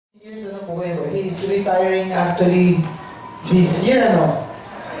Years ano po kayo? He's retiring actually this year, ano?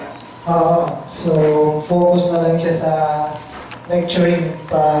 So, focus na lang siya sa lecturing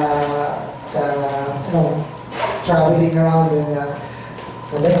pa sa, traveling around and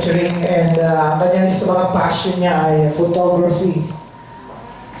lecturing and kanya sa mga passion niya ay photography.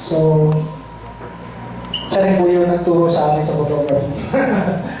 So, siya rin po yung nagturo sa amin sa photography.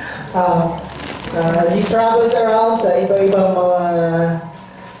 He travels around sa iba-ibang mga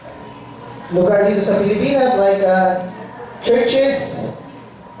lugar dito sa Pilipinas, like churches,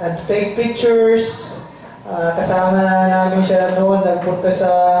 to take pictures. Kasama namin siya noon, nagpunta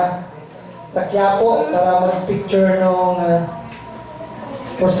sa Quiapo para mag-picture ng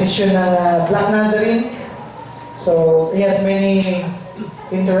procession ng Black Nazarene. So, he has many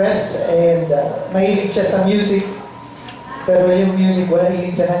interests and mahilig siya sa music. Pero yung music, wala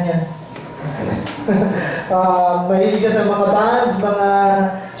hilig sa kanya. Mahilig siya sa mga bands,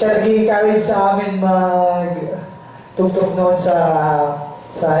 siya nag-encourage sa amin mag-tutok noon sa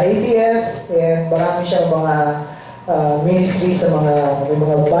ATS, and marami siyang mga ministry sa may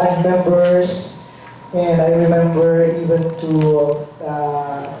mga band members, and I remember even to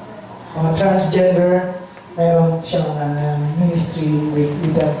mga transgender, mayroon siyang ministry with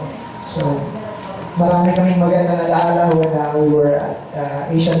them. So, marami kaming magandang alaala when we were at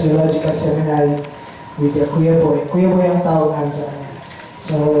Asian Theological Seminary with Kuya Boy. Kuya Boy ang tawag namin sa kanya.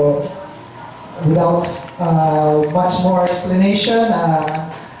 So, without much more explanation,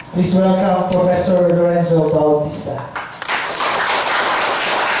 please welcome Professor Lorenzo Bautista.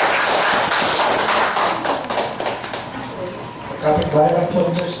 Kapit-bayan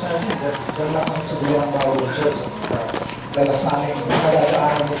plungers natin, dahil lang ang sabihan bawal church. Dalas namin,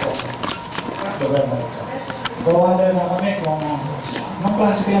 maladaanan mo po. Government. Gawa na kami kung anong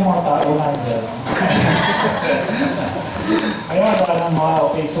klase yung mga tao nandiyan. Ayaw ba ng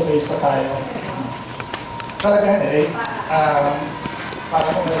mga face-to-face na tayo? Talaga anyway, para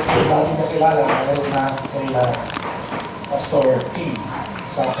kung may dating kakilala, meron na kay Pastor King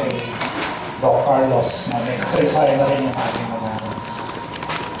sa kay Doc Carlos na may kasaysayan na rin yung ating mga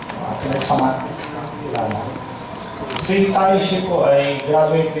pinagsamaan kilala. Si Taishi po ay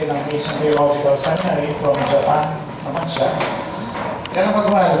graduate din ng Asian Theological Seminary from Japan naman siya. Kailan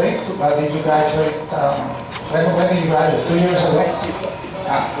mag-graduate? Did you graduate? When did you graduate? 2 years ago?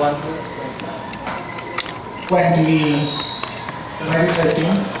 2013?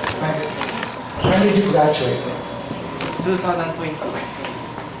 When did you graduate? 2020.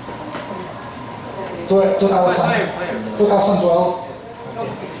 2012? 2012.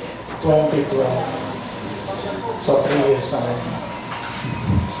 So, 3 years na rin.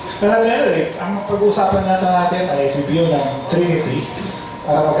 Pero anyway, ang pag-uusapan natin ay review ng Trinity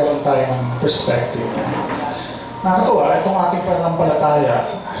para magkaroon tayo ng perspective. Nakatuwa, itong ating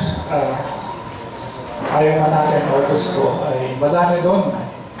pananampalataya, ayaw na natin focus ko, ay madami doon.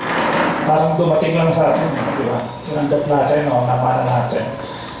 Parang dumating lang sa atin, di ba? Tinanggap natin o namana natin.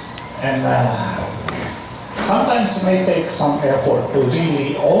 And sometimes it may take some effort to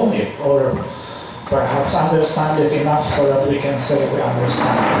really own it or perhaps understand it enough so that we can say we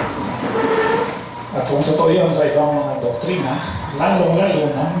understand it. At kung totoo yun sa ibang mga doktrina, lalong-lalo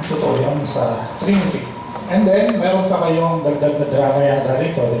na totoo yun sa Trinity. And then, meron pa kayong dagdag na drama yata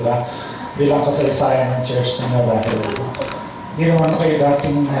rito, di ba? Bilang kasaysayan ng church na dahil hindi naman kayo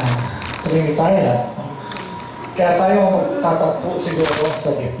dating Trinitarian. Kaya tayo magtatatpo siguro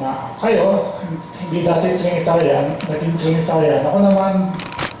sa gitna. Kayo, hindi dati Trinitarian, naging Trinitarian. Ako naman,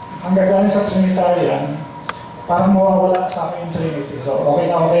 ang gagawin sa Trinitarian, parang mawawala sa akin yung Trinity. So, okay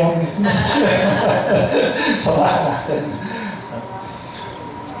na okay yung samahan natin.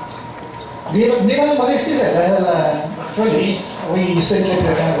 Di naman masisisi dahil actually, we simply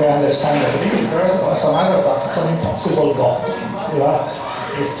pretend we understand the Trinity. As a matter of fact, it's an impossible doctrine.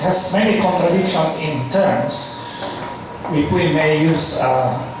 It has many contradictions in terms. We may use a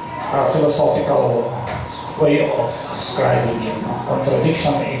philosophical way of describing it,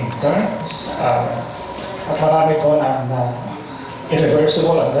 contradiction in terms, at marami ko ng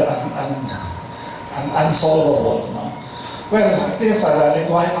irreversible and unsolvable. No? Well, at least sa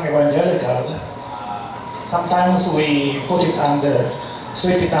lingwahe ng evangelical, sometimes we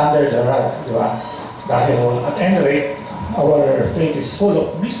sweep it under the rug, di ba? Dahil at any rate, our faith is full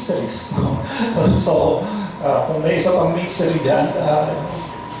of mysteries. No? So, kung may isa pang mystery dyan,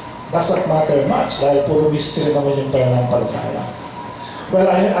 doesn't matter much dahil puro mystery naman yung pananampalataya. Well,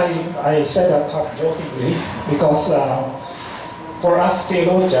 I said that half jokingly because for us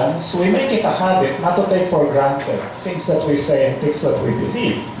theologians, we make it a habit not to take for granted things that we say and things that we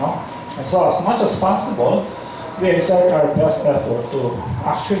believe. No? And so as much as possible, we exert our best effort to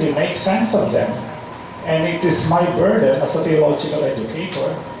actually make sense of them. And it is my burden as a theological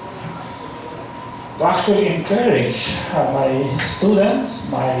educator to actually encourage my students,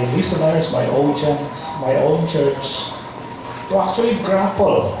 my listeners, my audience, my own church, to actually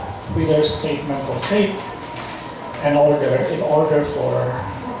grapple with their statement of faith in order for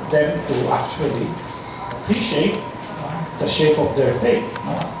them to actually appreciate the shape of their faith,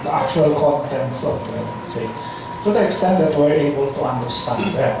 the actual contents of their faith, to the extent that we're able to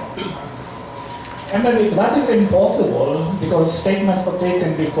understand them. And then if that is impossible, because statements of faith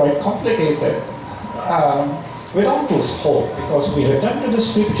can be quite complicated, we don't lose hope, because we return to the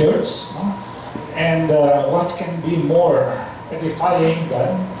scriptures, and what can be more edifying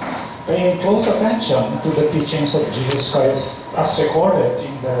than paying close attention to the teachings of Jesus Christ as recorded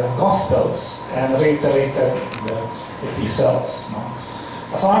in the Gospels and reiterated in the epistles.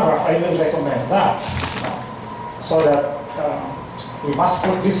 As a matter of fact, I will recommend that, so that we must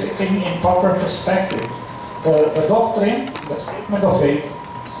put this thing in proper perspective. The doctrine, the statement of faith,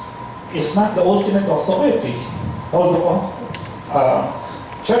 is not the ultimate authority, although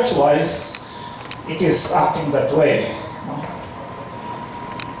church-wise, it is acting that way.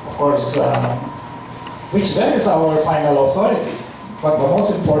 Of course, which then is our final authority, but the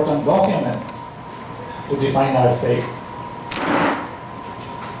most important document to define our faith,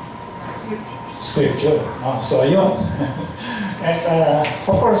 Scripture. So yun. And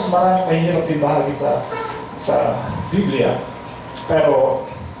of course, maraming mahirap din bahagi sa Biblia, pero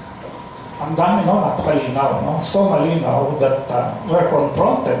ang dami, napakalinaw, so malinaw that we're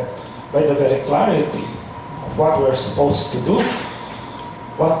confronted by the very clarity of what we're supposed to do,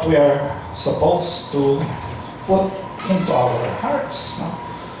 what we are supposed to put into our hearts,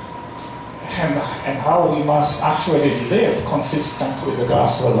 and how we must actually live consistent with the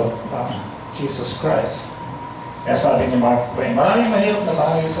gospel of Jesus Christ. Kaya sabi ni Mark Twain, maraming mahirap na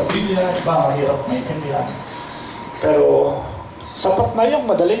bahagi sa Biblia, iba mahirap maintindihan. Pero sapat na yung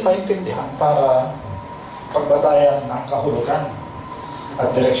madaling maintindihan para pagbatayan ng kahulugan at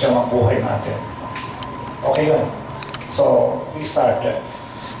direksyon ng buhay natin. Okay yun. So, we start there.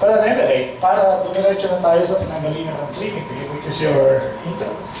 But at any rate, para dumiretso na tayo sa pinanggalingan ng Trinity, which is your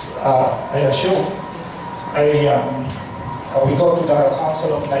interest, I assume, we go to the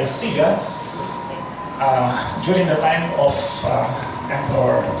Council of Nicaea during the time of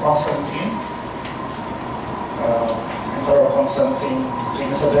Emperor Constantine. Emperor Constantine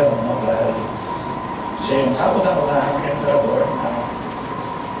Principal, dahil siya yung kaunang-unahang emperador na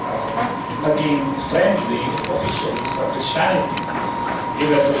naging friendly officially sa Christianity,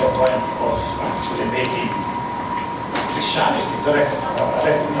 even to the point of actually making Christianity the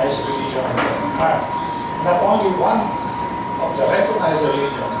recognized religion of the empire. Not only one of the recognized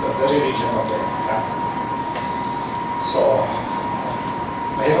religions, but the religion of the empire. So,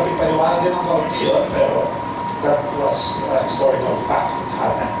 mahirap ipaliwanag din ng kaunti yun, pero that was a historical fact that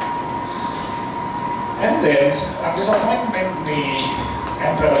happened. And then, ang disappointment ni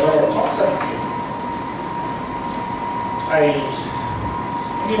Emperor Constantine ay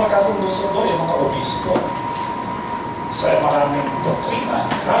hindi magkasundo-sundo yung mga obispo sa maraming doktrina.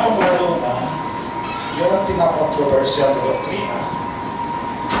 Lalo na yung pinaka-controversial na doktrina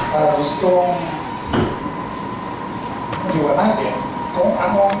gustong liwanagin kung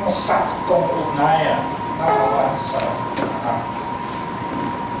anong saktong ugnayan na sa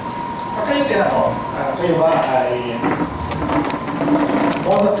pag kayo tinanong, kayo ba ay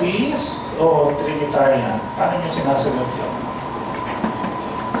monotheist o Trinitarian? Paano niyo sinasagot yun?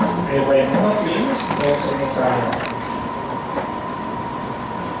 Kayo ba ay monotheist o Trinitarian?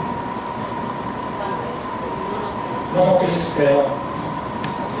 Monotheist kayo?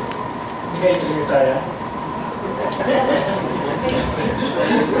 Hindi kayo Trinitarian?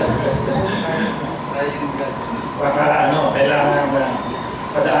 Baka kailangan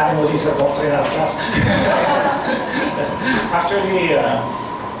padaanin muli sa doctrinal class. Actually,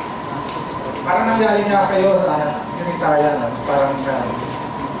 parang nangyari nga kayo sa Trinitarian, parang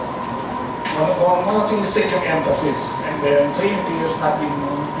monotheistic yung emphasis, and then Trinity is not being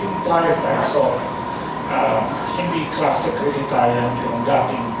clarified, so hindi classic Trinitarian yung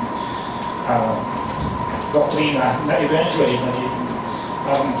dating doktrina na eventually naging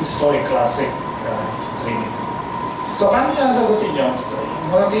historic classic Trinity. So, ano yung sagutin nyo?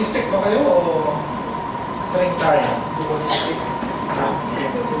 Monotheistic ba kayo o Trinitarian?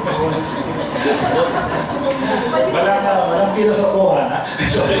 Walang filosofuhan, ha?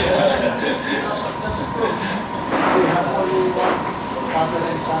 Sorry. We have only one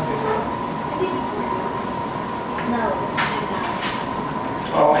representative.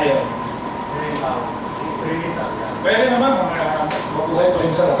 Okay. Trinity.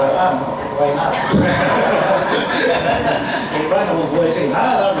 nakaraan, no? Why not? Diba, nabubuhay sa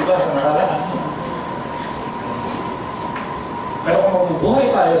inaarap, diba, sa nakaraan. Pero kung mabubuhay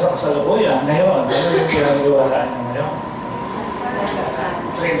tayo sa kasalukuyan, ngayon, ano yung pinag-iwalaan nyo ngayon?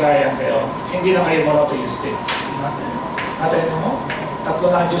 Trinitarian kayo. Hindi na kayo monotheistic. Atin mo? Tatlo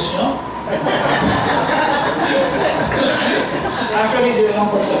na Diyos nyo? Actually, hindi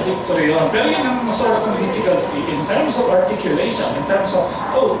naman contradictory yun. Pero yun ang source ng difficulty in terms of articulation, in terms of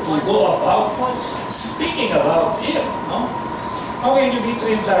how to go about speaking about it. No? How can you be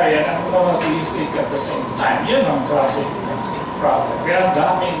Trinitarian and monotheistic at the same time? Yun ang classic problem. Kaya ang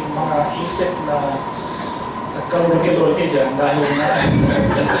daming mga isip na nagkalurke-lurke dyan dahil na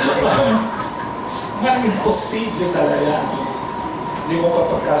mga imposible talaga. Hindi mo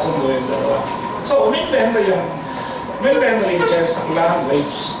kapagkasundo yung dalawa. So, umiklento yung church ng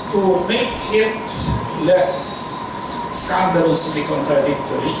language to make it less scandalously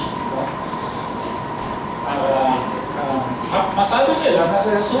contradictory. No? Masabi nila na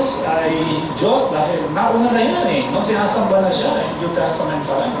si Jesus ay Diyos dahil nauna na yan eh. No? Sinasamba na siya eh. New Testament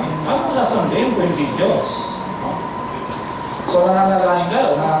pa lang. Paano mo sasambihin kung hindi Diyos? No? So nananalangin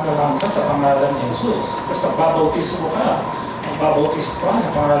ka sa pangalan ni Jesus. Tapos nagbabautismo ka. Nagbabautismo ka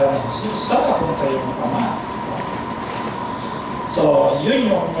sa pangalan ni Jesus. Saan napunta yung Ama? No? So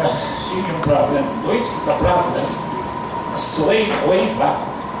yun yung problem. Which is a problem way back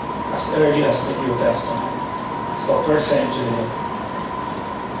as early as the New Testament. So, first century.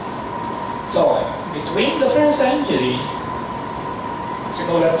 So, between the first century,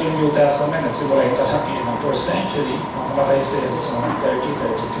 sinulat yung New Testament, nagsimula yung kalahati ng first century, makamatay si Jesus ng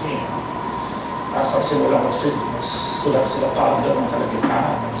 30-33. Tapos nagsimula magsulat sila Pablo ng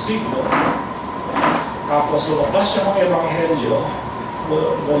kalagitnaan ng siglo. Tapos lumabas yung mga ebanghelyo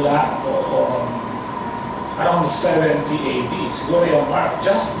mula around 70 AD. Siguro yung Mark,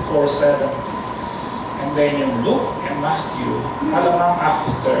 just before 70. And then yung Luke and Matthew, alamang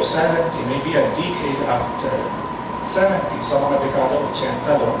after 70, maybe a decade after 70, sa mga dekada 80,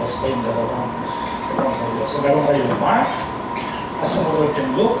 lumabas pa yung dalawang ebanghelyo. So meron kayo yung Mark, sumunod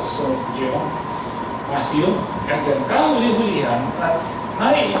yung Luke, sumunod yung Matthew, and then kahuli-hulihan, at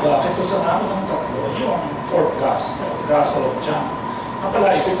naiiba, kasi sa namin ng tatlo, yung fourth gospel, the Gospel of John.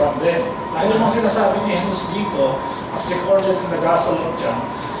 Napalaisipan din. Dahil yung mga sinasabi ni Jesus dito, as recorded in the Gospel of John,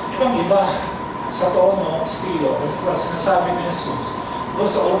 ibang-iba sa tono, estilo, kasi sa sinasabi ni Jesus, doon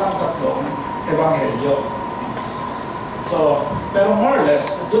sa unang tatlong ebanghelyo. So, pero more or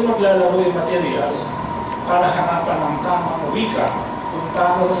less, doon maglalaro yung material para hanapan ng tamang wika kung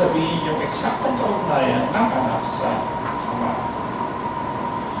paano sasabihin yung eksaktong kaugnayan ng anak sa Ama.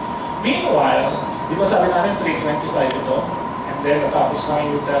 Meanwhile, di ba sabi natin 325 ito? And then natapos na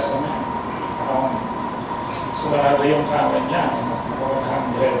yung New Testament. Sumarado yung kawan niya,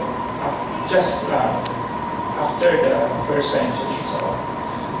 100. Just after the first century. So,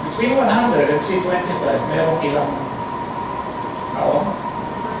 between 100 and 325, merong ilang taon?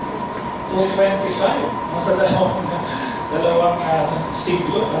 225. Nasa dalawang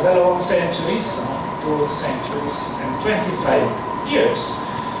siglo, dalawang centuries, 2 centuries and 25 years.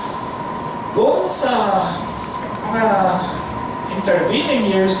 Doon sa mga intervening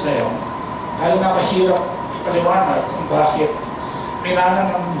years na yun, dahil napahirap ipaliwanag kung bakit minana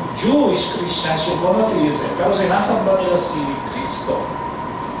ng Jewish Christians yung monotheism, pero sinasamba nila si Kristo.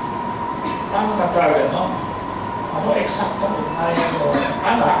 Paano nagkagano? Ano eksaktong ugnayan ng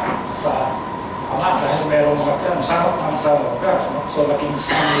anak sa Ama? Dahil merong mga term, sanap ng sarap ka. No? So, naging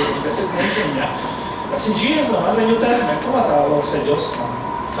son yung designation niya. At si Jesus naman sa New Testament, tumatawag sa Diyos ng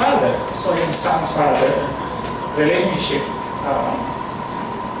Father. So, yung son-father relationship,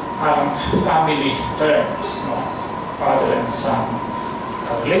 parang family terms, no? Father and son.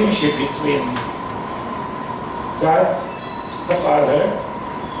 Relationship between God, the Father,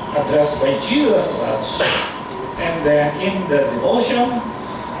 addressed by Jesus as such, and then in the devotion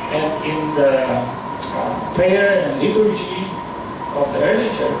and in the prayer and liturgy of the early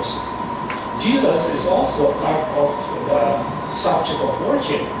church, Jesus is also part of the subject of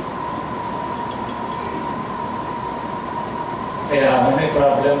worship. Kaya may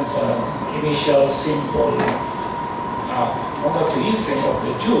problem sa initial simple monotheism of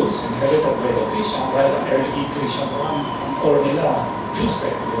the Jews inherited by the Christian, while ang early Christians ang core nila, Jews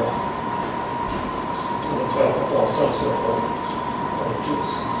kayo, di ba? So the 12 apostles were all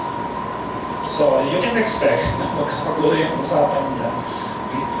Jews. So you can expect na magkakagulo yung usapan nila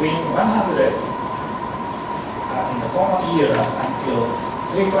between 100 in the common era until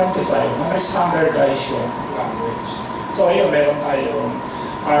 325 na may standardized yung language. So ayun, meron tayong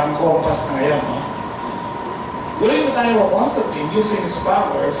parang compass na ngayon, no? During the time of Constantine, using his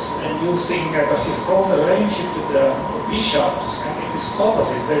powers and using his close relationship to the bishops and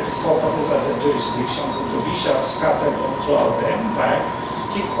episcopacies, the episcopacies are the jurisdictions of the bishops scattered all throughout the empire,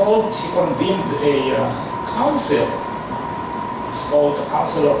 he convened a council. It's called the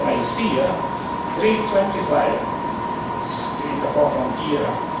Council of Nicaea, 325. It's in the Roman era.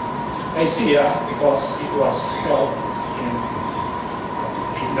 Nicaea, because it was held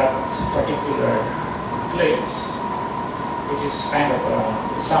in that particular place, which is kind of the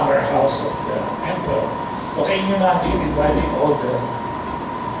summer house of the emperor. So can you imagine inviting all the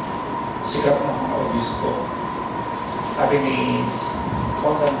sikat na mga obispo, sabi ni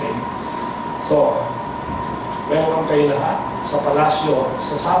Constantine. So, welcome kayo lahat sa palasyo,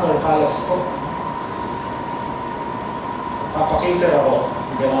 sa summer palace ko. Papakita ako,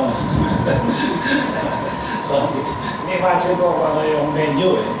 gano'n. So, ini-imagine ko kung ano yung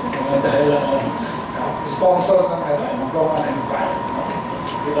menu eh. Dahil sponsor ng Roman Empire.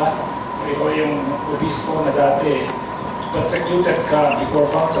 Diba? Ikaw yung obispo na dati, persecuted ka before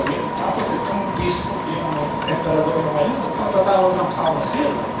Constantine. Tapos itong obispo, yung emperador na ngayon, nagpapatawag ng council.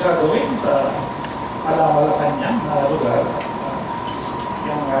 Gagawin sa Malacanang na lugar.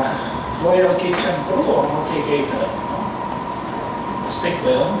 Yung royal kitchen crew, magkikater. Steak ba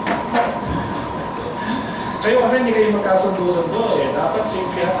yun? Kayo kasi hindi kayo magkasundo-sundo eh. Dapat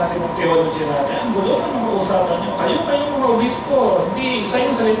simplihan natin ang theology natin. Ang gulo na mga usapan nyo. Kayo mga obispo, hindi isa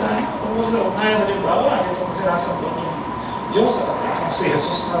yung salita niyo. Kung ngayon halimbawa, itong sinasabi niyo Diyos at si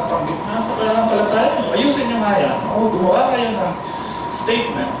Jesus na panggit na sa pananampalataya niyo. Ayusin nyo nga yan. Gumawa kayo ng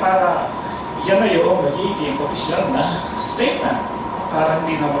statement para yan na yung magiging opisyal na statement para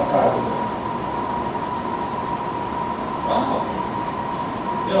hindi na magkagulo. Wow!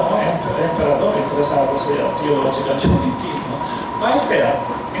 Yung emperador, interesado sa theological unity. No? Bakit kaya?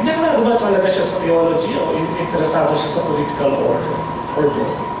 Hindi na ba talaga siya sa theology o interesado siya sa political order?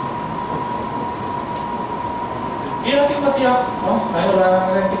 Hindi natin matiyak, no? Dahil wala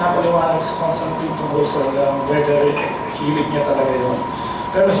naman pinapaliwanag sa Constantine tungkol sa whether hilig niya talaga yun.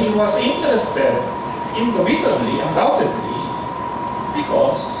 Pero he was interested, indubitably, undoubtedly,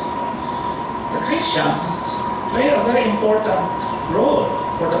 because the Christians play a very important role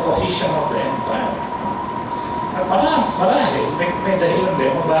for the cohesion of the empire. At marahil, may dahilan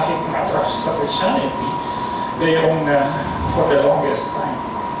din kung bakit na-attract sa Christianity gayong for the longest time.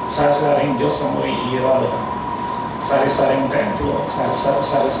 Sari-saring Diyos ang maiiral, sari-saring templo,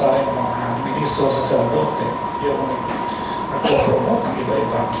 sari-saring mga ministro, sacerdote, yung nagpo-promote ng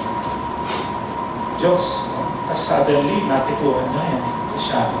iba-ibang Diyos. Kasi suddenly, natikuhan niya yung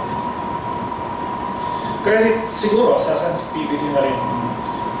Christianity. Credit siguro sa sensitivity na rin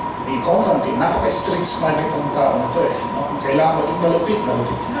ni Constantine, napaka-strict man itong tao na ito eh. No? Kung kailangan maging malupit na.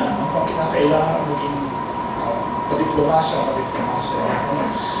 No? Kung kinakailangan maging madiplomasya.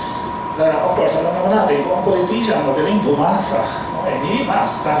 Of course, alam naman natin, kung ang politician magaling bumasa, hindi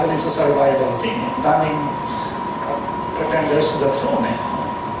mas dahil sa survival thing. Ang daming pretenders to the throne eh.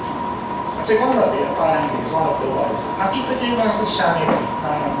 Kasi Conrad, apparently, is one of the wise. Nakita niyo yung mga Christianity na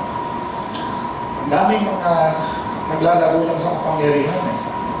ang daming mga naglalaro lang sa kapangyarihan eh.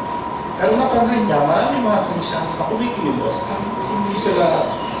 Pero napansin niya, maraming mga Christians na kumikilos at hindi sila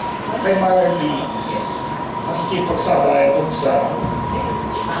primarily nakikipagsabay dun sa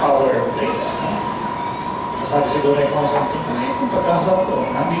power place. Sabi siguro yung Constantine, kung pagkasap ko,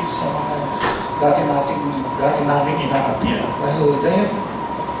 nandito sa mga dati namin ina-appear. Dahil they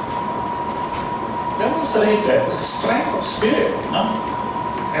demonstrated strength of spirit. No?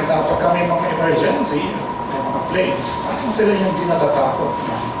 At pag kami mga emergency, may mga plagues, parang sila yung di natatakot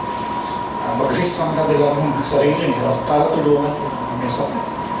na mag-risk ng kanilang sariling health para tulungan yung may sakit.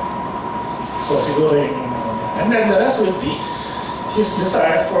 So siguro yung and then the rest will be his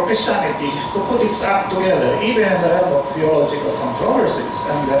desire for Christianity to put its act together, even in the realm of theological controversies,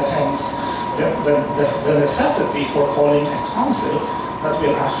 and hence the necessity for calling a council that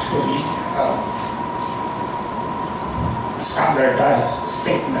will actually standardize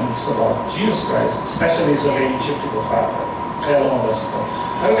statements about Jesus Christ, especially his relationship to the Father. Kaya lumabas ito.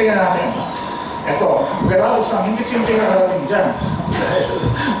 Pero tingnan natin, ito, pero sa hindi simple nakarating dyan. Dahil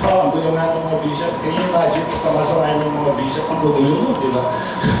parang gulo nga ng mga bishop. Can you imagine kung sama-samayin ng mga bishop ang gulo, di ba?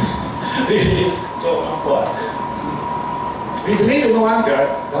 Really, joke lang po. We believe in one God,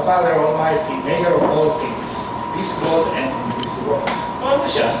 the Father Almighty, maker of all things, visible and invisible. Ano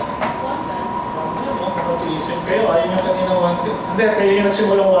siya? Matiisin kayo, ayun yung kanina one God. Hindi, kayo yung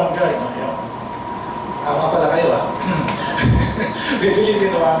nagsimulang one God. Tama pala kayo We believe in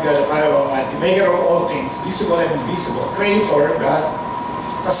one God, the Father Almighty, maker of all things, visible and invisible, creator, God,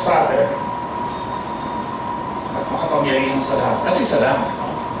 as Father. makapangyarihan sa lahat at isa lang.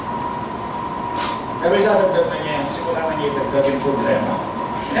 Pero ilalagdag na niya yan, simula na niya itagdag yung problema.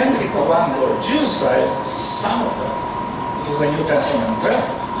 And ito one Lord Jesus Christ, Son of God. This is a New Testament term.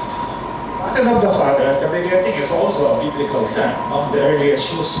 Pattern of the Father, the begetting is also a biblical term. The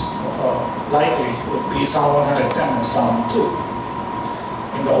earliest use likely would be Psalm 110 and Psalm 2.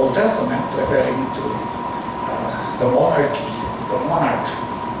 In the Old Testament, referring to the monarchy, the monarch.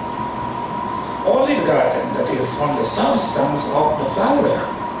 Only begotten, that is, from the substance of the Father.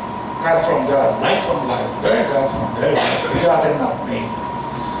 God from God, light from light, very God from very God, begotten, not made.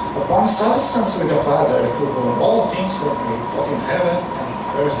 But one substance with the Father, to whom all things were made, both in heaven and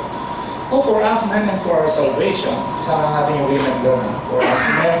earth. Who for us men and for our salvation, kasama natin yung women doon, for us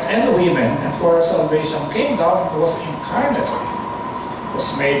men and women, and for our salvation, came down and was incarnate, was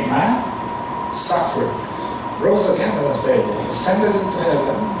made man, suffered, rose again on the third day, ascended into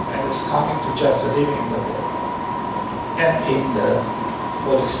heaven, and is coming to judge the living and the dead, and in the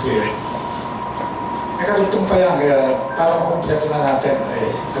Holy Spirit. Nakalutong pa yan, kaya para makumpleto na natin,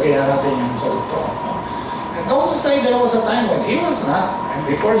 lagyan natin yung kalutong. And also say there was a time when he was not, and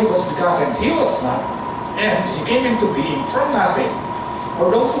before he was begotten, he was not, and he came into being from nothing.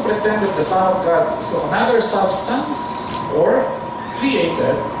 Or those who pretended the Son of God is another substance, or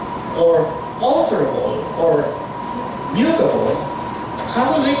created, or alterable, or mutable, the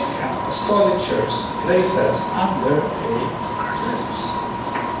Catholic and Apostolic Church places under a curse.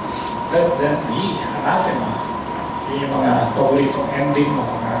 Let them be anathema. Yun yung mga paboritong ending ng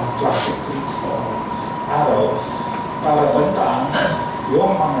mga classic creeds na araw para bantaan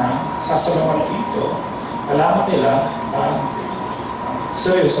yung mga sasalamat dito. Alaman nila na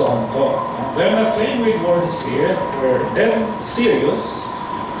seryosohan to. We're not playing with words here. We're dead serious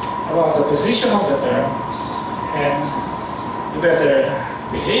about the position of the terms, and you better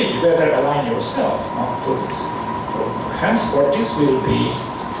behave, you better align yourself. Henceforth, this will be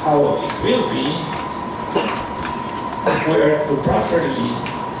how it will be if we are to properly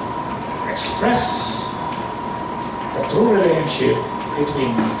express the true relationship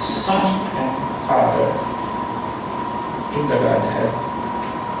between Son and Father in the Godhead.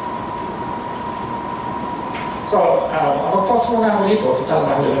 So, mag-pause muna ako dito. Total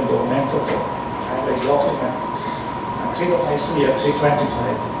na halagang dokumento to. I have a document. Creed of Nicaea 325.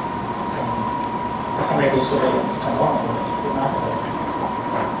 Baka may gusto na yung itanong. Ito na ako.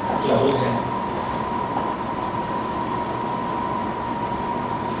 Lahuhin.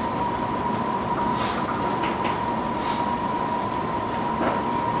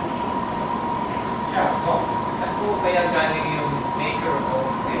 Saan po kaya galing yung maker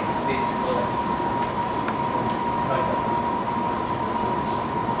of its physical?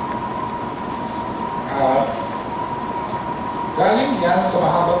 Galing yan sa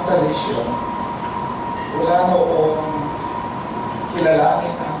mahabang tradisyon mula noong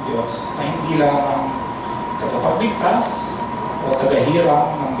kilalanin ang Diyos na hindi lamang tagapagligtas o tagahirang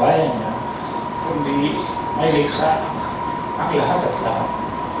ng bayan niya, kundi may likha ang lahat at lahat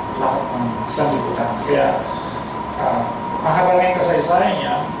ng sanlibutan. Kaya mahaba na yung kasaysayan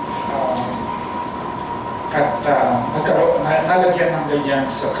niya at nalagyan ng ganyan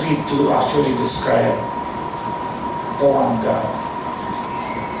sa creed to actually describe the one God,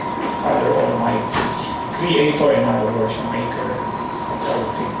 Father Almighty, Creator and our worship Maker of all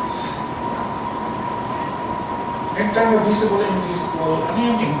things. In terms of visible and invisible, ano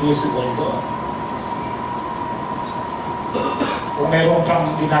yung invisible doon? Kung meron pang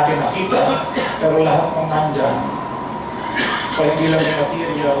hindi natin nakita, pero lahat ng nandyan, so hindi lang yung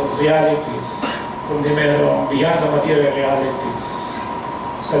material realities, kundi meron beyond the material realities,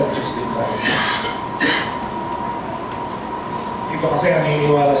 self-justified. Iba kasi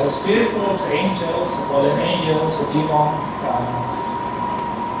naniniwala sa spiritual, sa angels, sa fallen angels, sa demon,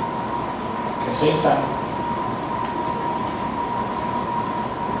 kay Satan.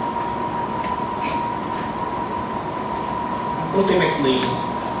 Ultimately,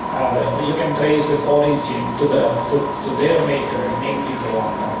 you can trace its origin to their maker, namely the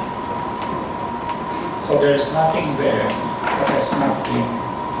one God. So there's nothing there that has not been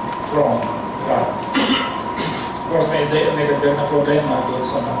from God. Of course, may dagdag na problema doon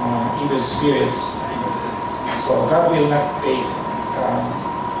sa mga evil spirits. So God will not take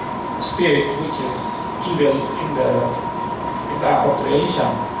spirit which is evil in the act of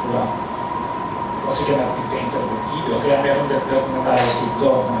creation. Diba? Kasi cannot be tainted with evil. Kaya meron dagdag na tayo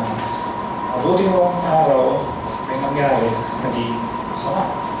dito na mabuti noong araw may nangyari, naging sama.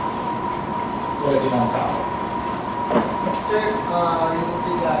 Wala din ang tao. Sir, yung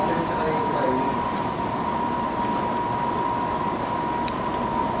bigatin sa kanyang tayo.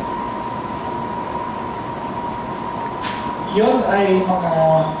 yun ay mga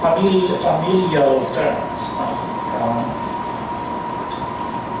familial terms. No?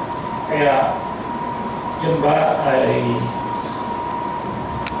 Kaya, yun ba ay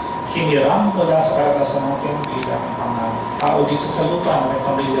hiniram mula sa karanasan natin bilang mga tao dito sa lupa na may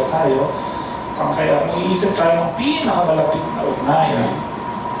pamilya tayo. Kaya kung iisip tayo ng pinakamalapit na ugnayan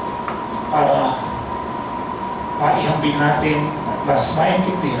para maihambing natin mas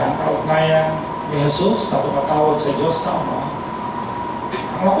maintindihan ang ugnayan ni Jesus na tumatawag sa Diyos na Ama,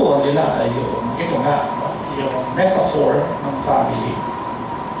 ang nakuha nila ay ito nga, yung metaphor ng family.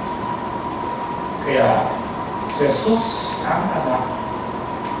 Kaya si Jesus ang anak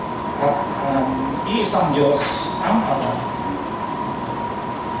at ang iisang Diyos ang Ama.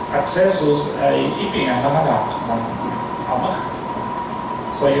 At si Jesus ay ipinanganak ng Ama.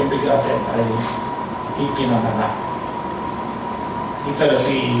 So yung bigatin ay ipinanganak.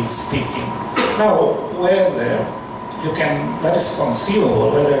 Literally speaking. Now, whether that is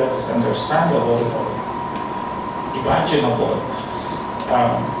conceivable, whether it is understandable or imaginable,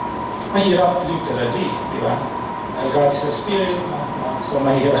 mahirap literally, di ba? God is a spirit, so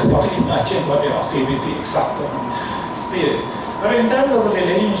mahirap mag-imagine what yung activity exacto ng spirit. But in terms of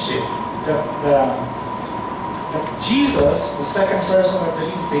relationship, that Jesus, the second person of the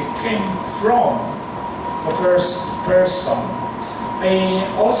Trinity, came from the first person, may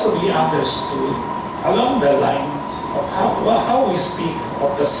also be understood along the lines of how we speak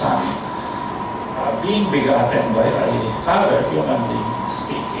of the Son being begotten by a Father, humanly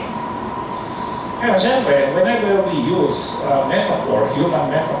speaking. Kaya siyempre, whenever we use metaphor, human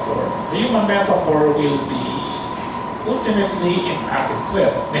metaphor, the human metaphor will be ultimately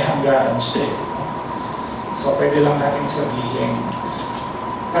inadequate. May hangganan siya. So pwede lang natin sabihin,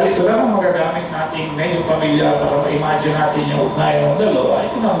 ito lang ang magagamit natin medyo pamilyar para ma-imagine natin yung ugnayan ng dalawa,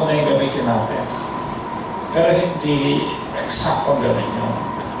 ito na muna yung gamitin natin. Pero hindi exact ang gawin nyo.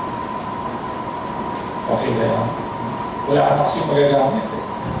 Okay ba yan? Wala ka na kasi magagamit eh.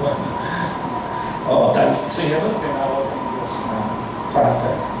 Oo, dahil sa Jesus, tinawag ng Diyos na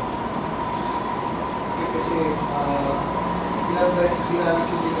Father. Kasi, ilang beses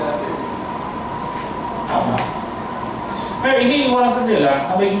ginamit yung natin. Tama. Pero iniiwasan nila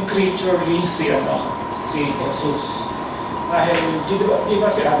na maging creaturely si Jesus. Dahil, di ba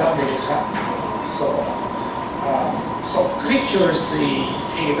si Adam nilikha? So creature si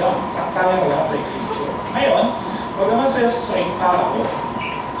Adam, at tayo lahat ay creature. Ngayon, pagkaman sa Jesus ay tao,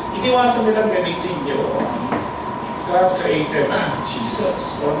 iniwasan nilang gamitin yung God created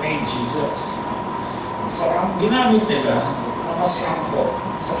Jesus or made Jesus. So ang ginamit nila, ang mas angkot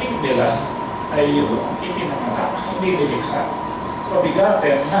sa tingin nila ay yung ipinanganak, hindi nilikha. So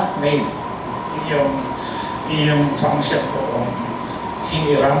begotten, not made. Yung function ko,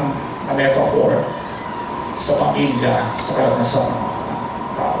 hiniram na metaphor sa pamilya, sa karanasan ng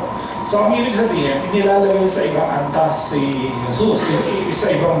tao. So ang ibig sabihin, inilalagay sa ibang antas si Jesus, sa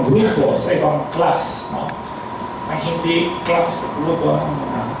ibang grupo, sa ibang class, no? Ang hindi class, grupo ng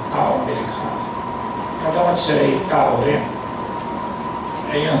mga taong nilikha. Pagkamat siya ay tao rin.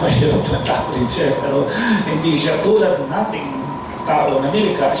 Ayun, mahirap na tao rin siya, pero hindi siya tulad nating tao na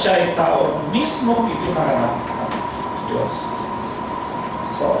nilikha. Siya ay tao mismo ipinanganak ng Diyos.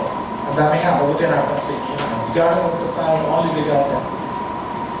 So, ang dami nga, mabuti natin sa inyo. Begotten of the Father, only begotten.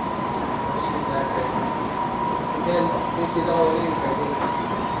 Again, yung tinawag yung incarnate.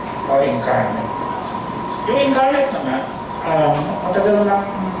 O incarnate. Yung incarnate naman, matagal lang,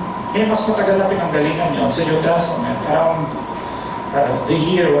 may mas matagal na pinanggalingan yun sa New Testament. Around the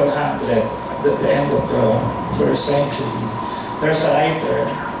year 100, at the end of the first century, there's a writer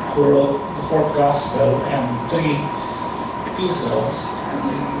who wrote the fourth gospel and 3 epistles.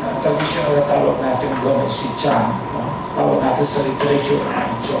 And traditional na tawag natin doon ay si John. Tawag natin sa literature na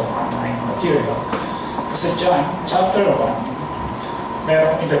John material. Kasi John, chapter 1,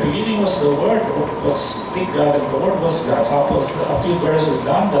 merong in the beginning was the Word, was with God, and the Word was God. Tapos a few verses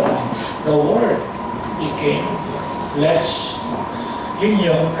down the line, the Word became flesh. Yun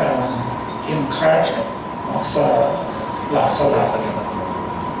yung incarnate sa lahat.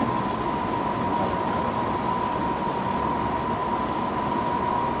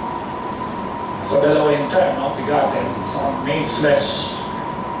 So dalawa yung term, no? Begotten, so made flesh.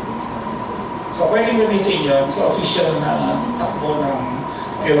 So pwedeng gamitin yun sa official na takbo ng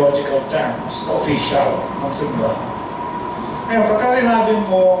theological terms, official ng simba. Ngayon, pagka sinabi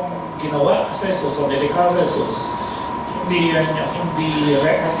mo ginawa sa Jesus o nilikha sa Jesus, hindi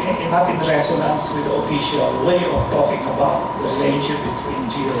not in resonance with the official way of talking about the relationship between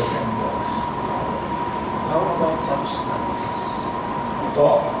Jesus and God. How about substance? Ito,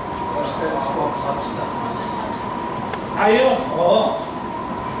 Substance of substance. Ayun, oo.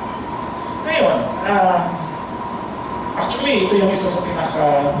 Ngayon, actually, ito yung isa sa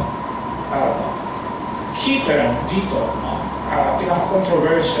key term dito, no?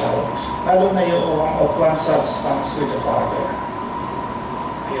 Pinaka-controversial, lalo na yung of one substance with the Father.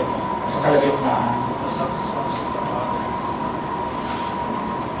 Ayun, sa kalagitnaan.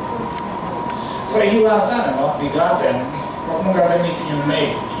 So, iwasan, ano? Begotten, huwag mong gagamitin yung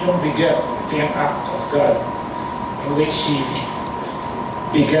made, yung beget, ito yung act of God in which He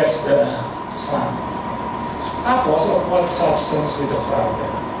begets the Son. Tapos, of what substance with the Father?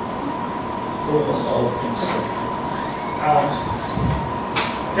 Proven all things.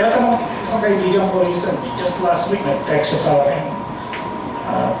 Kaya tanong, isang kaibigan ko recently, just last week, nag-text siya sa akin.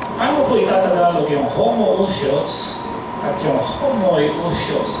 Paano po itatagalog yung homoousios at yung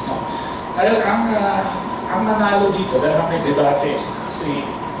homoiousios? No? Dahil ang nanalo dito, dahil may debate, si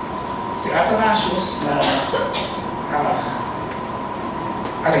Athanasius na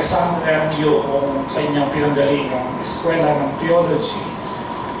Alexandrian yung kanyang pinanggalingang eskwela ng theology.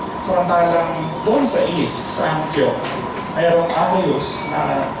 Samantalang doon sa east, sa Antioch, mayroong Arius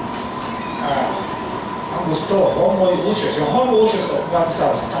na ang gusto, homoiousios. Yung homoousios of one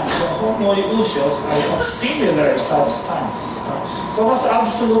substance. Yung homoiousios ay of similar substance. So mas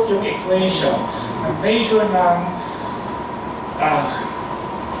absolute yung equation. Ang major ng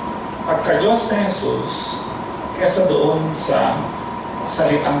pagka-Diyos na Jesus kesa doon sa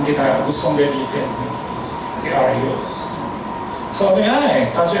salitang gustong gamitin ni Arius. So,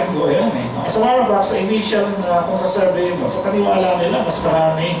 touch and go yan eh. As a matter of fact, sa initial na kung sasabihin mo, sa kaniwala nila, mas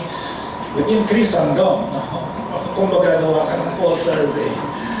marami within Christendom. No? Kung magagawa ka ng poll survey,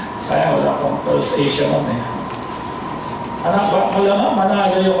 sayang wala pang pulsation nun eh.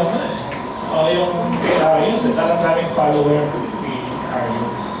 Manalo yung yung kay Arius, talagang daming follower ni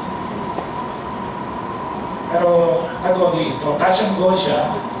Arius. Pero, dito, touch and go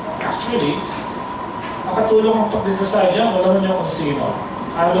siya. Actually, nakatulong ang pag-decide dyan, wala naman yung kung sino.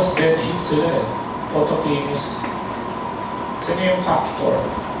 Halos dead hit sila eh. Autopinus. Sino yung factor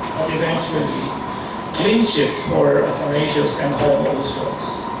that eventually clinch it for Athanasius and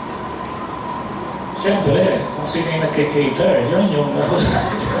homoousios? Siyempre, kung sino yung nagkikater, yun yung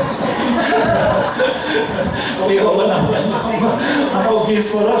umiyawa naman. Ang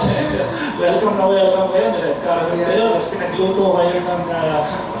office mo ron eh. Welcome na yan. Tapos pinagluto kayo ng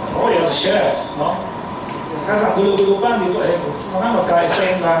royal chef, no? Kasi ang gulo-gulo pa dito eh, mga magkaisa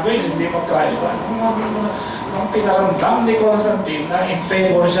yung language, hindi magkaiba. Ang pinaramdam ni Constantine na in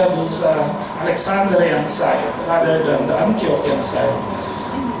favor siya doon sa Alexandrian side rather than the Antiochian side.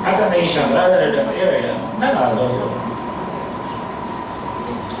 Athanasian rather than Arian, nanalo yun.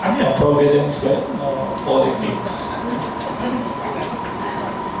 Ano yung providence ba? No, politics.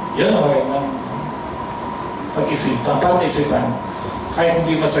 Yun ang ng pag-isipan, pan-isipan. Kahit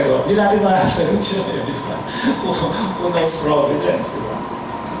hindi masagot, hindi natin masagot yun, di ba? Who knows providence, di ba?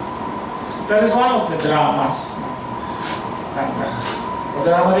 That is one of the dramas.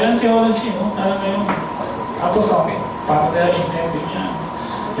 Drama rin ang theology, no? Ano na yun? Tapos paano nila in-ending yan?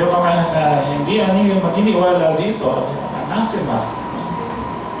 Yung mga hindi maniniwala dito, anathema.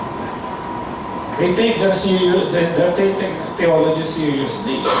 They take their theology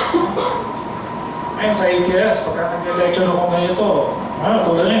seriously. Ngayon sa ATS, pagka nag-lecture ako ngayon ito,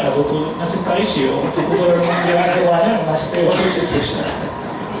 tulad na yun, natutulog na si Taisio, tutulog ng ginagawa niya, nasa theology ito siya.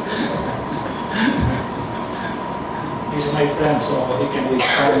 He's my friend, so he can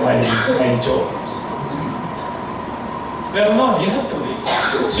withstand my jokes. Pero no, you have to be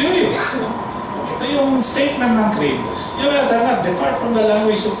serious. Ito yung statement ng creed. You better not depart from the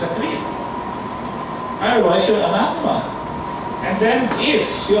language of the creed. Otherwise, you're anathema. And then, if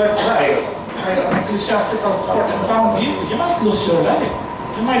you are tried by an ecclesiastical court and found guilty, you might lose your life.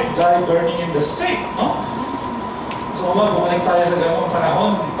 You might die burning in the stake, no? So, bumalik tayo sa ganung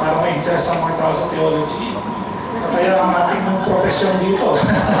panahon para ma-interest ang mga tao sa theology. Kaya ang ating profesyon dito.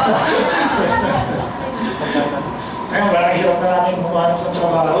 Ngayon, parang hirap na namin bumanap ng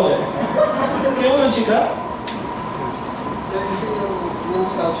trabaho eh. Theology ka? Sir, kasi yung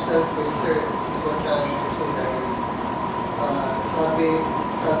substance ko, sir, important kasi dahil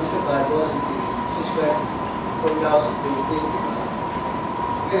sabi sa Bible, si Jesus Christ from the house of David.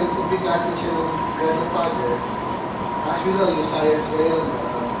 Ngayon, kung bigatin siya ng God the Father, as we know, yung science ngayon,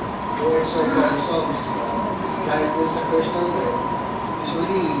 yung extra chromosomes, dahil dun sa first number,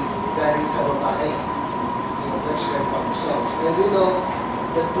 usually, galing sa babae, yung extra chromosomes. And we know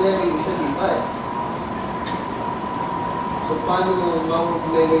that Mary is a Levite. So, paano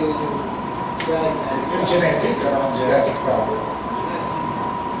mauugnay yung bride and yung genetic problem.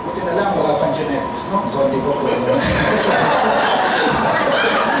 Buti na lang, wala pang genetics, no? So, hindi ko po.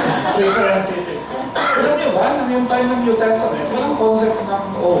 Pre-scientific. Alam niyo ba, nang yung time ng New Testament, walang concept ng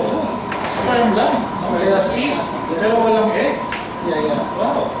sperm lang. Kaya seed, pero walang egg. Yeah.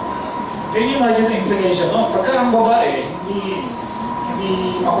 Wow. Can you imagine the implication, no? Pagka ang babae, hindi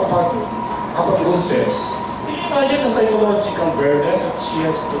makapag-buntis, can you imagine the psychological burden that she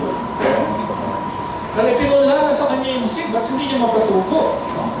has to bear? Dahil pinula na sa kanya yung seed, ba't hindi niya mapatubo?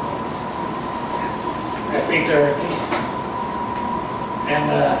 No? Patriarchy. And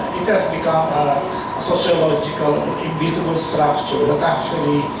it has become a sociological, invisible structure that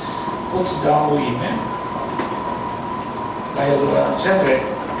actually puts down women. Dahil, syempre,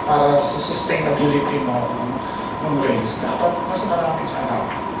 para sa sustainability ng race, dapat mas maraming anak.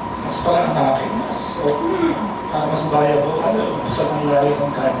 Mas pala anakin, para mas viable, sa nangyari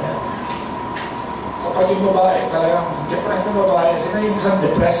ng kanya. So pag yung babae, talagang depressed na babae, sino yung isang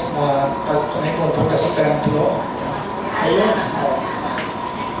depressed na pag pumunta sa templo, ayun,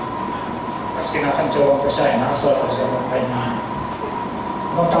 tapos kinakantsawan pa siya, nakasal pa siya ng kanya.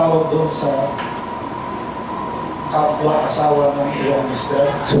 Anong tawag doon sa kapwa asawa ng iyong mister?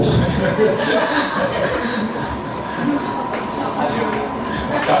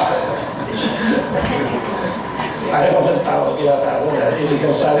 Ayaw ang tawag kinatawag na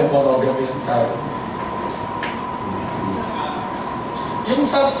illegal silent monogamy yung tawag. Yung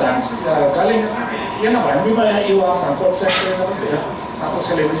substance, galing, yan naman, hindi maiiwasan, conceptual na kasi, tapos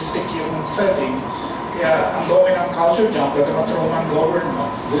Hellenistic yung setting, kaya ang dominant culture dyan, pagka Roman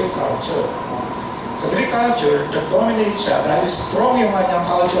governments, Greek culture. Sa Greek culture, nag-dominate siya dahil strong yung kanyang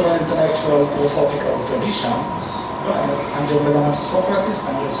cultural, intellectual, philosophical traditions. Andiyan na naman si Socrates,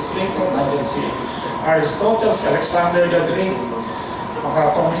 nandiyan si Plato, nandiyan si Aristotle, si Alexander the Great, mga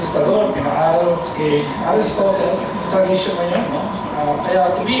konkistador, pinaaral kay Aristotle, yung tradition na yan, no? Kaya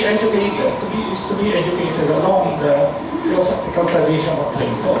to be educated, is to be educated along the philosophical tradition of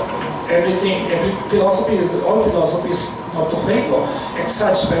Plato. Every philosophy all philosophies not to Plato,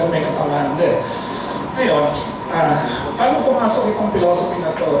 such pero may katangahan din. Ngayon, paano pumasok itong philosophy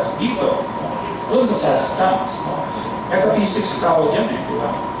na to dito? Doon sa substance, no? Metaphysics tawag yan di ba?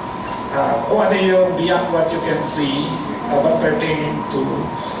 Kung ano yung beyond what you can see, but pertaining to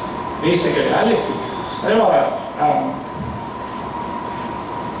basic reality. Alam mo ba,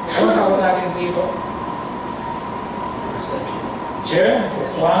 ano tawag natin dito? Chair,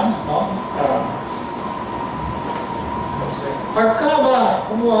 one, no? Pagka ba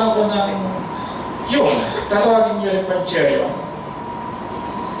kumuha ko natin yun, tatawagin nyo rin pang chair yun.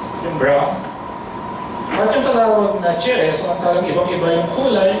 Yung brown. At yung tatawag na chair, samantalang ibang-iba yung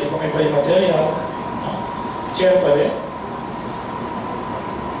kulay, ibang-iba yung material. No? Chair pa rin.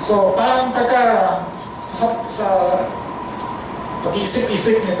 So, parang pagka sa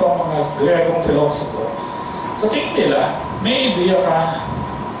pag-iisip-isip nito ang mga Grekong philosopher, sa tingin nila, may idea ka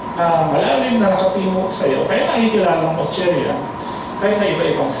na malalim na nakatimok sa'yo, kaya nakikilala mo chair yan. Kaya na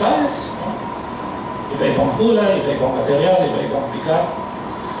iba-ibang size, no? Iba-ibang kulay, iba-ibang material, iba-ibang bigat.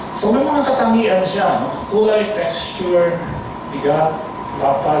 So may mga katangian siya, no? Kulay, texture, bigat,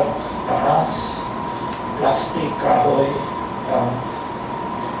 lapad, taas, plastic, kahoy.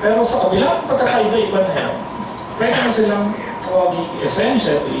 Pero sa kabilang pagkakaiba-iba na yun, pwede na silang tawagin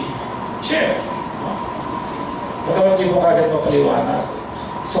essentially chair. No? Pagkawag di mo kagad mapaliwanag.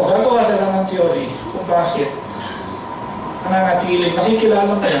 So gagawa sila ng theory kung bakit nananatiling,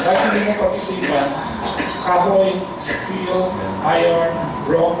 nakikilala mo yan, kahit hindi mo pag-isipan, kahoy, steel, iron,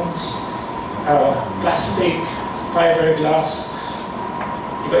 bronze, plastic, fiberglass,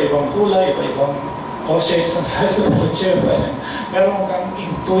 iba-ibang kulay, iba-ibang all shapes and sizes of the chair. Meron kang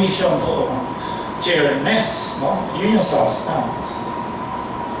intuition o chairness, no? Yun yung substance.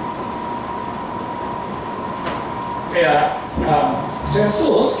 Kaya, si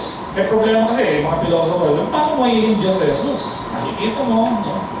Jesus, may problema kasi, mga philosopher, paano magiging Diyos si Jesus? Nakikita mo,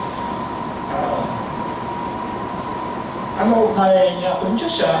 no? Ano ugnayan niya? Kung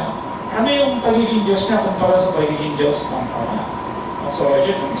Diyos siya, ano yung pagiging Diyos niya kumpara sa pagiging Diyos ng Ama? So,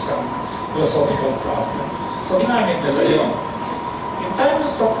 yun yung isang philosophical problem. So, ginamit nila yun. In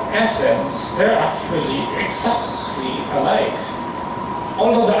terms of essence, they're actually exactly alike.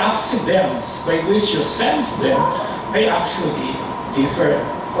 Although the accidents by which you sense them may actually differ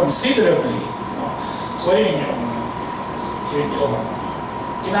considerably. No? So, yun yung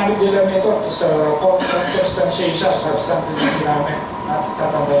ginamit nila nito sa transubstantiation, substantive na ginamit.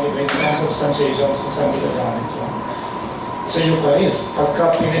 Tatanggalin ba yung transubstantiation kung saan ginagamit yun. Sa Eucharist,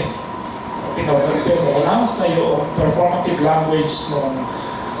 pagka pinag-pronounce na yung performative language ng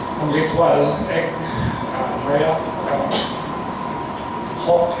ritual,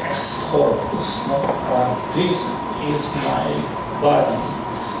 hoc est corpus, no? This is my body.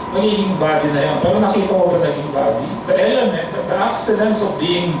 Magiging body na yun. Pero nakita ko ba naging body? The element, the accidents of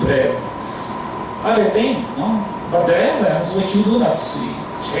being bread are retained, no? But the essence, which you do not see,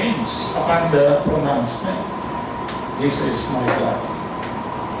 change upon the pronouncement. This is my body.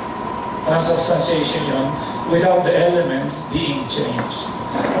 Transubstantiation yun, without the elements being changed.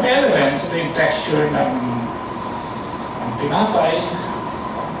 Ang elements, ito yung texture ng tinapay,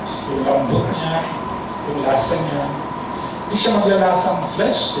 yung lambot niya, yung lasa niya. Hindi siya maglalasang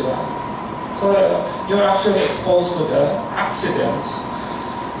flesh, di ba? So, you're actually exposed to the accidents.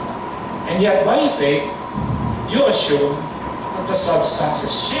 And yet, by faith, you assume that the substance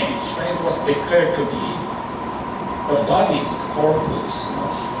has changed when it was declared to be the body, the corpus,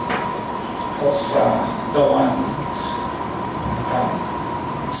 of the one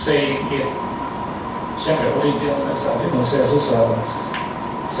saying it. Siyempre, original na sabi mo sa Jesus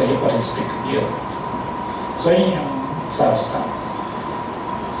sa Eucharistic meal. So, yun yung substance.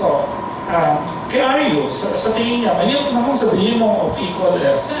 So, kay Arius, sa tingin niya, mahirap naman sabihin mo of equal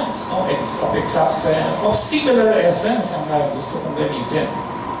essence, no? Of exact sense, of similar essence ang gusto kong gamitin.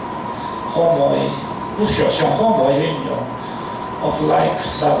 Homoy, usyos, yung homo, yun yung of like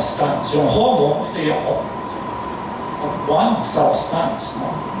substance. Yung homo, ito yung of one substance, no?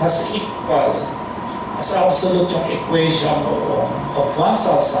 Mas equal, mas absolute yung equation of one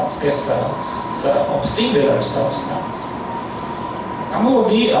substance kesa sa of singular substance. Ang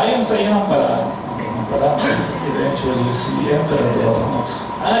ugi, ayon sa inang pala, eventually si Emperor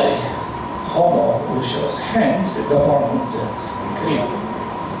ay homo usios, hence the form of the creed.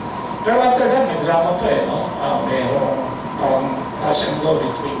 Pero after that, may drama pa eh, no? Mayroong parang touch and go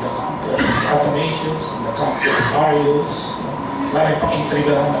between the camp of Athanasius and the camp of Arius. Marami pang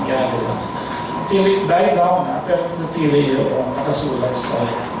intrigahan nangyari. Tili, die down na, pero tili yung nakasulat sa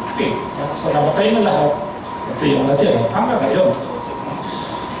faith. So namatay na lahat, ito yung natira. Hanggang ngayon.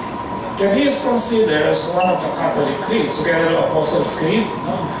 Yet he is considered as one of the Catholic creeds, together with Apostles' Creed,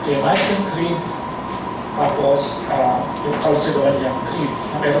 no? The Nicene Creed, tapos yung Chalcedonian Creed,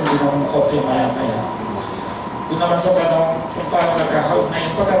 na meron din ng kopya maya-maya. Doon naman sa tanong kung paano nagkakaugnay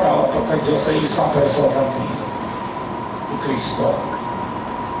yung pagkatao pagka-Diyos sa isang persona ni Kristo.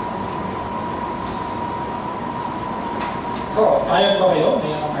 So, ayon ba kayo?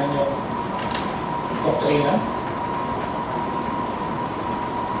 May ang inyong doktrina?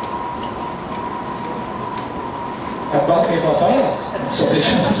 At bakit kayo papayag?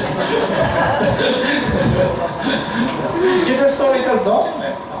 It's a historical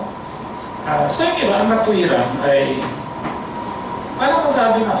document. No? So yung iba, ang natuwiran ay parang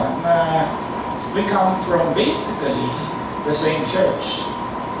masabi naman na we come from basically the same church.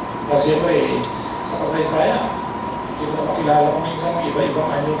 Kasi siyempre, sa kasaysayan, hindi ko na makilala ko minsan ng iba-ibang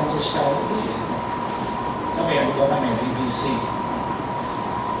ano ng Christianity. Kami, ano ba namin, BBC.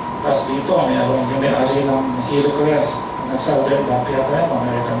 Tapos dito, mayroong yung may-ari ng Hillcrest na Southern Baptist,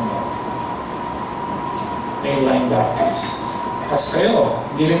 American Mainline Baptist. Tapos kayo,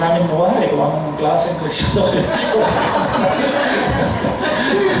 hindi rin namin mawari kung anong klaseng Kristyano.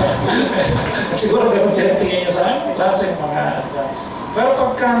 Siguro ganun tingin nyo sa amin, klaseng mga... Pero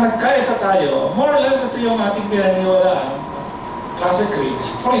pagka nagkaisa tayo, more or less ito yung ating pinaniwalaan, classic creed,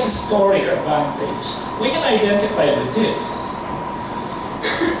 for historic advantage. We can identify with this.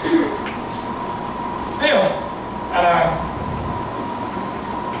 Ngayon,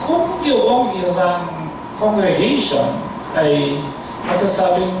 kung yung isang congregation ay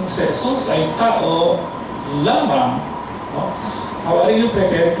magsasabing si Jesus ay tao lamang, no? How are you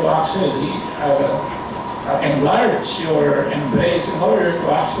prepared to actually enlarge your embrace in order to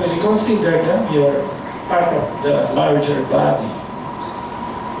actually consider them your part of the larger body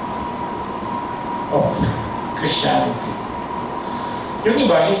of Christianity? Yung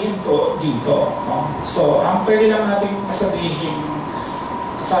iba, hihinto dito. No? So, ang pwede lang natin sabihin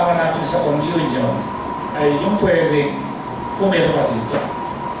kasama natin sa communion ay yung pwedeng pumirma dito.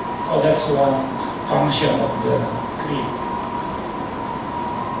 So, that's one function of the creed.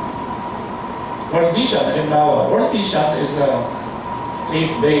 World Vision, halimbawa, World Vision is a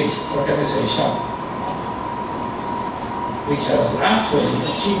faith-based organization which has actually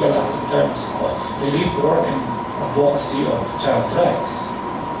equivalent in terms of relief work and advocacy of child rights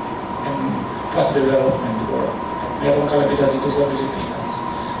and plus development work. Mayroong kalabida dito sa Pilipinas.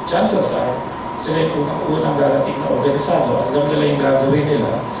 Chances are, sila yung unang darating na organisado. Alam nila yung gagawin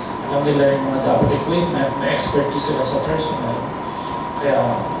nila. Alam nila yung mga dapat equipment, may expertise sila sa personal. Kaya,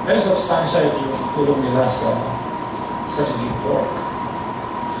 very substantial yung tulong nila sa relief work.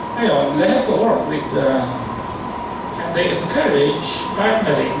 Ngayon, they have to work with the and they encourage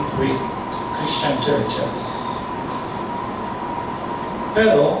partnering with Christian churches.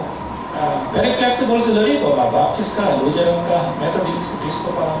 Pero, very flexible sila dito. Baptist ka, Lutheran ka, Methodist,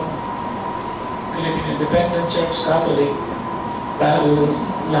 Episcopal, Philippine Independent Church, Catholic. Dahil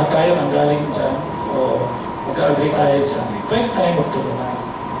lahat tayo nanggaling dyan, o mag-agree tayo dyan, pwede tayo magtulungan.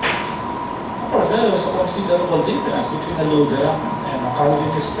 Of course, there is a considerable difference between a Lutheran and a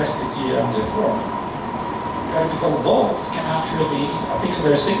Calvinist, Presbyterian, Reformed. Because both can actually affix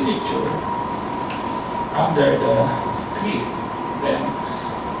their signature under the creed, then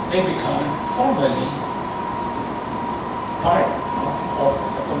they become formally part of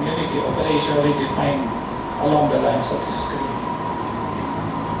the community operationally defined along the lines of this creed.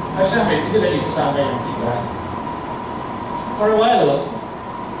 At siyempre, hindi nila isasama yung iba. For a while,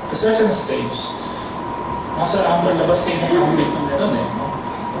 at a certain stage, nasa labas kayo ng ambit ng gano'n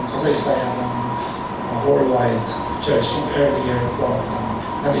kung kasaysayan ng worldwide church, yung earlier form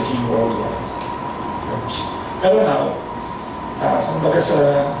na naging worldwide church. Pero now, kumbaga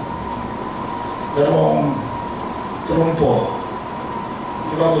sa dalawang trumpo,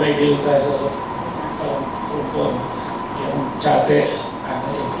 di ba may tayo sa trumpo, yung tsate,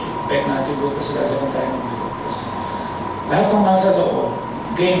 i-peg natin doon kasi lalagyan tayo ng bilo. Tapos, lahat ng nasa loob,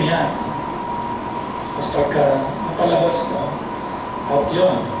 game yan. Tapos pagka napalabas mo, out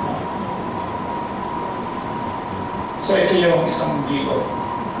yun. So ito yung isang bilo.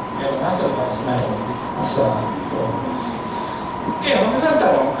 Meron nasa labas, meron nasa loob. Kaya ang isang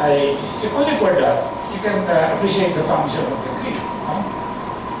tanong ay, if only for that, you can appreciate the function of the creed.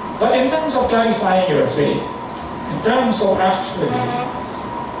 But in terms of clarifying your faith, in terms of actually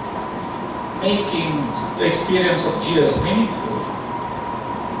making the experience of Jesus meaningful,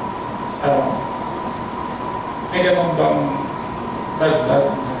 may ganun bang dagdag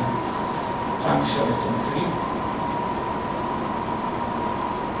na function itong creed?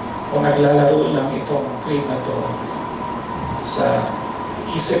 O naglalaro lang itong creed na to sa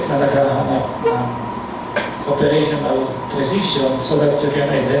isip na naghahanap ng operational precision so that you can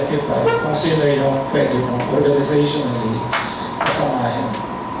identify kung sino yung pwede mong organizationally kasamahin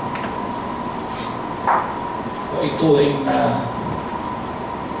o ituring na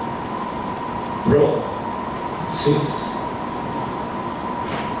bro, sis.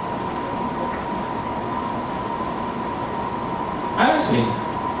 Honestly,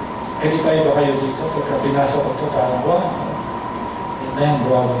 edify ba kayo dito pagka binasa ko ito parang wow, amen,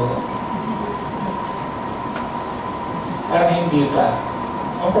 bravo. Parang hindi pa.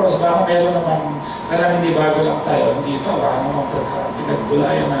 Of course, baka meron naman, parang hindi bago lang tayo, hindi pa, baka naman pagka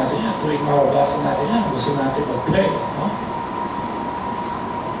pinagbulayan natin yan, tuwing mababasa natin yan, gusto natin mag-pray, no?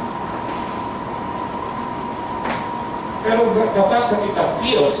 Pero the fact that it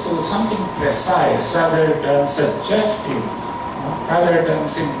appeals to something precise rather than suggestive, rather than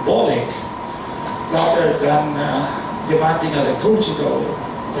symbolic, rather than demanding a liturgical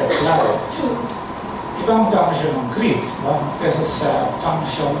reply, ibang function ng creed, kesa sa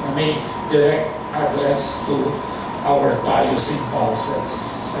function na may direct address to our pious impulses,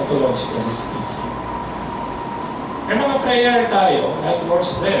 psychologically speaking. May mga prayer tayo, like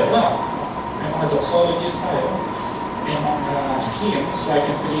Lord's Prayer, may mga doxologies tayo, may mga hymns, like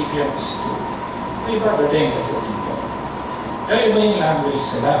in Philippians 2. May iba dating sa dito. Pero iba yung language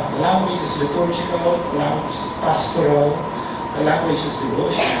sila. The language is liturgical, the language is pastoral, the language is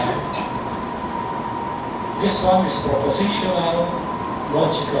devotional. This one is propositional,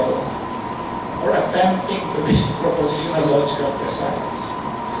 logical, or attempting to be propositional, logical, precise,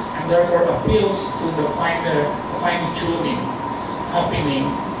 and therefore appeals to the fine-tuning happening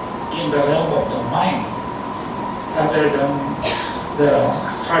in the realm of the mind, rather than the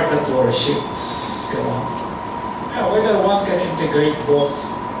heart that worships. Whether one can integrate both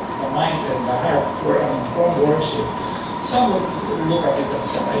the mind and the heart for an informed worship, some would look at it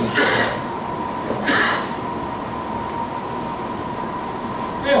as an idea.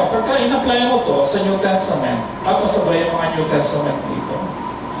 Kaya, pagka in-apply mo to sa New Testament, papasabay ang mga New Testament dito.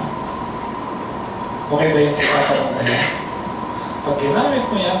 Okay ba yung pagkakaroon na yan? Pag ginamit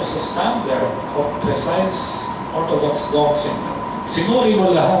mo yan sa standard of precise Orthodox doctrine, sinuri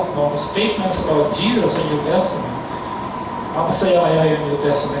mo lahat ng statements about Jesus sa New Testament, mapasaya kaya yung New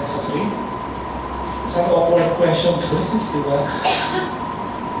Testament sa creed? It's an awkward question to raise, di ba?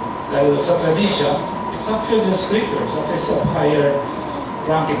 Dahil sa tradition, it's actually the scriptures that is of higher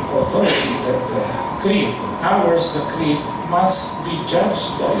ranking authority than the creed. In other words, the creed must be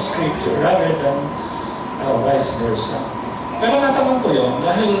judged by scripture rather than vice versa. Pero natanong ko yun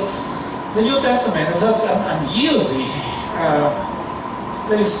dahil the New Testament is an unyielding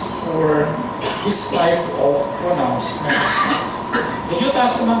place for this type of pronouncements. The New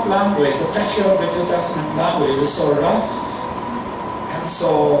Testament language, the texture of the New Testament language is so rough and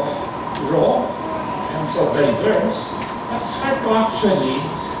so raw and so diverse, it's hard to actually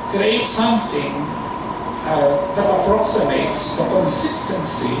create something that approximates the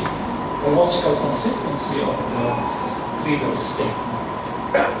consistency, the logical consistency of the creedal statement.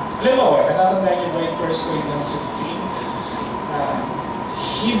 Halimbawa, natatandaan niyo ba yung 1 Corinthians 15?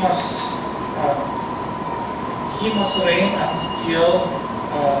 He must reign until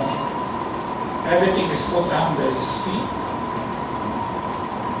everything is put under his feet.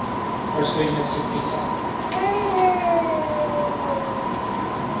 1 Corinthians 15.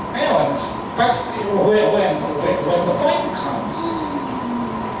 Ngayon, when the point comes,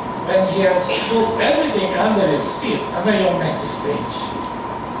 when he has put everything under his feet, ano yung next stage?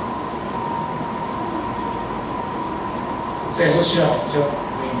 Sa Jesus yung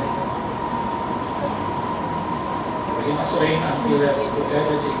reign na ito. He must reign until he has put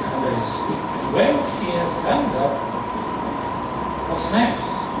everything under his feet. And when he has done that, what's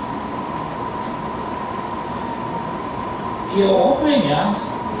next? I-offer niya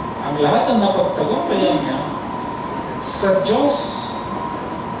ang lahat ng napagtagumpayan niya sa Diyos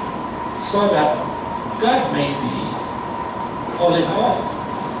so that God may be all in all.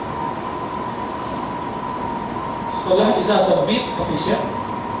 So lahat isasubmit, pati siya.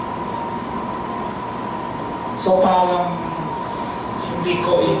 So parang hindi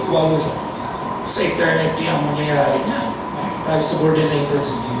ko equal sa eternity ang mangyayari niya. Parang subordinated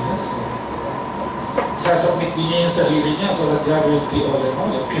si Jesus. Sasubmit din niya yung sarili niya so that God will be all in all.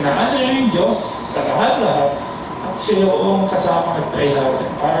 Kinaasa niya yung Diyos sa lahat-lahat at siya yung kasama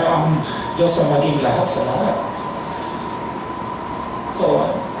nagpailalim para ang Diyos ang maging lahat sa lahat. So,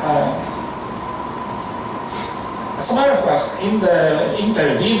 as a matter of fact, in the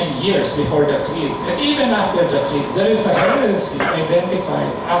intervening years before the Creed, and even after the Creed, there is a heresy identified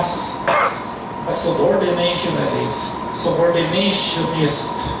as a subordinationist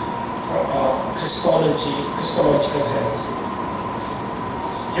Christological heresy.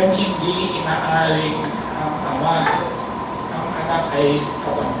 Yung hindi inaaring ang ama, ang anak ay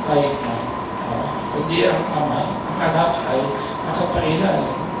kapantay na, kundi ang ama, ang anak ay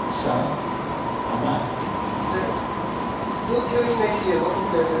nakapailalim sa ama. During next year, what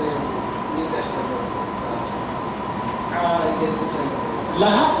would the New Testament?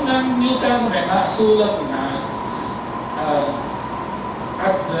 Lahat ng New Testament nasulat na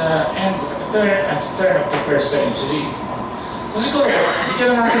at the end, at the turn of the first century. So siguro, hindi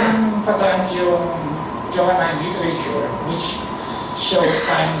ka na natin pataan yung Johannine literature, which shows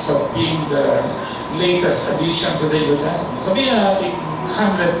signs of being the latest addition to the New Testament. Sabihin natin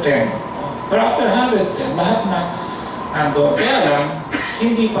 110. But after 110, lahat na nandoon. Kaya lang,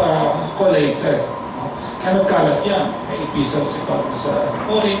 hindi pa collated. Kaya nagkalat yan. May epistle si Pablo sa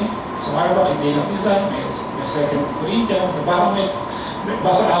Corinth, sa Marbach, hindi lang isa, may 2 Corinthians,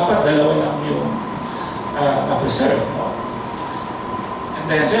 baka apat, dalawa lang yung na-preserve. And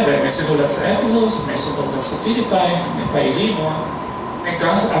then, siyempre, may sinulat sa Ephesus, may sinulat sa Philippi, may Pailino, may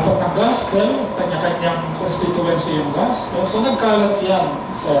apat ng gospel, kanya-kanyang constituency yung gospel. So, nagkalat yan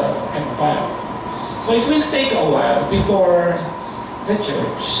sa empire. So, it will take a while before the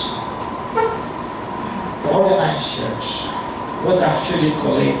church, the organized church, would actually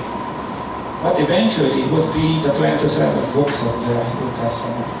collate what eventually would be the 27 books of the New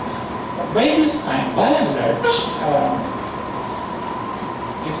Testament. But by this time, by and large,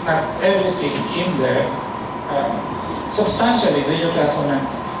 if not everything in there, substantially the New Testament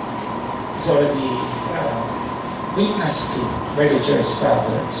is already witnessed to by the church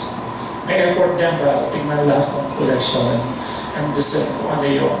fathers. May report din ba, tingnan lahat ng collection and discern kung ano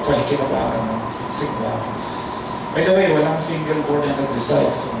yung pakikinabangan ng sigla. By the way, walang single board na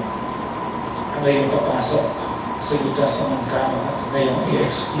nag-decide kung ano yung papasok sa New Testament canon at ano yung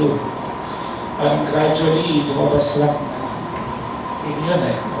i-exclude. Parang gradually, lumabas lang na yun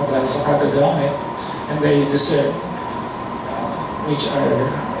dahil sa kagagamit, and they discern which are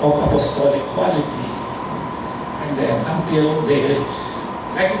of apostolic quality. And then, until they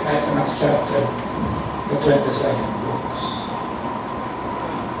recognize and accepted the 27 books.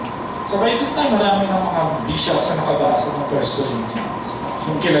 So by this time, marami ng mga bishops na nakabasa ng 1 Corinthians.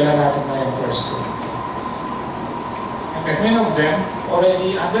 Yung kilala natin na yung 1 Corinthians. And then many of them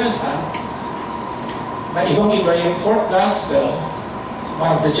already understand na ibang-iba yung fourth gospel.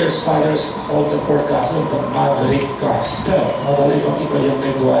 One of the church fathers called the fourth gospel the maverick gospel. Dahil ibang-iba yung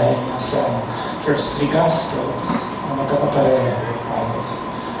lingwahe niya sa first three gospels na magkakapareho.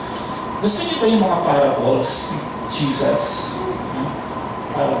 Gusto niyo ba yung mga parables ni Jesus?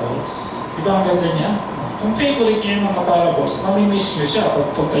 Parables. Di ba ang ganda niya? Kung favorite niya yung mga parables, mamimiss niyo siya pag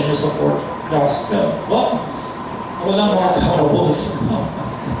punta niyo sa fourth gospel. Well, walang mga parables.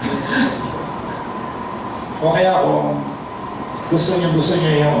 O kaya kung gusto niyo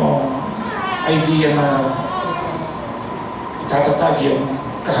yung idea na itatatag yung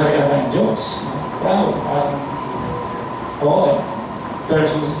kaharian ng Diyos. Wow,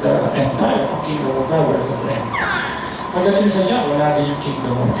 versus the empire, kingdom of God. Pagdating sa John, wala din yung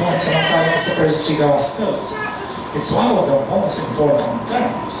kingdom of God. Samantalang sa first three gospels, it's one of the most important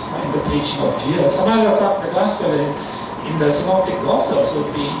terms in the preaching of Jesus. As a matter of fact, the gospel in the synoptic gospels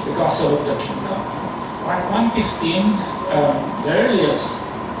would be the gospel of the kingdom. Mark 1:15, the earliest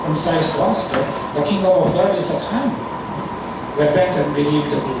concise gospel, the kingdom of God is at hand. Repent and believe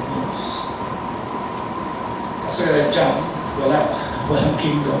the good news. Kasi John, walang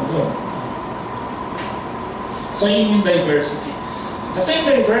kingdom doon. So yun yung diversity. The same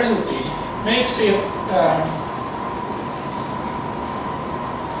diversity makes it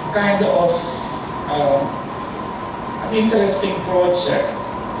kind of an interesting project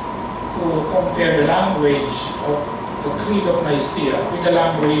to compare the language of the Creed of Nicaea with the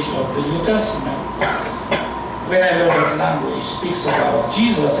language of the New Testament. When I learned that language, speaks about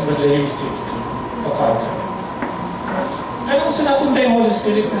Jesus and the relationship to the Father. Pero kung sinapunta yung Holy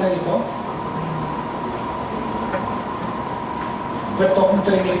Spirit na dito, we're talking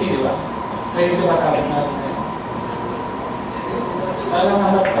Trinity, di ba? Trinity ba tawag natin ngayon?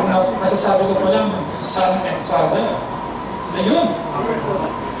 Ang nasasabi ko pa lang, Son and Father. Ayun.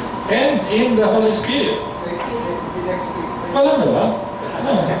 And in the Holy Spirit. Walang na ba?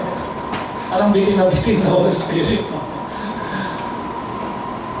 Anong bitin na bitin sa Holy Spirit?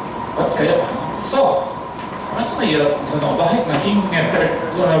 Ba't kaya? So, mas mahirap ano, bakit naging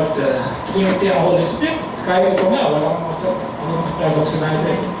one of the Trinity ang Holy Spirit? Kahit ito nga, walang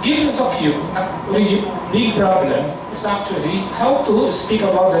sinabi. Given us a cue, big problem is actually how to speak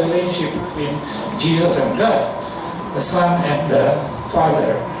about the relationship between Jesus and God, the Son and the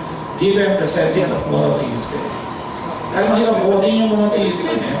Father, given the setting of monotheism. Kaya mahirap buhatin yung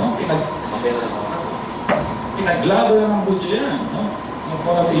monotheism, no? Pinaglaban ng Budyo yan, no? Yung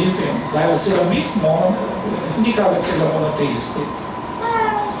monotheism. Dahil sila mismo, hindi kagad sila monotheistic.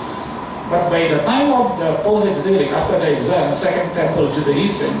 But by the time of the post-exilic, after the exile, Second Temple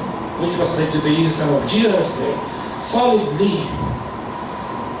Judaism, which was the Judaism of Jesus' day, solidly,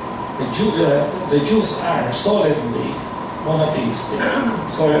 the Jews are solidly monotheistic.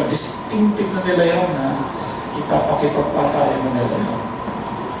 So distinctive na nila yun na ipapakipagpatayan na nila yun.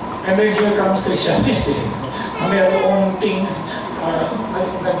 And then here comes Christianity. Mayroong ting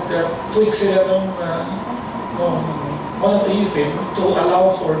nag-tweak sila ng monotheism to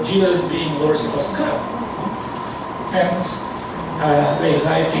allow for Jesus being worshipped as God. Hence, the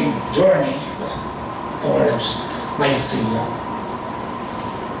exciting journey towards Nicaea.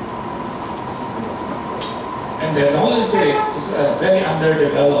 And then the Holy Spirit is very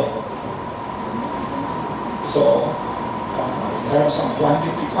underdeveloped. So, in terms of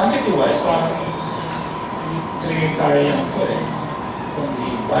quantity-wise, parang Trinitarian to kundi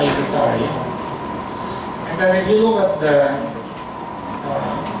Binitarian. And then if you look at the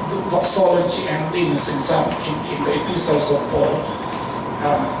doxology and things in the epistles of Paul,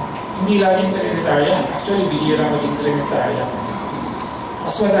 hindi laging Trinitarian. Actually, bihira maging Trinitarian.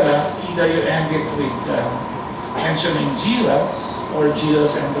 Mas madalas, either you end it with mentioning Jesus or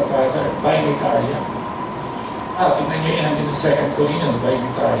Jesus and the Father, Binitarian. Tingnan nyo yung end in 2 Corinthians,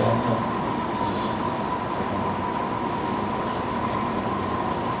 Binitarian.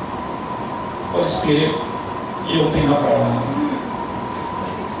 Holy Spirit, yung pinaka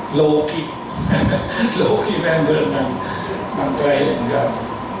low-key low-key member ng Triune God.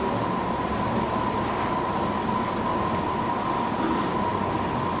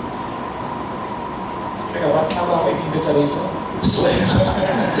 Kaya ba't na ba ako ibibita rito?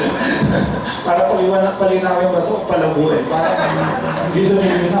 Para palinawin ba ito? Palabuhin. Para hindi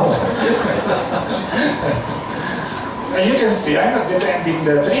lumilinaw. And you can see, I'm not defending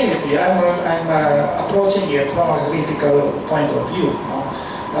the Trinity. I'm approaching it from a critical point of view. No?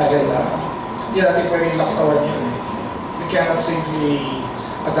 Dahil hindi natin pwedeng laktawan yun. We cannot simply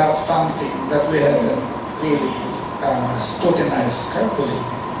adopt something that we haven't really scrutinized carefully.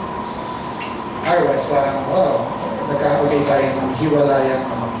 Otherwise, parang, nagkakagay tayo ng hiwalayan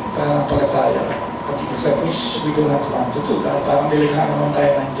ng pananampalataya. Pag-iisip, which we do not want to do. Dahil parang nilikha naman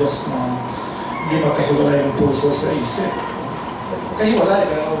tayo ng Diyos na hindi magkahiwalay yung puso sa isip. Kahiwalay,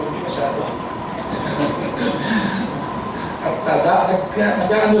 pero hindi masyado. At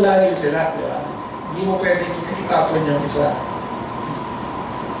nag-aanulayin sila, di ba? Hindi mo pwedeng itapon yung isa.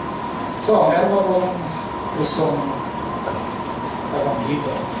 So, meron mo pong gustong tanong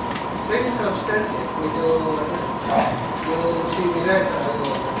dito. So yung substance, medyo yung similar sa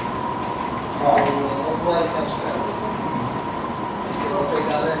of one substance. Medyo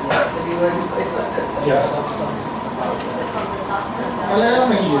kailangan naliwan pa yun. Yeah. Talagang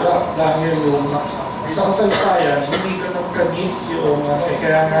mahirap dahil sa kasaysayan, hindi ka nagka-meet yung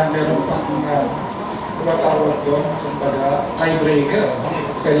kaya nga meron pang tumatawag doon, kumbaga, tiebreaker.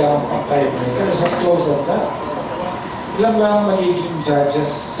 Kailangan pang tiebreaker. It's as close as that. Ilan lang magiging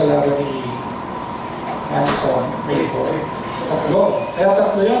judges sa laban ni Hanson, Mayboy? Tatlo. Kaya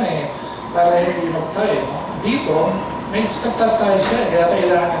tatlo yun para hindi mag-tie. Dito, may nagtatay siya, kaya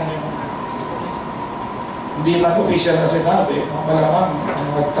kailangan yung hindi man official na sinabi, malamang ang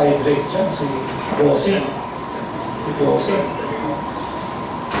mag-tie break dyan, si Bossing.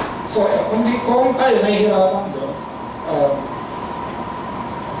 So, kung tayo nahihirapan doon,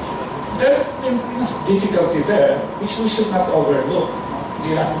 there's difficulty there, which we should not overlook.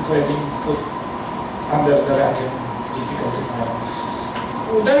 Hindi namin pwedeng put under the rug yung difficulty na.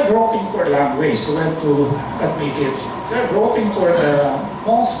 They're groping for language, so we have to admit it. They're groping for the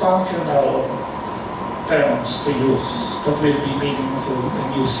most functional terms to use that will be meaningful and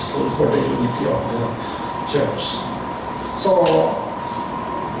useful for the unity of the church. So,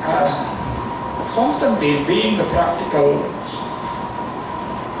 Constantine, being the practical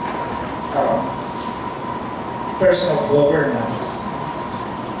person of governance,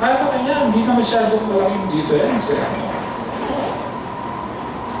 para sa kanya, hindi na masyadong malaking difference.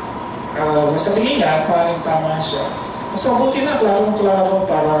 Sa tingin niya, parang tama siya. Mas mabuti na, klarong-klaro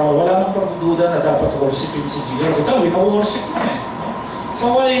para wala nang pagdududa na dapat worshipin si Jesus. Ito, wina-worship na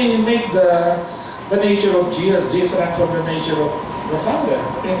So why make the nature of Jesus different from the nature of the Father?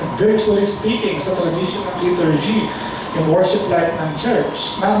 And virtually speaking, sa traditional liturgy, yung worship life ng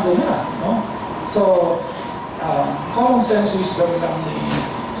church, nando na. So, common sense wisdom lang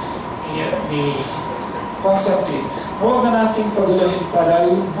ni Constantine. Huwag na natin pagulahin pa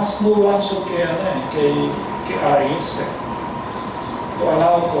dahil mas nuance siya kay Arius to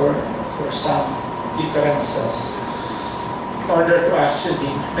allow for some differences in order to actually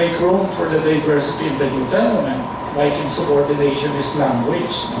make room for the diversity in the New Testament, like in subordination is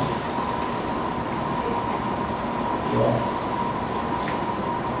language.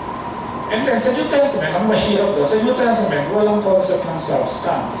 And then sa New Testament, ang mahirap doon, sa New Testament, walang concept ng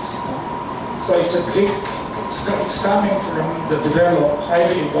substance. So it's a Greek, it's coming from the developed,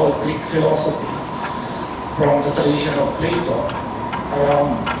 highly evolved Greek philosophy from the tradition of Plato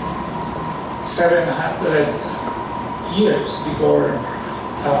around 700 years before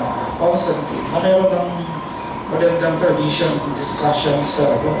Constantine. Mayroon ng magandang tradition discussions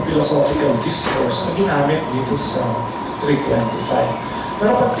sa philosophical discourse na ginamit dito sa 325.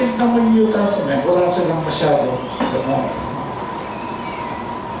 Pero pag tignan mo yung New Testament, wala silang masyado gano'n.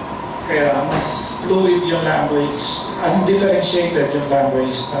 Kaya mas fluid yung language, undifferentiated yung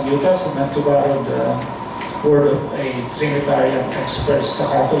language ng New Testament to borrow the word of a Trinitarian expert sa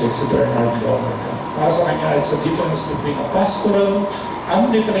Catholic, si Bernard Lover. Para sa kanya, it's a difference between a pastoral,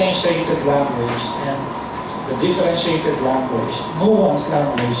 undifferentiated language and the differentiated language, nuanced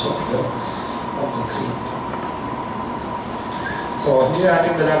language of the creed. So, hindi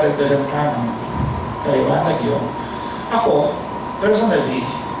natin naladagdagan ng paliwanag yun. Ako, personally,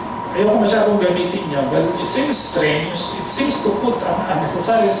 ayoko masyadong gamitin niya, but it seems strange, it seems to put an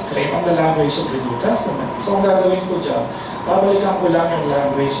unnecessary strain on the language of the New Testament. So, ang gagawin ko dyan, babalikan ko lang yung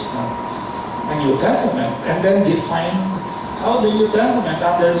language ng New Testament and then define how the New Testament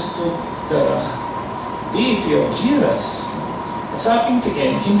understood the deity of Jesus. At sa aking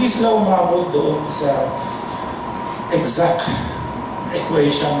tingin, hindi sila umabot doon sa exact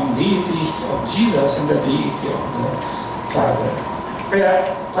equation ng deity of Jesus and the deity of the Father. Kaya,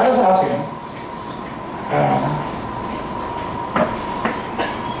 para sa akin,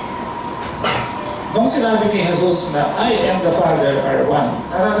 nung sinabi ni Jesus na I and the Father are one,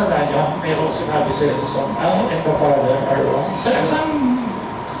 natatandaan niyo, mayroong sinabi si Jesus na I and the Father are one. Saan,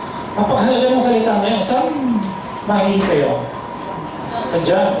 napakahalaga ng salita na yun, saan mahilig kayo?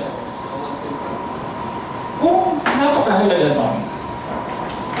 Diyan. Kung napakahalaga nun,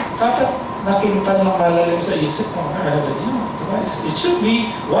 dapat nakita lang malalim sa isip mo, mahalaga yun. It should be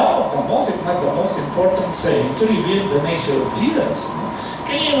one of the most, if not the most important saying to reveal the nature of Jesus.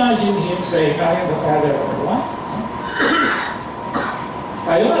 Can you imagine him saying, I am the Father of one?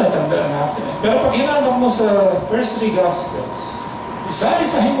 Tayo na natandaan natin. Pero pag hinanap mo sa first three Gospels,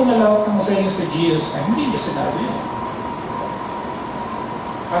 isa-isahin mo na lahat ng sayings sa Jesus na hindi niya sinabi yun.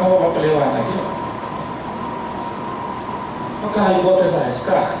 Ano ba paliwanag yun? magka-hypothesize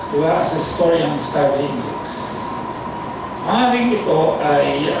ka, di ba? As a historian studying it. Maaaring ito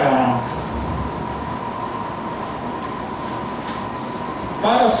ay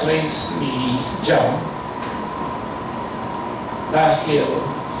paraphrase ni John dahil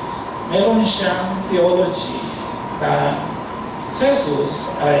meron siyang theology na si Jesus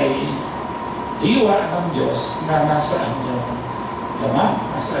ay diwa ng Diyos na nasaan yung laman,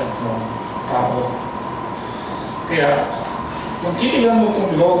 nasaan yung tao. Kaya kung titignan mo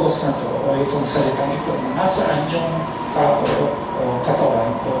itong logos na to o itong salitang ito na nasaan yung tao o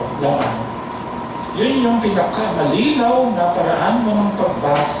katawan o laman, yun yung pinakamalinaw na paraan mo ng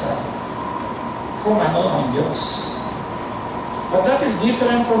pagbasa kung ano ang Diyos. But that is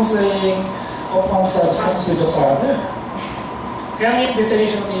different from saying upon substance with the Father. Kaya ang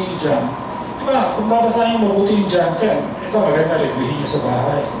invitation ni John, diba, kung babasahin mo mabuti yung John 10, ito maganda, reviewin niyo sa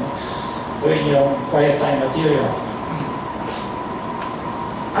bahay. Gawin yung quiet time material.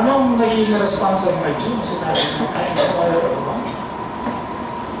 Anong naging response ng mga Jew? Sinabi na, I am the Father of one.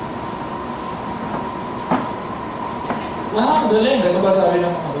 Wow, galing. Ganda ba sabi ng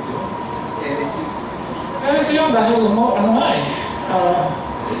mga Jew? Kasi yun, dahil mo, ano nga eh,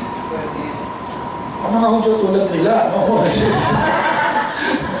 ang mga Hudyo tulad nila, no?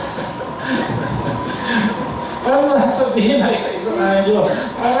 Parang sabihin na ikaisa na Hudyo,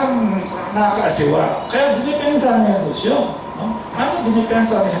 parang nakakaasiwa. Kaya dinipensa niya Jesus yun. No? Ano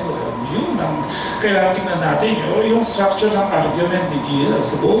dinipensa niya Jesus yun? Yun ang kailangan tingnan natin. Yung structure ng argument ni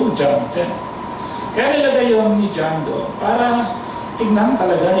Jesus, sa buong John 10. Kaya nilagay yun ni John doon para tingnan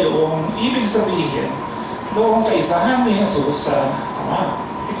talaga yung ibig sabihin noong kaisahan ni Jesus sa Ama.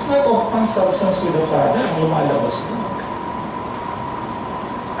 It's not upon substance with the Father ang lumalabas doon.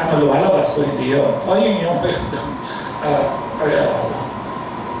 Ano lumalabas ko hindi yun? O yun yung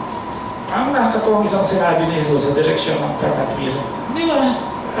ang nakakatuwang isang sinabi ni Jesus sa direksyon ng pagkatwiro. Hindi ba?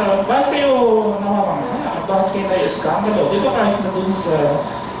 Bakit kayo namamangha? Bakit kayo na-eskandalo? Di ba kahit na dun sa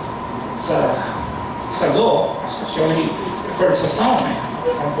law, actually, it refers sa Psalm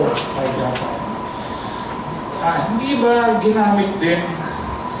ang po ay hindi ba ginamit din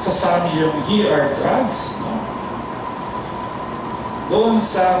sa Psalm yung ye are gods? No? Doon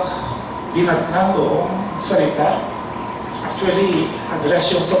sa dinatnan doong salita, actually,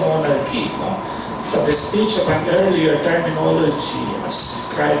 address yung sa monarchy. No? Sa vestige of an earlier terminology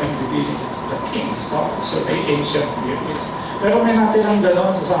ascribing divinity to the kings, no? So the ancient Near East. Pero may natirang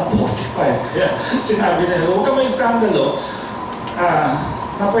gano'n sa Psalm 45. Kaya sinabi nila, huwag ka may skandalo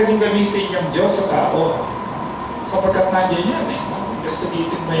na pwedeng gamitin yung Diyos sa tao. Sapagkat nandiyan yan eh.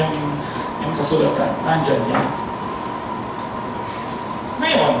 Investigatin mo yung kasulatan. Nandiyan yan.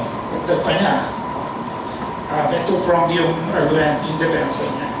 Ngayon, pagdag pa niya, may two-pronged yung argument, yung depensa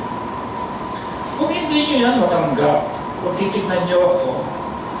niya. Kung hindi nyo yan matanggap, kung titignan nyo ako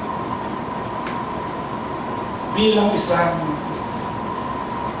bilang isang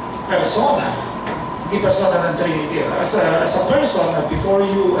persona, hindi persona ng Trinity, as a person na before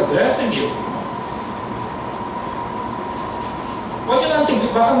you addressing you, huwag nyo lang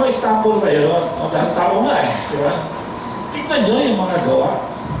tignan, baka ma-Istanbul kayo ron, dahil tao nga eh, di ba? Tignan nyo yung mga gawa.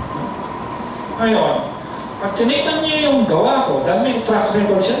 Ngayon, pag tinitan niyo yung gawa ko, dahil may track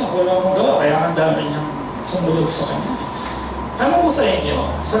record siya, ako lang ang gawa, kaya ang dami niyang sumulog sa kanya. Tanong ko sa inyo,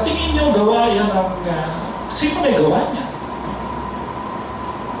 sa tingin niyo gawa yan ang, sino may gawa niya?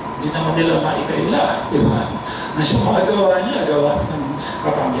 Hindi naman nila maikaila, di ba? Na siya mga gawa niya, gawa ng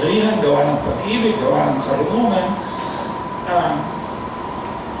kapangyarihan, gawa ng pag-ibig, gawa ng karunungan.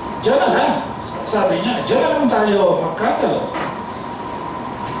 Diyan na lang, sabi niya, diyan na lang tayo magkatalo.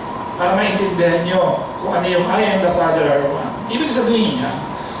 Para maintindihan nyo kung ano yung I am the Father are one. Ibig sabihin niya,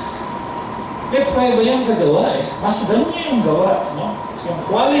 may prueba yan sa gawa eh. Masdan niya yung gawa, no? Yung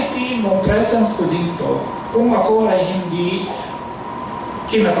quality ng presence ko dito, kung ako ay hindi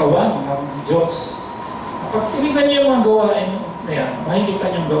kinatawan ng Diyos. Kapag tinignan niyo yung mga gawain na yan, makikita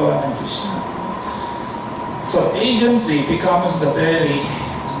niyo yung gawa ng Diyos niya. So, agency becomes the very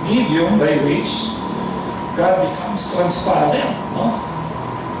medium by which God becomes transparent, no?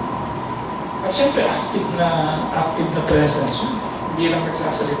 At syempre, active na presence yun. Hindi lang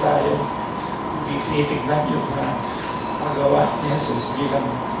nagsasalita yun. Hindi tinitignan yung magawa ni Jesus bilang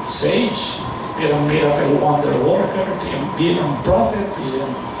sage, bilang miracle wonder worker, bilang prophet,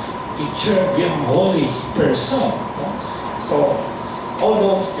 bilang teacher, bilang holy person. No? So, all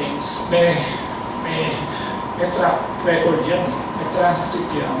those things, may track record yan, may transcript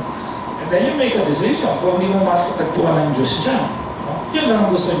yan. And then you make a decision kung hindi mo makatagpuan ng Diyos dyan. No? Yun lang ang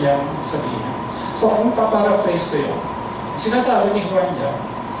gusto niyang sabihin. So, kung paparaphrase ko yun, sinasabi ni Juan dyan,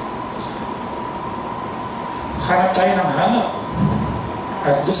 hanap tayo ng hanap.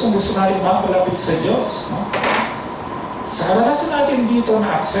 At gusto natin mapalapit sa Diyos. No? Sa karanasan natin dito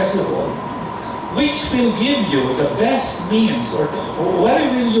na accessible, which will give you the best means, or where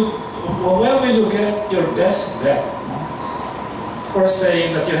will you get your best bet, no? For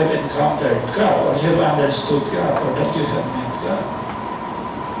saying that you have encountered God, or you have understood God, or that you have met God.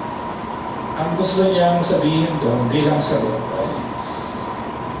 Ang gusto niyang sabihin doon bilang sagot ay,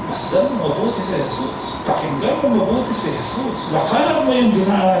 masdan mo mabuti si Jesus. Pakinggan mo mabuti si Jesus. Lakaran mo yung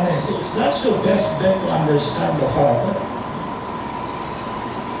dinaan ni Jesus. That's your best bet to understand the Father.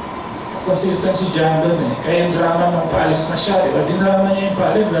 Consistency dyan doon eh. Kaya yung drama ng paalis na siya, diba? Dinrama niya yung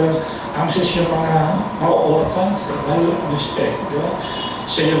paalis dahil anxious yung mga orphans eh. Dahil ano siya eh, diba?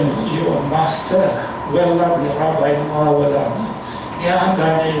 Siya yung master, well-loved rabbi na mawawala na.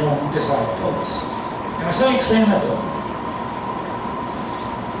 Iyahanda niya yung disciples. Yung sa eksena doon,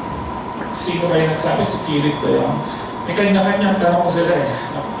 sino ba yung nagsabi? Si Philip ba yun? May kanya-kanyang tanong sila eh.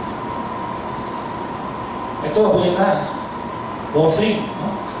 Ito, huli na. Bossing.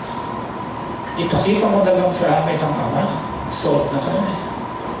 No? Ipakita mo na lang sa amin ang Ama. Sold na kami.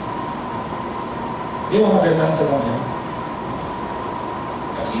 Di ba magandang tanong yun?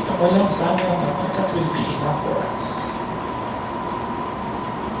 Ipakita mo lang sa amin ang Ama. That will be enough for us.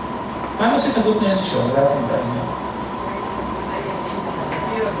 Paano sinagot niya si Sean? Dating ba niya?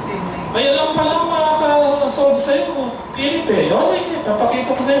 Ay, alam pa lang makaka-solve sa'yo. Philip eh. O sige,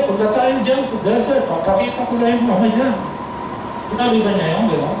 papakita ko sa'yo. Punta tayo dyan sa desert. Papakita ko sa'yo mga dyan. Sinabi ba niya yun?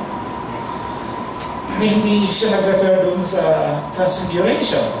 Gano'n? Hindi siya nag-refer doon sa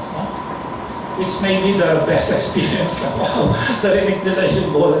transfiguration. No? Which may be the best experience na wow. Narinig nila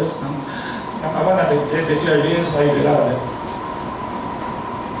yung boses ng Ama na declare this my beloved.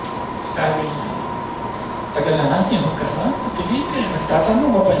 Sabi niya, tagal na natin magkasama. Pilipin,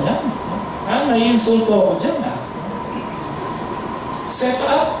 nagtatanong ka pa niyan. Nai-insulto ako dyan. Set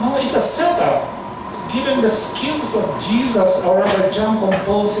up, no? It's a setup. Given the skills of Jesus, or rather John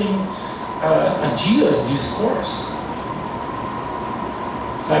composing a Jesus discourse.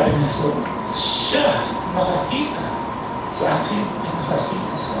 Sabi niya, so, siya nakakita sa akin, ay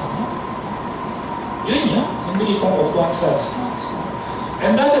nakakita sa akin. Yun yun, hindi itong upuan substance.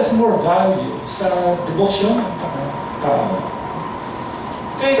 And that has more value sa devotion ng tao.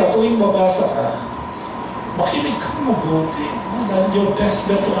 Kaya tuwing babasa ka, makinig kang mabuti. Dahil your best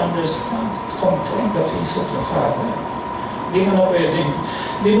bet to understand, confront the face of the Father. Hindi mo na pwedeng,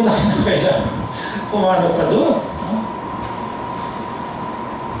 hindi mo na kinakailangan kumano pa doon. No?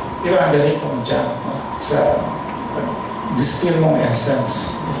 Di ba, ang galing pong dyan sa distill mong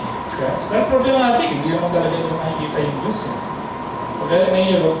essence. That's problematic. Hindi naman talaga ito nakikita yung Diyos. Very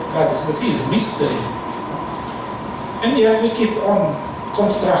many of God is mystery. And yet we keep on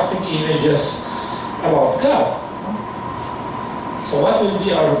constructing images about God. So what will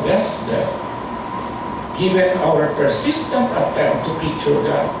be our best bet? Given our persistent attempt to picture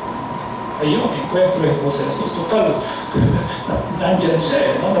God. Ayun, encuentro yung Jesus. Total, nandyan siya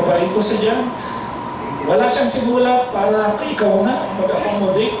eh. No? Naparito siya dyan. Wala siyang simulat para ikaw na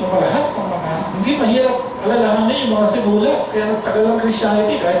mag-accommodate ng lahat ng mga, hindi mahirap alalahan niya yung mga simulat. Kaya nagtagal ang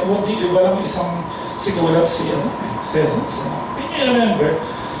Christianity kahit walang isang simulat siya. Jesus. Can you remember?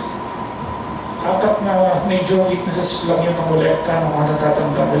 4 na major weaknesses lang yung pangolekta ng mga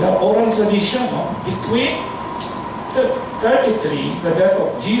natatanda nila. Oral tradition, no? Between 33, the death of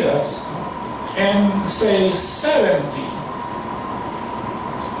Jesus, and say 70,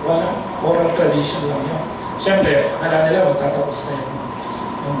 walang oral tradition lang yun. Siyempre, akala nila magtatapos na yung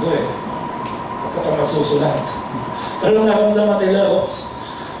mundo eh. Huwag ka pa magsusulat. Pero naramdaman nila, oops,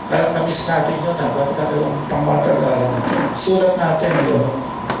 parang na-miss natin yun na, bakit yung pangmatagalan natin. Sulat natin yung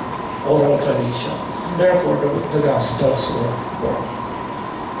oral tradition. And therefore, the Gospels were born.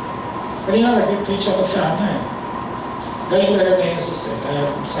 Kanina nag-preach ako sa ano eh. Galing talaga ni Jesus eh. Kaya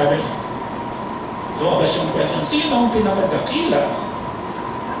sabi niya, lumabas yung question, sino ang pinakadakila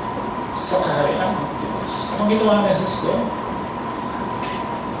sa kaharian ng Diyos? Anong ginawa ni Jesus doon?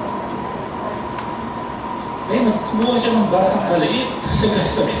 Eh, nagkumuha siya ng batang maliit. Talaga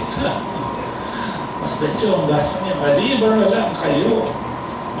sa gitna. Mas dito ang batang niya, maliban na lang kayo.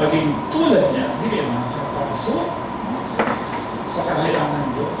 Maging tulad niya, hindi kayo makakapasok sa kaharian ng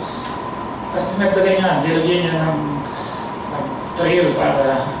Diyos. Tapos dinagdagan niya, nilagyan niya ng trail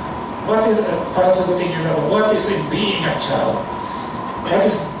para sagutin niyo na what is in being a child? What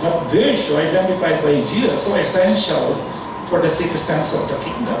is that virtue identified by Jesus so essential for the citizens of the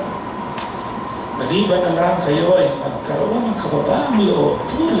kingdom? Maliban na lang kayo ay magkaroon ng kababaang loob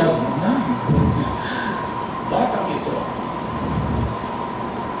tulad ng batang ito.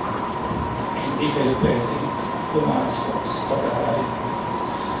 Hindi kayo pwede pumasok sa pag-aaral.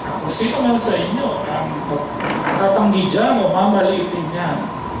 Kung sino man sa inyo ang tatanggi dyan o mamaliitin yan,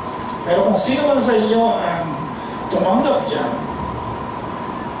 pero kung sino man sa inyo ang tumanggap dyan,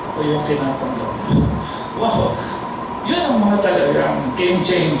 ako yung tinatanggap. Wow! Yun ang mga talagang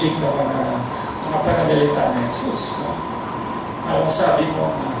game-changing na mga pananalita ni Jesus. No? Sabi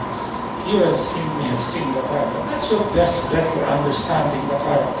mo na, "He who has seen me has seen the Father." That's your best bet for understanding the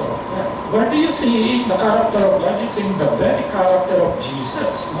character of God. Where do you see the character of God? It's in the very character of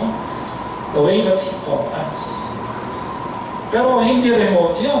Jesus, no? The way that He taught us. Pero hindi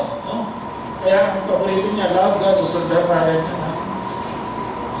remote yun, no? Kaya ang paborito niya, love God, susundan pa rin niya.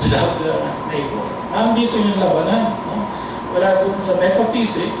 Love the neighbor. Nandito yung labanan, no? Wala doon sa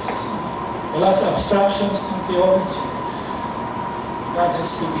metaphysics, wala sa abstractions ng theology. God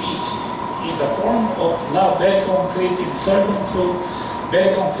has to be in the form of love, very concrete in servanthood,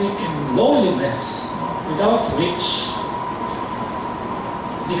 very concrete in lowliness, without which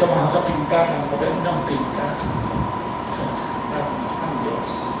hindi ka makakapinta ng magandang pinta ng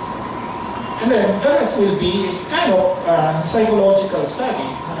Diyos. And then, the rest will be kind of psychological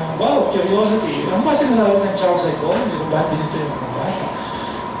study. Wow, curiosity. Ano ba sinasabi ng child psychology? Kung bakit ganito yung mga bata?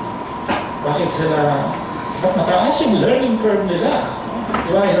 Bakit sila, mataas yung learning curve nila?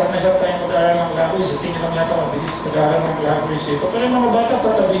 Diba, hirap na hirap tayong mag-aaral ng language. Tingin lang yata mabilis mag-aaral ng language ito. Pero yung mga bata,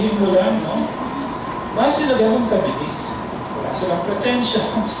 tatabihin mo lang, no? Bakit sila ganun kabilis? Wala silang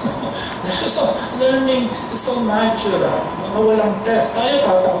pretensions. So, learning is so natural. Walang test. Tayo,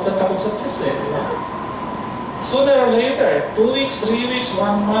 tatakot na takot sa test eh. Diba? Sooner or later, 2 weeks, 3 weeks,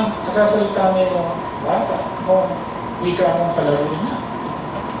 1 month, nakasalita na yung bata. Kung wika ng kalaro niya.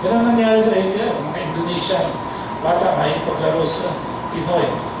 Yan ang nangyari sa ATL, mga Indonesian bata, may paglaro sa Pinoy.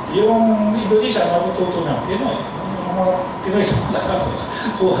 Yung Indonesia, matututo ng Pinoy. Yung mga Pinoy sa mga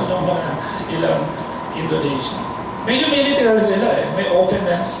kuha ng mga ilang Indonesia. May humility na sila eh. May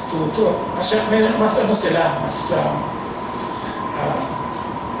openness to mas ano sila, mas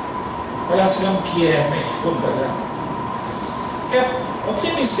wala silang kiyeme, kumbaga. Kaya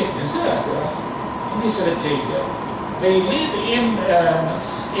optimistic din sila, diba? Hindi sila jaded. They live in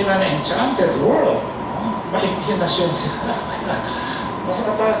an enchanted world. May imaginasyon sila.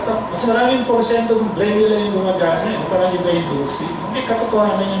 Mas maraming porsyento ng brain nila yung gumagana. Parang iba yung Lucy. May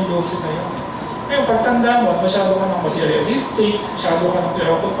katotohanan yung Lucy na yun. Ngayon, pagtanda mo, masyado ka ng materialistic, masyado ka ng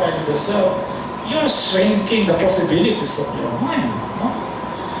preoccupied with the self, you're shrinking the possibilities of your mind. No?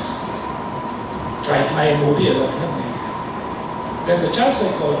 Kahit na yung movie, alam yun eh. Then the child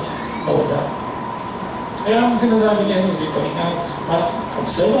psychologist know that. Kaya ang sinasabi niya dito,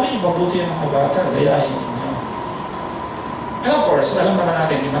 observahin yung mabuti ng mga bata, gayahin ninyo. And of course, alam naman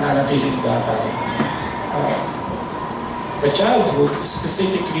natin, hindi mananatiling bata. The childhood,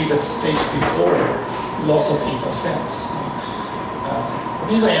 specifically that stage before loss of innocence.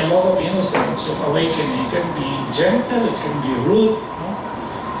 These are loss of innocence, yung awakening. It can be gentle, it can be rude. No?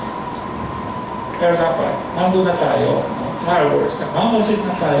 Pero dapat, nandun na tayo. No? In other words, nagmamasid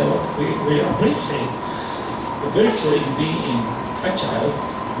na tayo, we appreciate the virtue in being a child,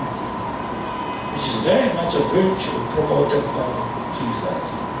 which is very much a virtue promoted by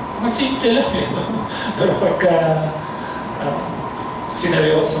Jesus. Mga simple lang yun. Pero pagka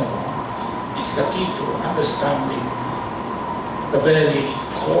sineryoso mo, it's the key to understanding the very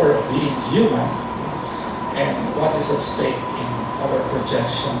core of being human and what is at stake in our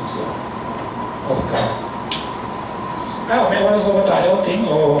projections of God. May oras ba tayo, Ting?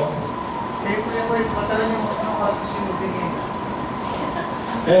 O matalan yung kasi sinubingin.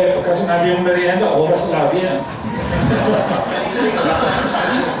 pagka sinabi yung merienda, oras lagi yan.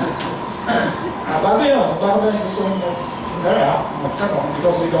 Bago yun, bago na gusto mong magtanong,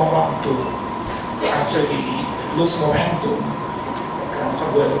 because we don't want to actually lose momentum pagka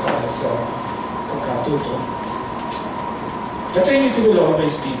makabuelo tayo sa pagkatuto. The Trinity will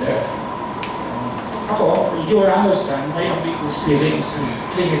always be there. Ako, you will understand my ambiguous feelings in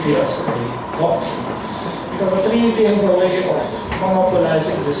Trinity as a doctrine. Because the Trinity has a way of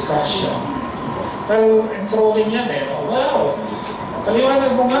monopolizing discussion. Well, enthralling yan eh. Wow!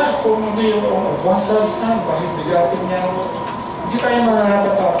 Paliwanag mo nga kung ano yung advanced stand, bakit bigatin niya. Hindi tayo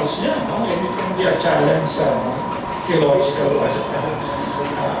manatatapos yan. No? And it can be a challenge sa theological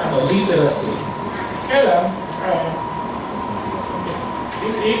literacy. Kaya lang,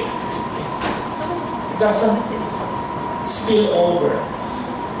 it doesn't spill over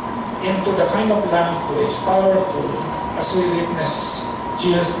into the kind of language, powerful, as we witness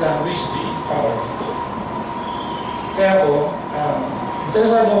Jesus' language being powerful. Kaya po, that's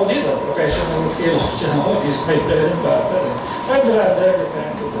why I did a professional theologian, this my bread and butter. I'd rather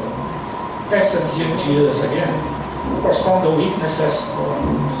return to the text and hears again. Of course, found the weaknesses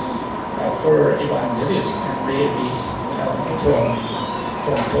for evangelists and maybe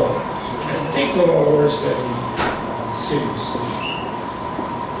from Paul. And take the words very seriously.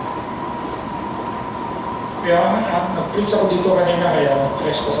 Kaya nag-preach ako dito kanina, kaya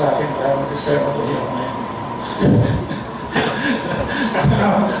fresh pa sa akin, kaya mag-sermon ulit ako ngayon.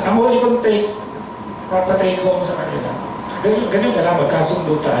 Ang huli kong papatake home sa kanila. Ganyan ka lang,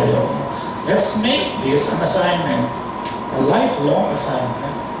 magkasundo tayo. Let's make this an assignment, a lifelong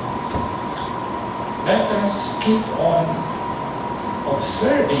assignment. Let us keep on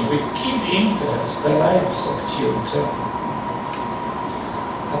observing with keen interest the lives of children.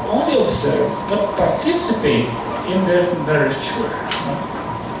 Not only observe, but participate in their nurture.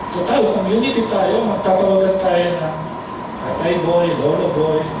 Total, community tayo, magtatawagan tayo ng tatay boy, lolo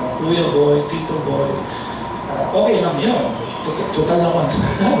boy, kuya boy, tito boy. Okay lang yun. Total naman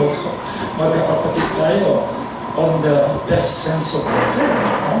tayo. Magkakapatid tayo on the best sense of the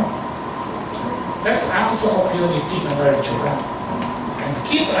term. Let's act as a community na nurture. And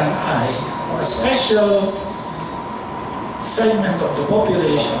keep an eye on a special segment of the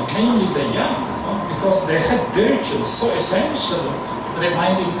population, mainly the young, because they have virtues so essential,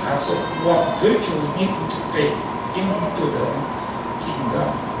 reminding us of what virtue we need to take into the kingdom.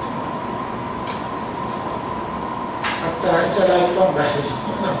 At it's a lifelong dahil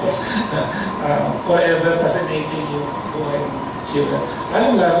forever fascinating yung buhay ng children. Lalo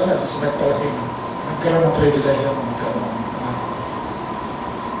na, tapos nagkaroon ng privilege yung magkaroon.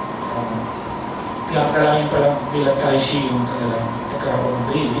 Kalangin pa lang nila Kyusee yung kanilang pagkakaroon ng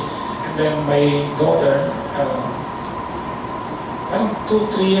baby. And then my daughter,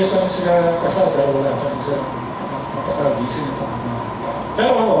 2-3 years lang sila kasal, pero wala pa rin sila napaka-busy nito.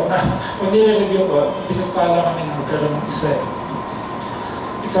 Pero ako, kung nire-review ko, pinagpala kami na magkaroon ng isa.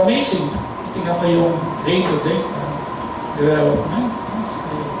 It's amazing. Tingnan mo yung day-to-day development.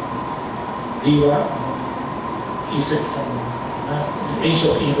 Diwa, isip ng age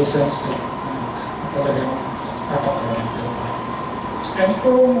of innocence. Talagang napakarami. And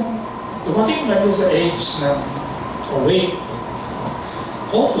kung dumating na doon sa age ng awake,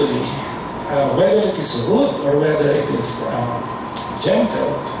 hopefully, whether it is rude or whether it is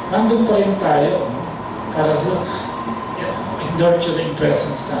gentle, nandun pa rin tayo para sa nurturing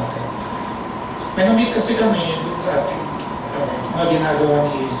presence natin. May namit kasi kami dun sa ating mga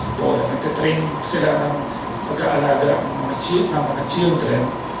ginagawa ni Paul. Nagtitrain sila ng pag-aalaga ng mga children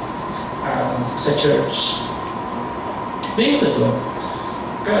sa church. Dito doon,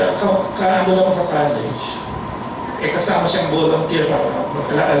 kaano lang sa college, kasama siyang volunteer para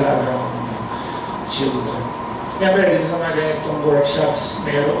mag-alaala ng children. Siyempre, dito sa mga ganitong workshops,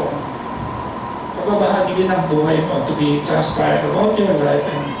 mayroong pagbabahagi din ng buhay mo to be transparent about your life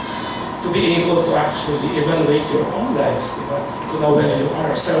and to be able to actually evaluate your own lives, diba? To know where you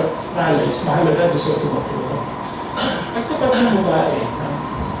are. Self-knowledge, mahalaga doon sa tumutulong. Nagtapat ng babae,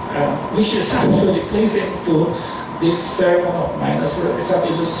 which is actually placed into this sermon of mine as it's an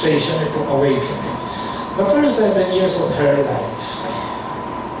illustration itong awakening. The first 7 years of her life,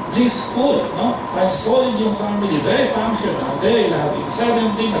 blissful, no? I saw in yung family, very functional, very loving.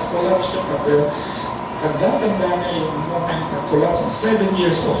 Suddenly, nag-collapse siya at tanda-tanda na yung moment nag-collapse ng 7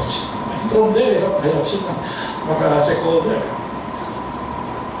 years old. From there, hirap siya na maka-recover.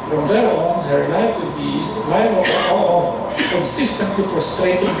 From there on, her life will be life of consistently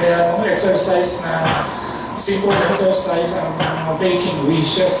frustrating. Kaya nung exercise na, simple exercise ang mga baking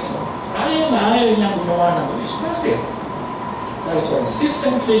wishes, no? Ayaw niya gumawa ng wish. Bakit? Well,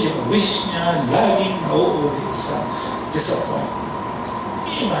 consistently, yung wish niya, laging nauuwi sa disappointment.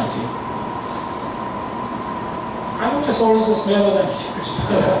 Imagine. Anong resources meron ng church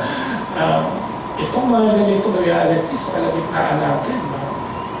para itong mga ganitong realities sa kalagitnaan natin,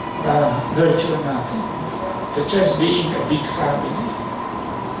 na nurture natin. The church being a big family.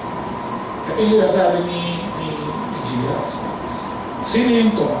 Ito yung sinasabi ni Gias. Sino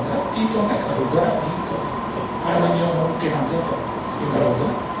yung tumagat dito, nag-aruga dito? Paano yung kinanggap ko? Yung aruga?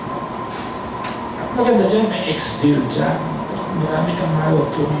 At maganda dyan, may ex-deal dyan. Marami kang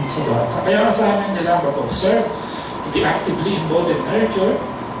matutunan sa bata. Kaya sa amin nila mag-observe, to be actively involved in nurture,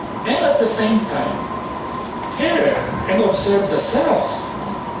 and at the same time, care and observe the self,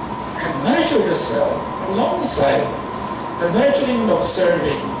 and nurture the self alongside the nurturing and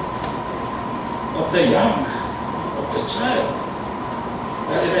observing of the young, of the child,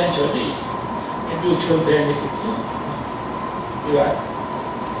 that eventually, in mutual benefit yun. Diba?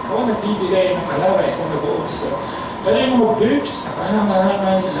 Ikaw ang nagbibigay ng alaga, ikaw nag-o-observe. Pero yung mga virtues na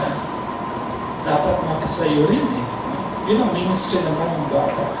kahanga-hanga nila, dapat mapasayo rin eh. Yun ang ministry naman ng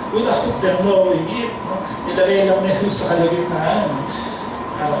bata. without them knowing it. No? Nilagay lang nila sa kalagitnaan.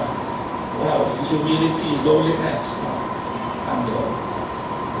 Wow, humility, lowliness. No?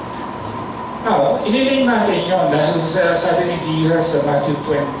 Now, iniling natin yun dahil sabi ni Jesus sa Matthew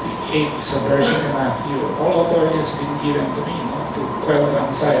 28, sa version ni Matthew, all authority has been given to me, no? To quell the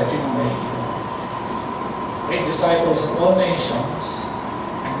anxiety ng may make disciples of all nations,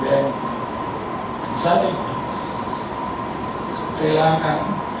 and then sabi ko, kailangan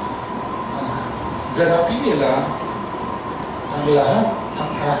ganapin nila ang lahat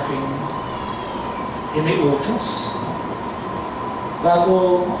ng aking iniutos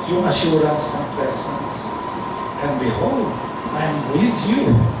bago yung assurance ng presence. And behold, I am with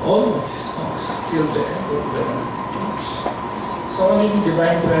you always till the end of the age. So only yung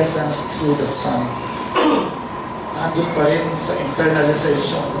divine presence through the Son, nandun pa rin sa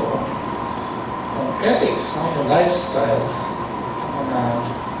internalization ko ng ethics, no? Yung lifestyle ng mga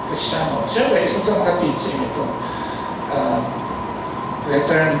Kristiyano. Siyempre, isa sa mga teaching ito,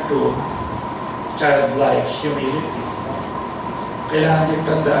 return to childlike humility. Kailangan din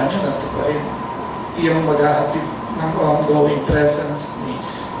tandaan nyo na ito pa rin yung maghahatid ng ongoing presence ni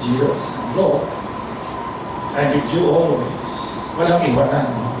Jesus. Lord, I'm with you always. Walang iwanan,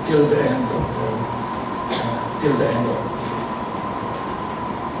 no? Till the end of the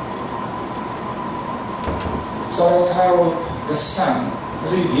So that's how the Son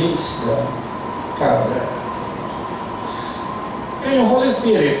reveals the Father. And yung Holy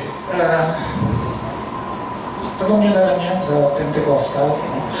Spirit, tanong nyo na lang yan sa Pentecostal.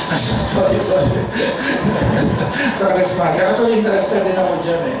 Sorry. Sa Charismatic. Actually, interested din ako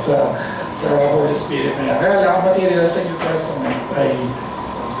dyan sa Holy Spirit na yan. Kaya lang, ang material sa New Testament ay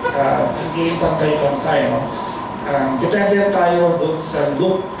hindi pantay-pantay. No? Depende tayo doon sa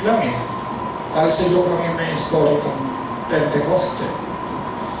Luke lang eh. Dahil si Luke lang yung may story ng Pentecoste.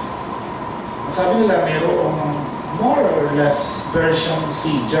 Sabi nila, mayroong more or less version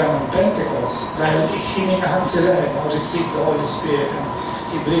si John Pentecost dahil hiningahan sila receive the Holy Spirit and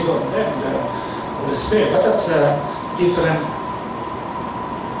He breathed on them the Holy Spirit. But that's a different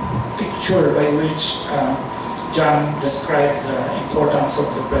picture by which John described the importance of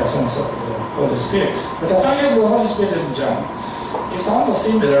the presence of the Holy Spirit. But the function of the Holy Spirit in John is almost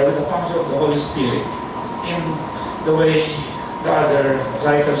similar with the function of the Holy Spirit in the way the other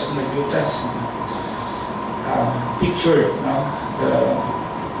writers in the New Testament pictured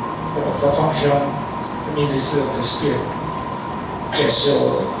the function, the ministry of the Spirit.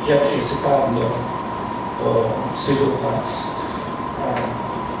 So, yan si Pablo o si Lucas.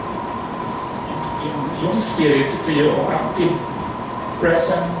 Yung Spirit, ito yung active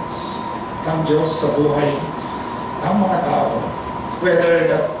presence ng Diyos sa buhay ng mga tao.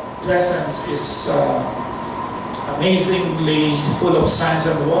 Whether that presence is amazingly full of signs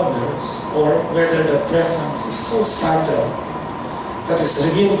and wonders, or whether the presence is so subtle that is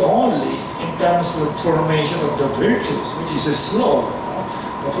revealed only in terms of the formation of the virtues, which is slow.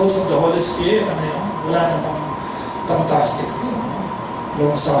 The fruits of the Holy Spirit, wala namang fantastic din.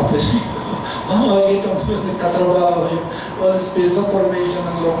 Long suffering. Makikita mo yung nagkatrabaho yung Holy Spirit sa formation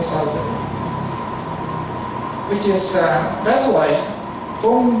ng long suffering. Which is, that's why,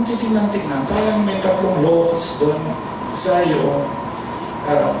 kung titignan-tignan, parang may tatlong laws doon. Isa yung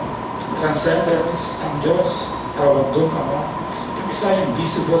transcendence ng Diyos, tawag doon yung isa yung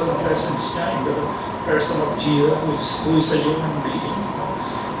visible na presence niya in the person of Jesus, who is a human being.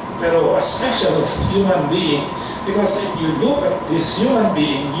 Pero a special human being, because if you look at this human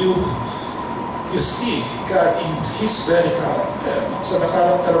being, you see God in His very character. So the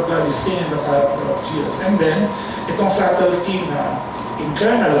character of God is seen in the character of Jesus. And then, itong subtlety na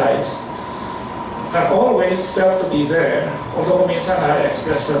internalized, that always felt to be there, although minsan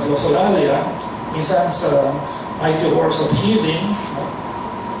na-express sa glossolalia, minsan sa mighty works of healing.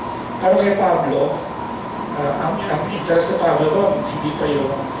 Pero kay Pablo, ang interest sa Pablo doon, hindi pa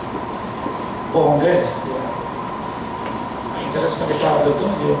yung bongge. Ang interest pa kay Pablo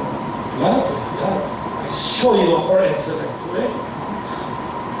doon, yung love. I show you a more excellent way.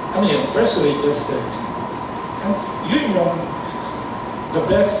 Ano yun? Persuade us that. Yun yung the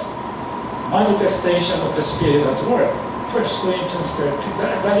best manifestation of the Spirit at work. 1 Corinthians 13.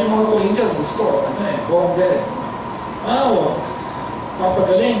 Dahil yung mga Corinthians gusto, bongge. Wow!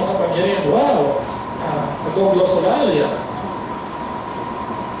 Mapagaling, makapangyarihan. Wow! Nag-glossolalia.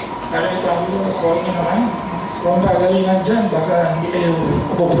 Sabi ni Pablo, call me naman. Kung pagalingan dyan, baka hindi kayo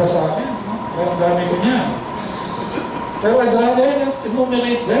upobra sa akin. Parang dami ko niya. Pero I'd rather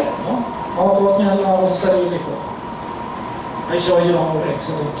enumerate that. Makakot niya lang ako sa sarili ko. I show you a more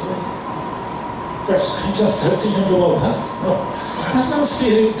excellent way. First Corinthians 13 yung lumabas. No? Mas ng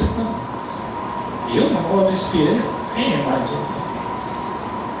Spirit. Yun, ang Holy Spirit. Can you imagine?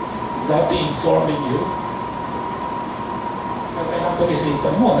 Without informing you. Kaya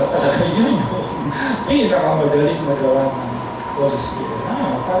pag-isipan mo na talaga yun yung pinakamagaling magawa ng Holy Spirit.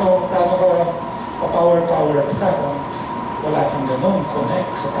 Paano ka power up ka kung wala kang ganun, connect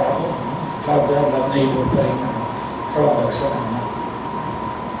sa tao. Love neighbor pa rin ang tawag sa kanya.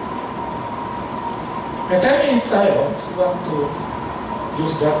 May 10 minutes tayo, we want to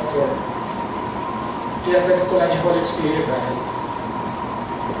use that for tinatagay ko lang yung Holy Spirit dahil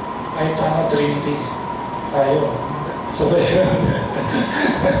kahit paano Trinity tayo. Sabay yun.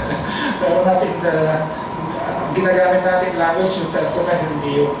 Pero natin, ginagamit natin language yung Testament,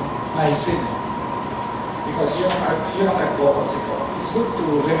 hindi yung Nicene. Because yun ang advocacy ko. It's good to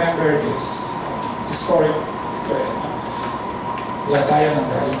remember this historic wala tayo ng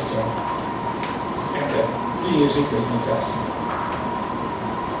galing dyan. And then, we read the New Testament.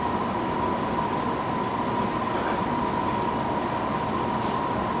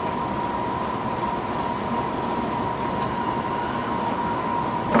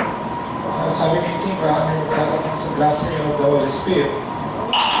 Sabi ni Tim, ano yung tatanong sa blasphemy of the Holy Spirit.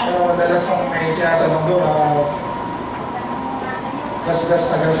 Pero madalas ang may tinatanong doon,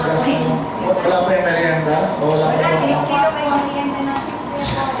 gas-gas na wala pa yung merienda, o wala pa yung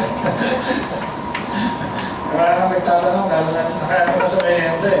Kaya nang nagtatanong, lalo na nakaano na sa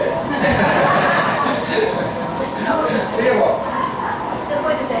merienda eh. Sige po. So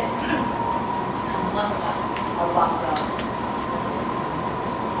what is it? Our background.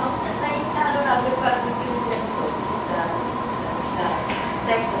 I don't know, because the Christian book is the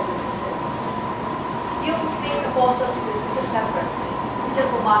text of the Christian. Yung being apostles is a separate thing. Hindi na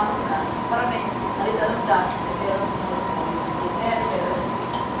pumasok na, para may alitalang dati, pero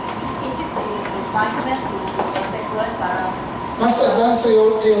is it a refinement to secular para mas advanced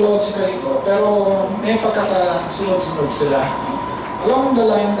theological ito, pero may pagkakasunod-sunod sila. Along the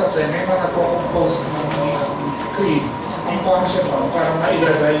line kasi, may mga nagko-compose ng creed. Ang function mo, para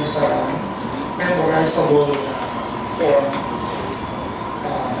mailagay sa memorizable form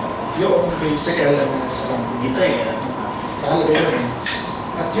yung basic elements ng Trinity. Mahalaga yun eh.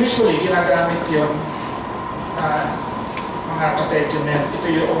 At usually, ginagamit yun mga katechumen. Ito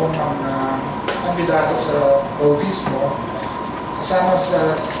yung mga kandidato sa bautismo kasama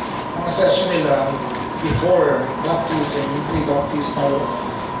sa mga session nila before baptism, pre-baptismal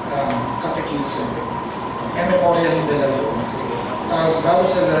catechism. Memorial nila yung tapos bago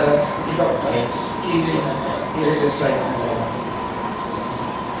sila i-baptize, i-recite nila.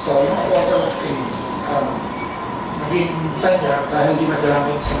 So, yung Apostles' Creed, naging tanya dahil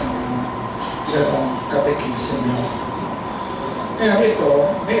ginagamit sa ganong catechism. Kaya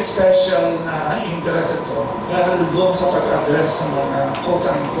ito, may special na interest ito dahil doon sa pag-address sa mga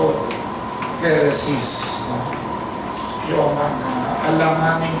quote-unquote heresies. Yung mga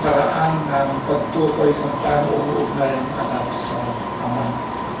alanganing paraan ng pagtukoy kung paano uugnay ang anak sa ama.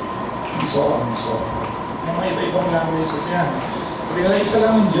 So on, so on. May mga iba-ibang languages yan. Sabi na, isa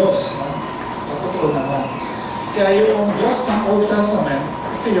lang ang Diyos. Totoo naman. Kaya yung Diyos ng Old Testament,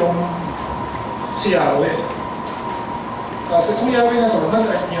 ito yung si Yahweh. Kasi kung Yahweh na ito,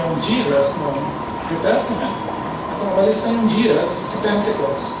 nag-an yung Jesus ng New Testament. At umalis na yung Jesus sa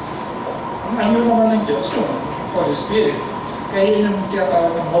Pentecost. Ang ano naman ng Diyos, yung Holy Spirit. Kaya yun yung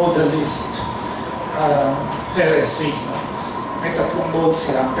tinatawag ng modalist heresy. May tatlong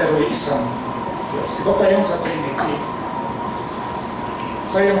modes lang, pero isang Diyos. Iba pa yung sa Trinity.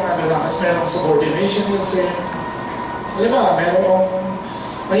 So yung mga dalakas, merong subordinationism. Diba, merong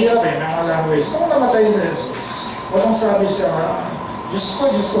mahirap eh, mga language. Kung namatay si Jesus, walang sabi siya, Diyos ko,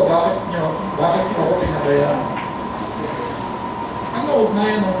 bakit mo ako pinabayaan? Ano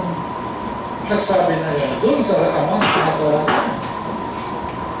ugnayan nung nagsabi na yan? Doon sa Ama, pinatawagan.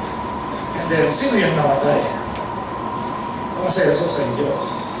 And then, sino yung namatay? Kung si Jesus ay Diyos.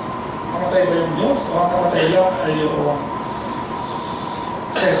 Namatay ba yung Diyos? O ang namatay lang ay yung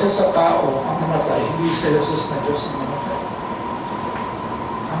si Jesus sa tao ang namatay, hindi si Jesus na Diyos ang namatay.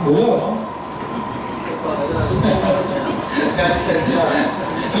 Ang gulo, no?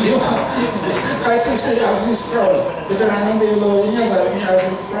 Di ba? Kahit si R.C. Sproul, veteranong theology niya, sabi ni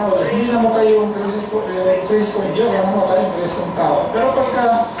R.C. Sproul, hindi namatay yung Kristong Diyos, namatay yung Kristong tao. Pero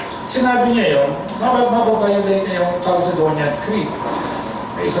pagka sinabi niya yun, mababayolate niya yung Chalcedonian Creed.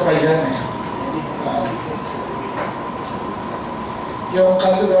 May isa pa dyan eh. Yung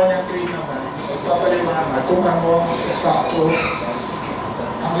Chalcedonian Creed naman, magpapaliwanag kung ano eksakto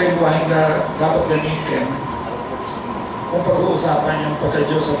ang lingwahe na dapat gamitin kung pag-uusapan yung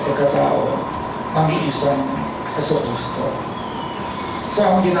pagka-Diyos at pagkatao. ng iisang Jesucristo. So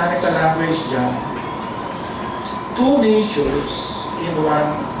ang ginamit na language dyan, two natures in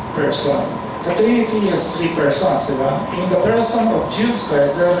one person. The Trinity has three persons, diba? In the person of Jesus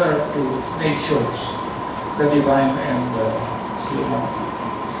Christ, there are two natures, the divine and the human.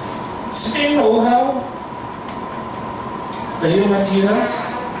 So you know how the human Jesus?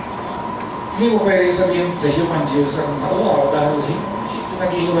 Hindi mo pwede sabihin the human Jesus ang nauhaw dahil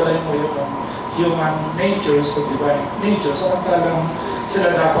nag-ihiwalay mo yung human nature sa divine nature. Samantalang sila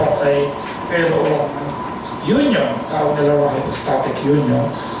dapat ay mayroong union, tawag nila hypostatic union.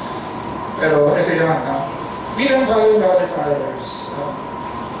 Pero ito yung we don't follow the Holy Fathers.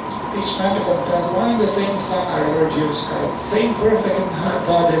 Teach man to confess one and the same Son, our Lord Jesus Christ, the same perfect in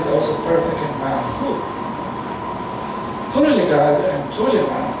God and also perfect in man. Who? Truly God and truly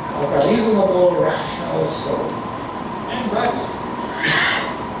man, of a reasonable, rational soul and body.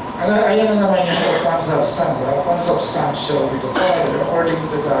 Ayan na naman yung consubstantial with the Father according to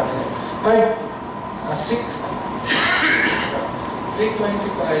the Godhead. By 325,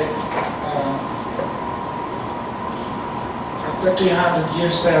 after 300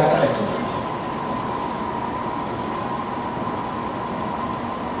 years pa yata ito.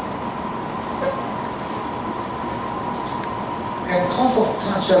 And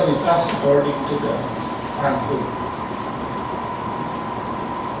consubstantial with us according to the manhood.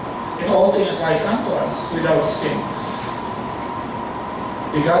 In all things like unto us, without sin.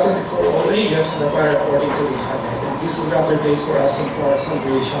 Begotten before all ages, and the fire according to the Godhead. And this is latter days for us and for our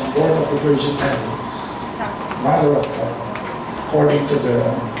salvation, born of the Virgin Mary, Mother of God, according to the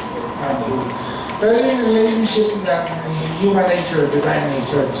manhood. Pero yung relationship ng human nature, divine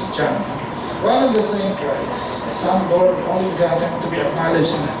nature, dyan, one and the same Christ, Son, Lord, only begotten to be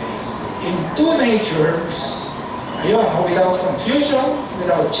acknowledged in two natures. Ayun, without confusion,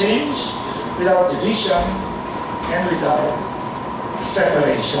 without change, without division, and without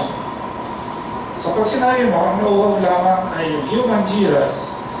separation. So pag sinabi mo, ang nauhaw lamang ay yung human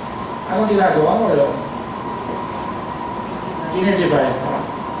Jesus, anong ginagawa mo yun? Dinidivide mo.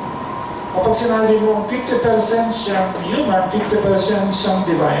 Kapag sinabi mo, 50% siyang human, 50% siyang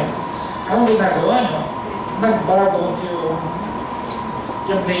divine, anong ginagawa nyo? Nagbago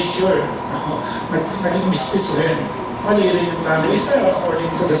yung nature. Naging mystic rin. Mali rin yung language according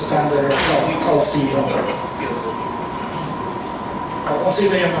to the standard of Theological. Kung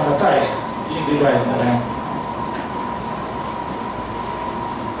sino yung namatay, i-divide na rin.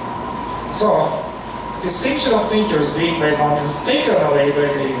 So, distinction of natures being by no means taken away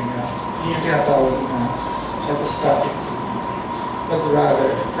by the yung tinatawag na hypostatic, but rather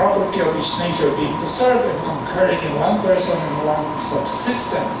the property of each nature being preserved and concurring in one person and one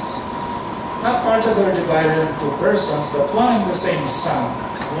subsistence. Not altogether divided into persons, but one and the same Son,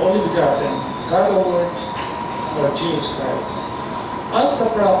 only begotten, God the Word, Lord Jesus Christ. As the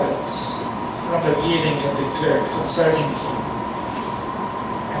prophets from the beginning have declared concerning Him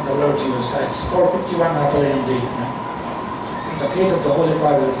and the Lord Jesus Christ. 451 na pala yung date na. The creed of the Holy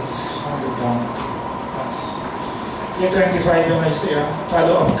Fathers is handed down to us. 325 yung Isaiah,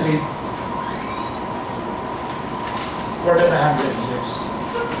 follow-up creed. More than 100 years.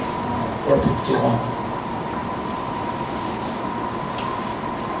 451.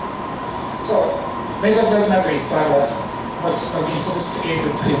 So, may dagdag na creed para mas maging sophisticated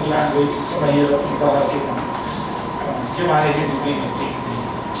pa yung language sa mahirap sa bahagi ng humanity divinity ni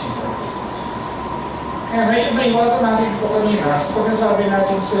Jesus. Kaya naiwasan natin ito kanina sa pagkasabi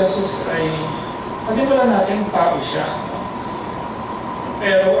natin si Jesus ay paniwala natin tao siya.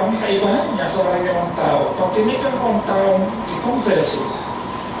 Pero ang kaibahan niya sa karaniwang tao, pag tinitan mo ang taong itong si Jesus,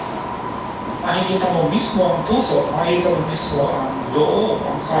 makikita mo mismo ang puso, makikita mo mismo ang loob,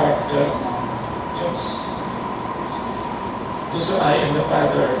 ang character ng Diyos. Doon I and the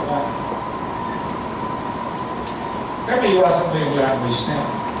Father are one. Kaya may iwasan mo yung language na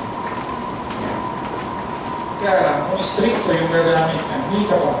yun. Kaya lang, kung stricto yung gagamit na, hindi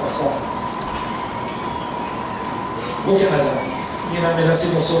ka papasa. Buti na lang. Hindi namin na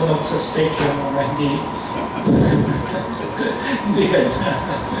sinusunod sa stake yung mga hindi ganyan.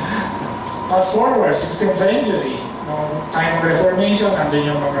 Fast forward, 16th century, noong time of Reformation, nandun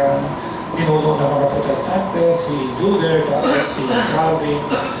yung mga binuto ng mga Protestante, si Luther, tapos si Calvin.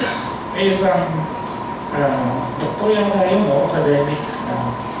 May isang doktor yan tayo, academic,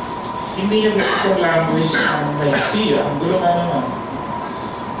 hindi niya gusto itong language ng Nicaea, ang gulo nga naman.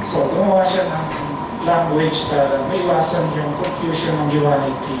 So, gumawa siya ng language para maiwasan yung confusion ng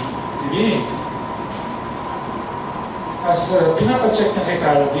humanity, divinity. Tapos, pinapacheck niya kay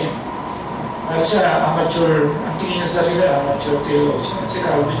Calvin. Dahil siya, amateur, ang tingin niya sa sarili, amateur theologian. At si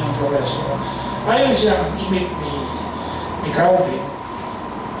Calvin yung professional. ayaw siyang imit ni Calvin.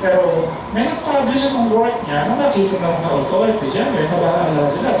 Pero may nag-publish ng work niya na nakita ng mga authority. Siyempre, nabahala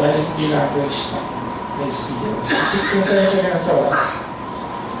sila dahil hindi language na may siya. 16th century na ito,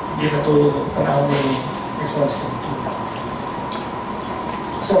 hindi na ito panahon ni Constantine.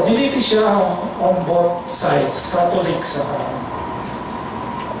 So, diniti siya on both sides, Catholic sa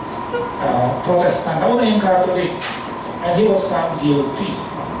Protestant. Nauna yung Catholic, and he was found guilty.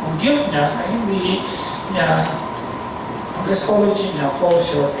 Ang guilt niya ay hindi niya, ang Christology niya falls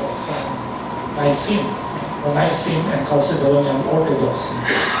short of Nicene, o Nicene and Chalcedonian Orthodoxy.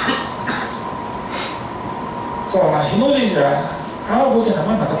 So, hinuli siya, buti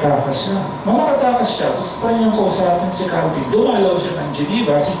naman, nakatakas siya. Nung nakatakas siya, gusto pa niyang kausapin si Calvin. Dumalaw siya ng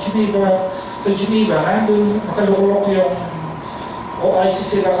Geneva. Sa Geneva, nandun, nakalukulok yung OIC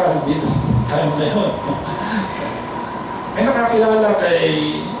sila Calvin. Time na yun. May nakakilala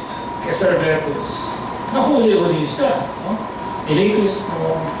kay Servetus. Nahuli-uli siya. No? Nilitis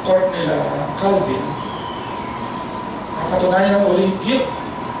ng court nila Calvin. Nakatunayan ng uling guilt.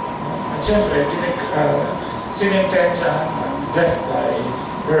 No? At syempre, sinintensya ng death by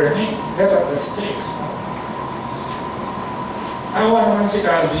burning, death at the stakes. No? Awa naman si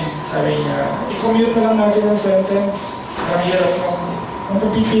Calvin, sabi niya, i-commute na lang natin ang sentence. Ang hirap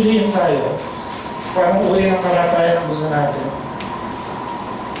kung pipiliin tayo, parang uwi ng karatayan ang gusto natin.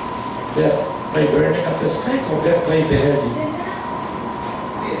 Death by burning at the stake or death by beheading?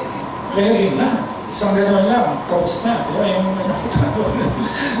 Beheading na. Isang gano'n lang, tapos na. Diba? Yung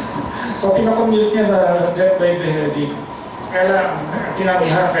so, pinakommute niya na death by beheading. Kaya lang,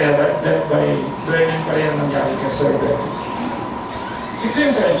 tinamihan kaya death by burning pa rin ang nangyari kay Servetus.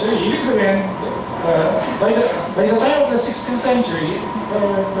 16th century, ibig sabihin, by the time of the 16th century,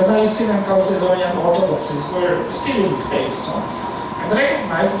 the Nicene and Chalcedonian Orthodoxies were still in place, no? And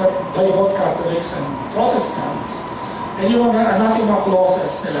recognized that by both Catholics and Protestants, and yung mga anathema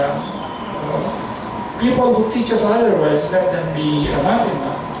clauses nila, people who teach us otherwise, let them be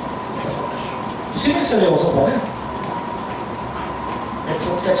anathema. Siniseryoso pa rin. May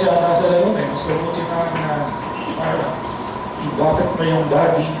protection na sa lalo, mas mabuti na i-bucket mo yung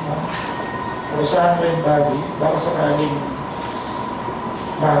body, no? Urusahan mo yung body, baka sakaling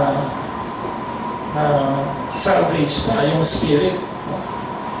salvage pa yung spirit. No?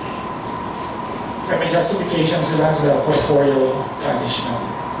 Kaya may justification sila sa corporeal punishment.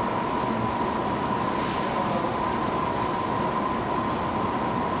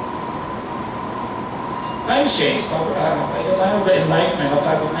 Times changed. No? By the time of the Enlightenment,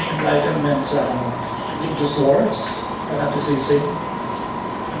 napagod na yung Enlightenment sa religious wars, fanaticism,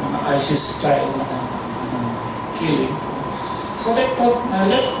 yung mga ISIS-style na killing. So they thought na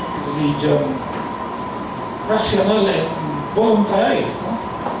left religion rational and voluntary, no?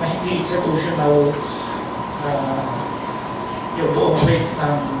 Na hindi institutional, yung buong weight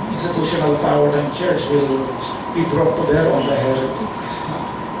ng institutional power ng church will be brought to bear on the heretics. No?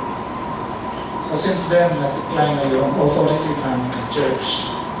 So since then, na-decline na yung authority ng church.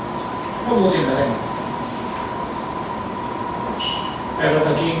 Mabuti na rin. Pero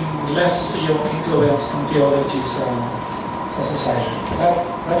naging less yung influence ng theology sa society.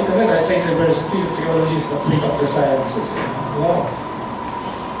 Dati kasi kahit sa university, theology is the pick of the sciences. Wow.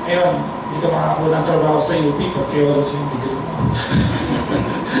 Ngayon, hindi ka makakuha ng trabaho sa UP pag theology yung degree mo.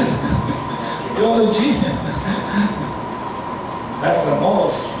 Theology. That's the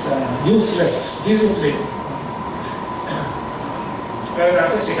most useless discipline. Pero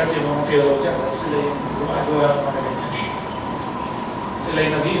dati sikat yung mga theologian dahil sila yung gumagawa ng mga ganyan. Sila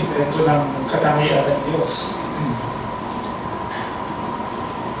yung nag-iimpento ng katangian ng Diyos.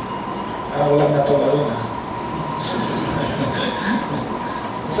 Walang natawa rin, ha?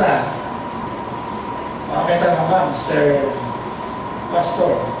 Isa, makakita ng ka, Mr.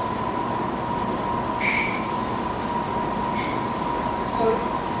 Pastor.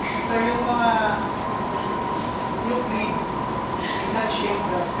 So yung mga new creed did not shape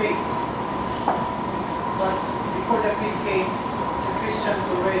the faith. But before the creed came, the Christians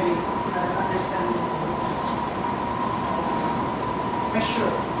already had an understanding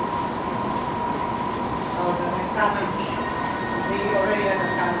measure of the canon. They already had a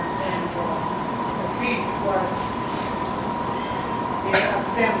canon, and the creed was their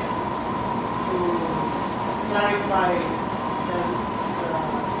attempt to clarify the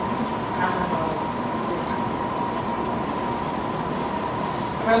canon of faith.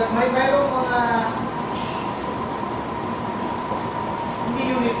 Well, mayroong mga hindi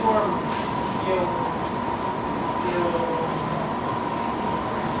uniform yung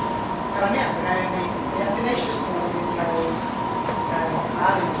karamihan, kaya may Athanasius mo, kay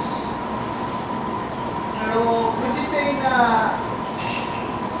Arius,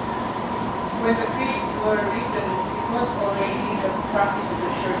 when the creeds were written, it was already the practice of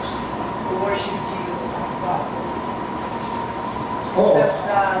the church to worship Jesus as God. Oo. Except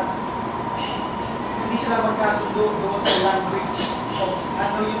that hindi sila magkasundo doon sa language of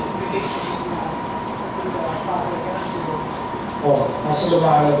ano yung relationship na to the Father. Mas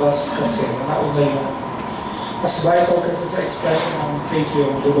lumalabas kasi nauna yung mas vital kasi sa expression ng faith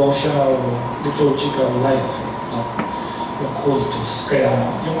yung devotional, liturgical life, no? Yung cultus. Kaya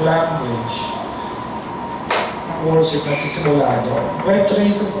yung language ng worship nagsisimula doon. We have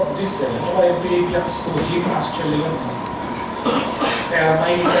traces of this May Philippians to him actually yun. Kaya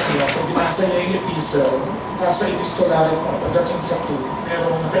makikita niyo, kung binasa niyo yung epistle, nasa epistolary pa, pagdating sa 2,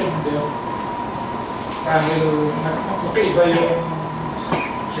 merong naka-indel. Dahil magkaiba yung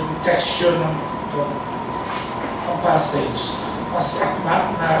texture ng passage. Mas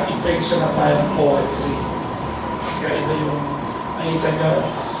na-impact siya na parang poetry. Kaya iba yung nakita niyo,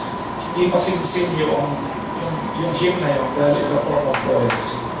 hindi masinsin yung hymn na yun dahil in the form of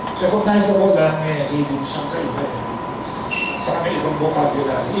poetry. Recognizable lang reading siyang kaiba. Sa kami ibang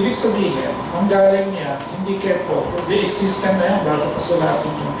vocabulary. Ibig sabihin, ang galing niya, hindi kepo, kundi existent na yan bago pasulatin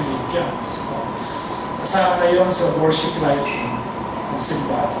yung Philippians. No? Kasama na yun sa worship life ng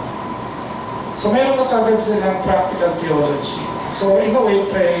simbahan. So meron na kagad silang practical theology. So in a way,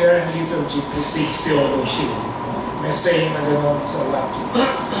 prayer and liturgy precedes theology. May saying na gano'n sa Latin.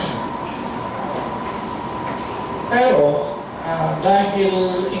 Pero,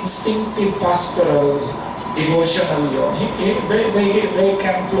 dahil instinctive pastoral devotional yun, they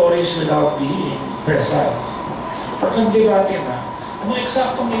can flourish without being precise. Pag nag-debate na, anong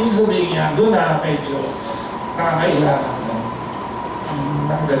eksaktong ibig sabihin niya, doon na medyo nangangailangan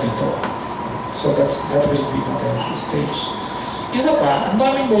ng ganito. So that will be the next stage. Isa pa, ang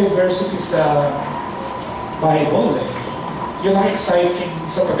daming diversity sa Bible Yun ang exciting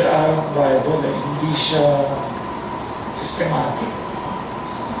sa pag-aaral ng Bible hindi siya systematic.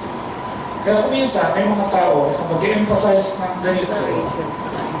 Kaya kung minsan, may mga tao na mag-emphasize ng ganito,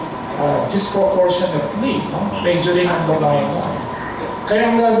 disproportionately, no? Majoring on the Bible. Kaya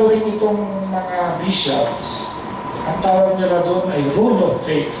ang gagawin itong mga bishops, ang tawag nila doon ay rule of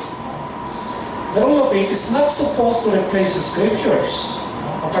faith. The rule of faith is not supposed to replace the scriptures.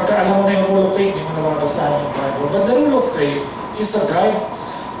 Kapag alam mo na yung rule of faith, hindi mo nababasahan yung Bible. But the rule of faith is a guide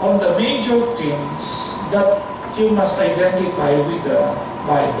on the major things that you must identify with the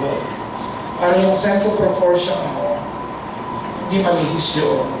Bible. Para yung sense of proportion mo, hindi malihis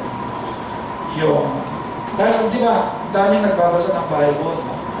yung dahil, di ba, daming nagbabasa ng Bible.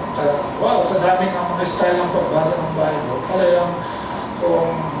 No? Wow, sa daming ng mga style ng pagbasa ng Bible. Kaya yung kung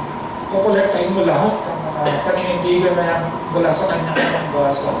kukolektahin mo lahat ng mga paninindigan na yan mula sa kanyang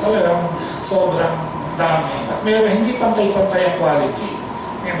pagbasa, talagang sobrang dami. At may hindi pantay-pantay ang quality.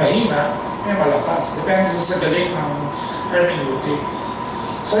 May mahina, may malakas. Depende sa galing ng hermeneutics.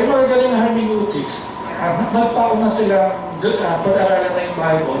 So yung mga galing ng hermeneutics, nagpauna silang pag-aralan na yung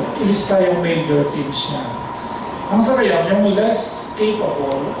Bible, ilista yung major themes niya. Ang sa kaya, yung less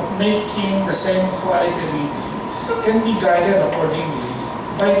capable of making the same quality reading can be guided accordingly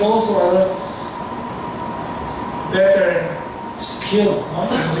by those who are better skilled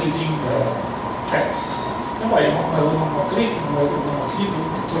in reading the text. Diba, yung marunong mag-Greek, yung marunong mag-Hebrew,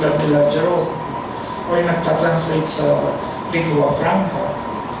 tulad nila Jerome, o yung nagtatranslate sa lingua franca,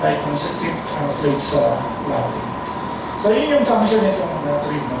 like yung translate sa Latin. So yun yung function itong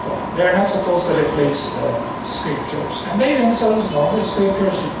Triune na to. They are not supposed to replace the scriptures. And they themselves know the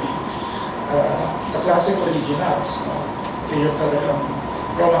scriptures should be the classic originals. Ito yung talagang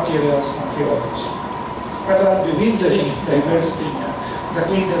raw materials ng theology. But ang bewildering diversity niya that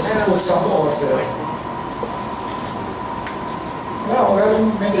leads us to put some order. Now,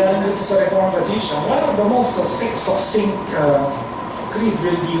 may galing dito sa Reformed tradition, one of the most succinct creed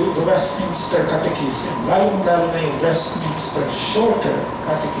will be the Westminster Catechism. Lalo na yung Westminster Shorter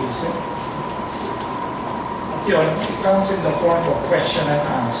Catechism. At yun, it comes in the form of question and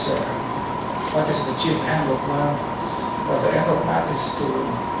answer. What is the chief end of man? Well, the end of man is to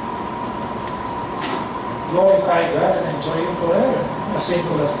glorify God and enjoy Him forever. As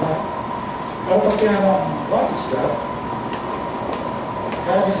simple as that. Pero pag tinanong, what is God?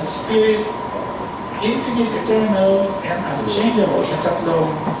 God is a spirit, infinite, eternal, and unchangeable. The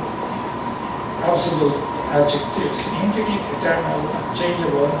tatlong absolute adjectives. Infinite, eternal,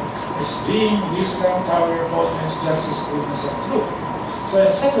 unchangeable is being, wisdom, power, holiness, justice, goodness, and truth. So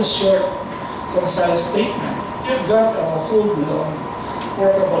in such a short, concise statement, you've got a full-blown,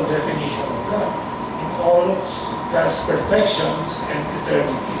 workable definition of God in all God's perfections and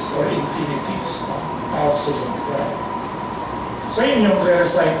eternities or infinities. Absolute God. So yun yung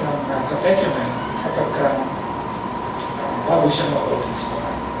re-recite ng catechumen kapag bago siya mag-Bautista.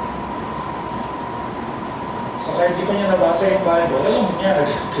 So kahit di pa niya nabasa yung Bible, alam niya na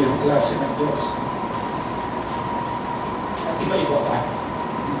ito yung klase ng Diyos. At iba-iba pa.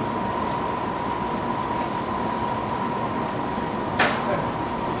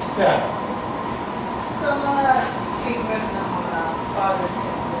 Yeah. Sa mga statement ng mga fathers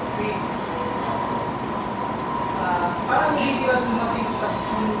and creeds, parang hindi sila dumating sa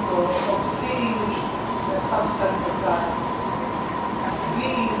punto of seeing the substance of God as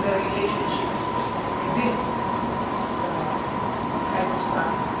being the relationship within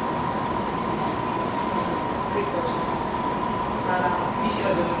hypostasis. Three persons. Parang hindi sila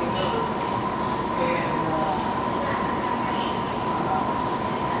dumating sa punto. And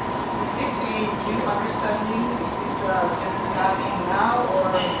is this a new understanding? Is this just coming now, or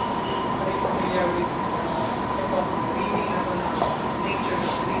are you familiar with reading about the nature of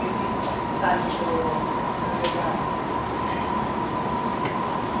Trinity, Santo,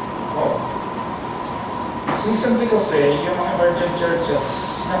 Recently kasi, yung mga emergent churches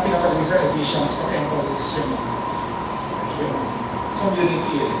na pinaka-recent editions ng emphasis yung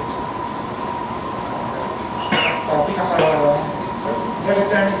community. They're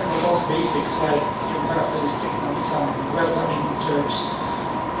returning to the most basics, like yung characteristic ng isang welcoming church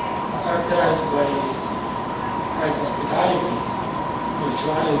characterized by hospitality,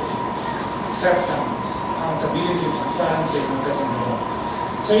 mutuality, acceptance, accountability, transparency, and gano'n.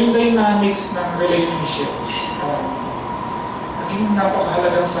 So yung dynamics ng relationships, naging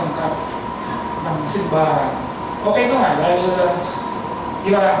napakahalagang sangkap ng simbahan. Okay naman, dahil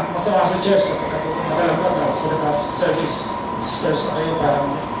iba, masama sa church, kapag pupunta ka lang ba, sa service, disperse na kayo, parang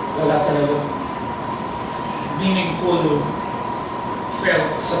wala talagang meaningful, felt,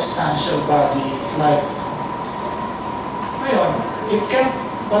 substantial body life. Ngayon, it can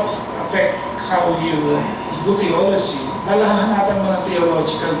but affect how you do theology. Hanapan mo ng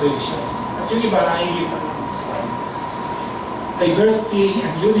theological vision. At yung iba nakikita sa diversity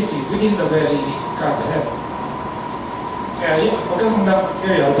and unity within the very Godhead. Kaya yun, magandang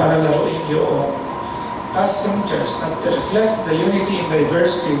material para laruin yung custom church that reflect the unity and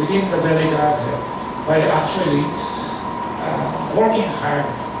diversity within the very Godhead by actually working hard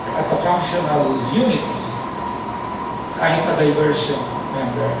at the functional unity kahit na diversion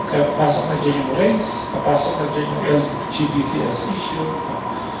member. Kaya pasok na dyan yung race, papasok na dyan yung LGBTS issue.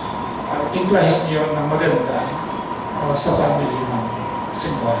 Timplahin yun ng maganda sa family ng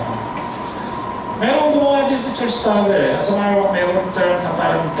simbahan. Meron gumawa din sa church father As a matter of mayroong term na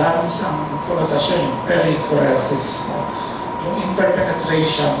parang dance ang konotasyon, yung perichoresis. Yung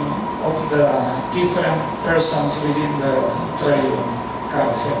interpenetration of the different persons within the Triune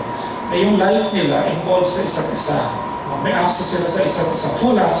Godhead. Na yung life nila involved sa isa't isa. May access sila sa isa't isa,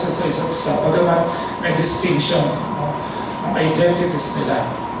 full access sa isa't isa, bagaman may distinction ng identities nila.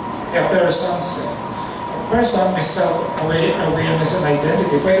 Kaya persons, a person may self-awareness and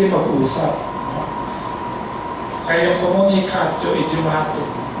identity, pwede mag-uusap. Kaya yung communicatio idiomatum,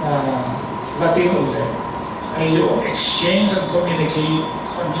 Latin ulit, ay yung exchange and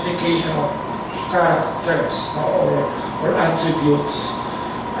communication of characters or attributes.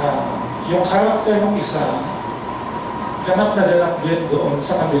 Yung character ng isa, ganap na ganap din doon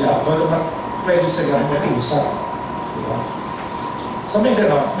sa kabila, bagamat pwede sila mag-usap. Diba? So may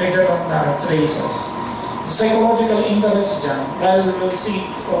ganon na traces. Psychological interest dyan, dahil si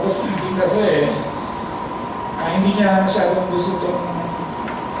Augustine kasi, hindi niya masyadong gusto itong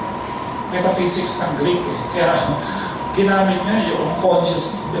metaphysics ng Greek. Kaya ginamit niya yung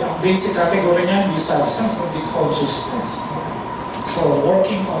consciousness. Ang basic category niya, hindi substance, kundi consciousness. So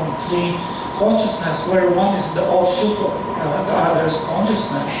working on three consciousness, where one is the offshoot of the other's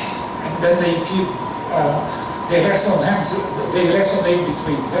consciousness, and then they keep they resonate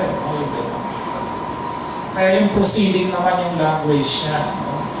between them. Kaya yung proceeding naman yung language niya.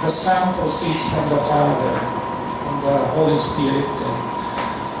 The Son proceeds from the Father, from the Holy Spirit.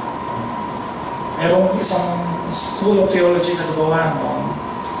 Merong isang school of theology na gawa noon,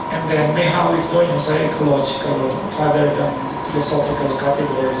 and then may hawig doon yung psychological rather than philosophical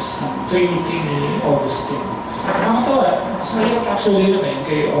categories ng Trinity ni Augustine. Nakakatawa, mas mahirap actually yun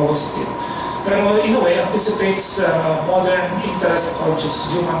kay Augustine. Pero in a way, anticipates modern interest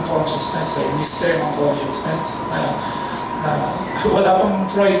human consciousness, mystery ng consciousness. Wala pang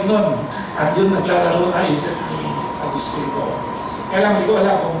Freud nun. Andun naglalaro na isip ni Augustine doon. Kaya lang, hindi ko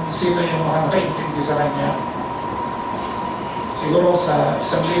alam kung sino yung mga nakaintindi sa kanya. Siguro sa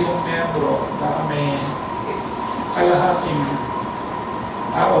 1,000 miyembro, baka may kalahating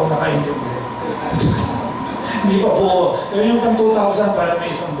tao nakaintindi. Hindi pa buo. Pero yung pang 2,000 para may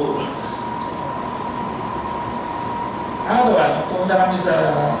isang buo. Pumunta kami sa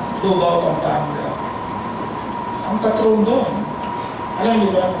Lubao, Pampanga. Ang patron doon, alam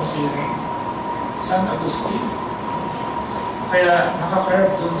niyo ba kung sino? San Agustin. Kaya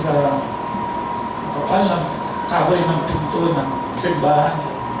nakakarve doon sa kapal ng kahoy ng pinto ng simbahan.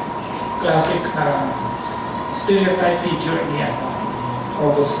 Classic na stereotype figure niya,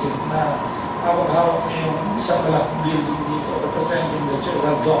 Augustine, na hawak-hawak niya yung isang malaking building dito representing the church,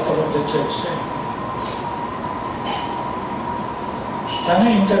 the doctor of the church. Sana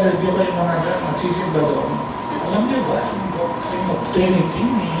interview kayo mga nagsisimba doon. Alam niyo ba, yung doctrine of Trinity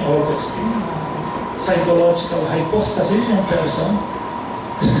ni Augustine, psychological hypostasis yung person.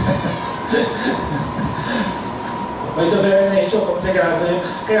 By the very nature, komplikado yun.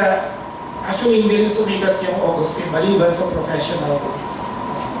 Kaya, actually, hindi rin sumikat yung Augustine maliban sa professional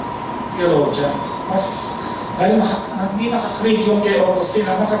theologians. Mas, dahil hindi nakakrib yung kay Augustine,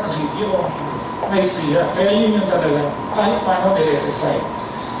 ang nakakrib yung Nicaea. Kaya yun yung talaga, kahit paano nire-recite.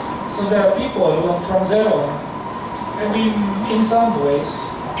 So there are people who from there on, I mean, in some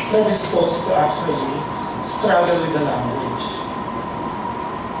ways, predisposed to actually struggle with the language.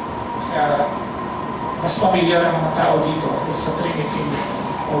 Kaya, mas familiar ang mga tao dito sa Trinity ni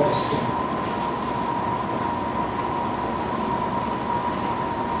Augustine.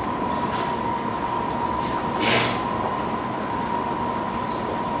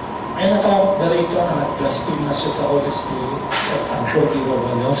 May natawag na rito na nag-blaspheme na siya sa Holy Spirit at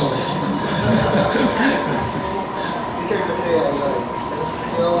unforgivable yun sa mga. Sir, kasi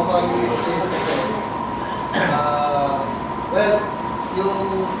yung Holy Spirit kasi, well, yung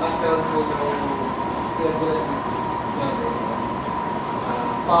background po ng pinag-ulat namin,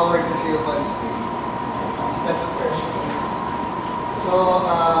 power kasi yung Holy Spirit. It's not a person. So,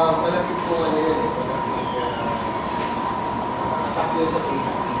 malapit po yun malapit takyo sa faith.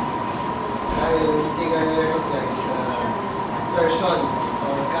 Dahil hindi ka na-recognize na person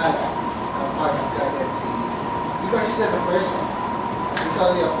or God, part of God and see. Because it's not a person. It's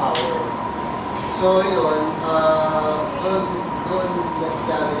only a power. So yun, doon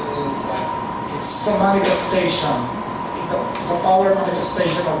nagdala yung last. It's a manifestation. The power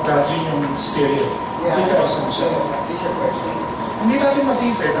manifestation of God, yun yung spirit. Yeah. Hindi person siya. Hindi siya person. Hindi natin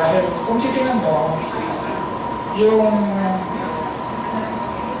masisi dahil kung titingnan mo,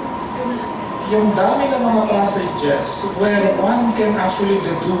 yung dami ng mga passages where one can actually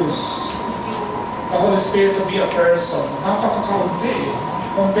deduce the Holy Spirit to be a person, napakakaunti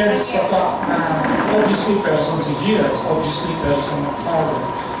compared sa fact na obviously person si Jesus, obviously person ng Father.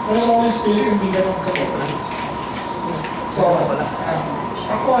 Pero sa Holy Spirit, hindi ganun kapag. So,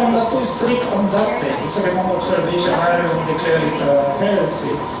 ako, I'm not too strict on that day. Isa rin mga observation, I don't declare it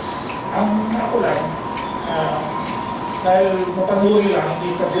heresy. Ako lang, dahil mapanuri lang,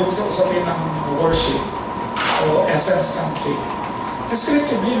 hindi tabi sa usapin ng worship o essence ng faith.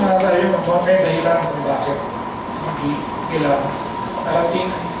 Descriptively, masasabi mo, may dahilan kung bakit hindi nila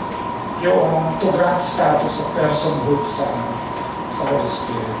narating yung to grant status of personhood sa Holy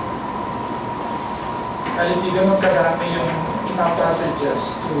Spirit. Dahil hindi ganun kadami yung enough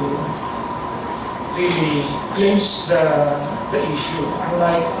passages to really clinch the issue,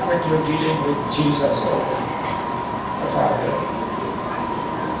 unlike when you're dealing with Jesus or the Father.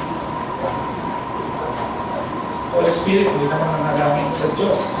 Holy Spirit, hindi naman nanalangin sa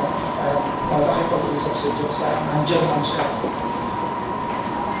Diyos. Nakakipag-usap sa Diyos. Nandiyan lang siya.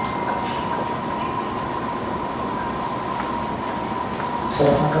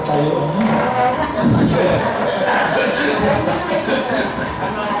 Sarap ng katayuan niya.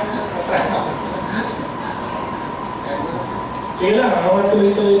 Sige lang,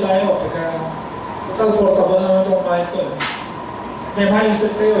 tuloy-tuloy tayo. Total portable naman itong mic ko. May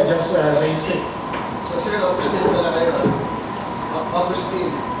maisip kayo, just raise it. So sir, Augustine pala kayo.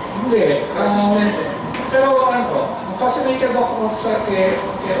 Augustine. Hindi. Consciousness Pero fascinated ako kay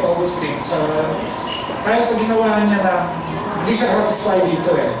Augustine dahil sa ginawa niya na hindi siya satisfied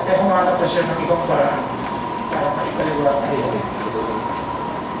dito Kaya humanap pa siya ng ibang paraan para maipaliwanag kayo.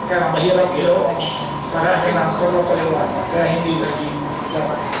 Kaya mahirap yung paraan ng pagpapaliwanag. Kaya hindi naging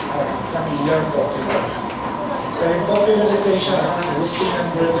familiar popular. So yung popularization ng Augustine and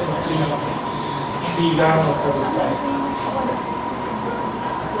Burden of Trinity, hindi lang magpagpapay.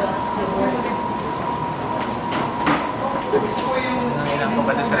 Nangilang ko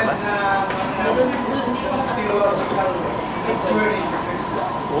ba ito sa labas? Theological journey.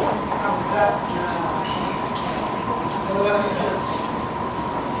 That religious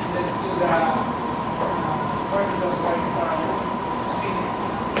led to the Orthodox side of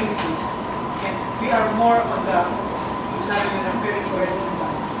Trinity. And we are more on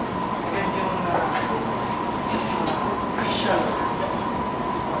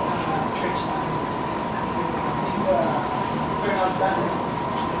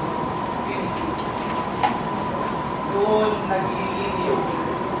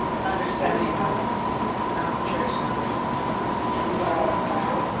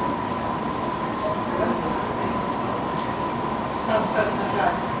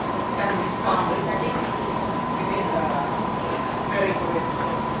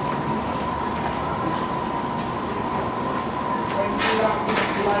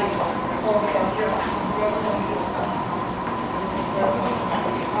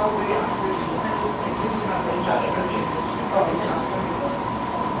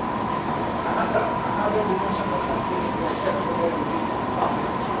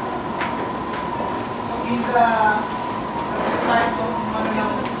nag-start ng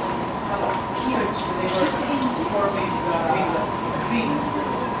church, they were forming the creeds.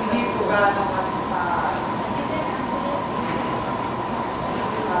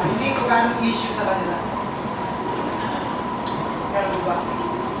 Hindi ko ganong issue sa kanila. Kaya ba?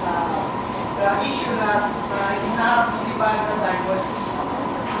 The issue na hinaharap ng simbahan at the time was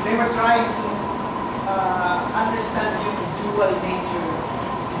they were trying to understand yung dual nature of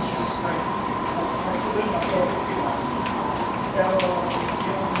Jesus Christ. Siguro na pero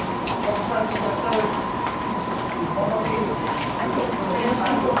yung concept sa soul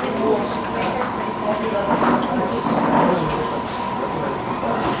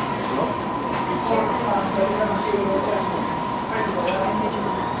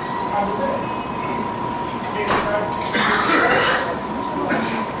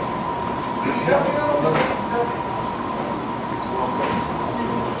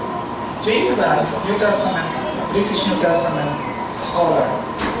James, New Testament, British New Testament scholar,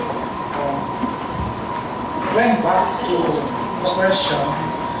 went back to the question,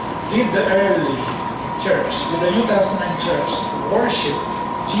 did the early church, did the New Testament church worship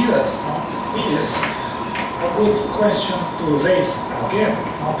Jesus? It is a good question to raise again,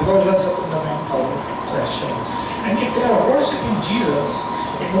 because that's a fundamental question. And if they are worshiping Jesus,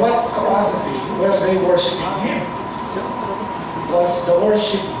 in what capacity were they worshiping Him? Was the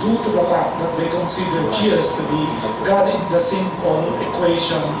worship due to the fact that they consider Jesus to be God in the simple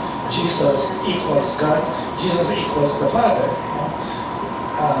equation, Jesus equals God, Jesus equals the Father?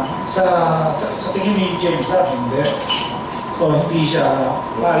 Sa tingin ni James, hindi. So, hindi siya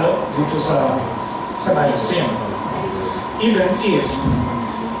lalo dito sa Nicene. Even if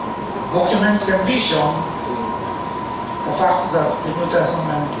documents can be shown, the fact that the New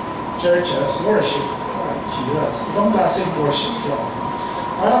Testament churches worship Jesus. Ibang klaseng worship yun.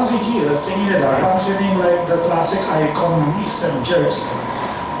 Parang si Jesus, tingin nila, parang siya like the classic icon ng Eastern Church,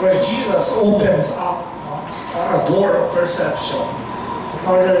 where Jesus opens up a door of perception in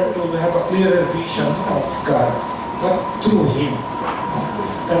order to have a clearer vision of God, but through Him.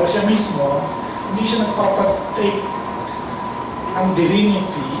 Pero siya mismo, hindi siya nagpapatake ang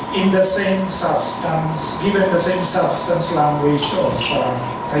divinity in the same substance, given the same substance language of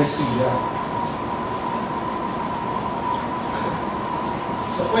Isaiah.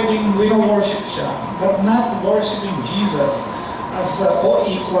 So pwedeng wino-worship siya, but not worshiping Jesus as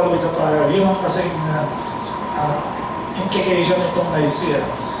co-equal with the Father. Yun ang kasing implication itong Isaiah.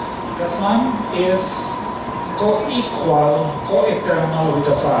 The Son is co-equal, co-eternal with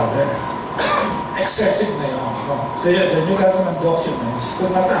the Father. Excessive na yun. The New Testament documents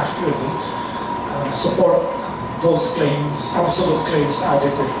could not actually support those claims, absolute claims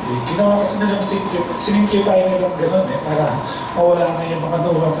adequately. Ginawa kasi nilang sinimplify nilang gano'n para mawala na yung mga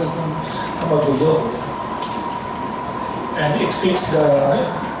nuances ng magulo. And it fits the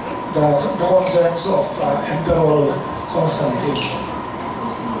concerns of Emperor Constantine.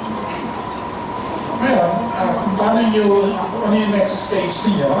 Ngayon, ano yung next stage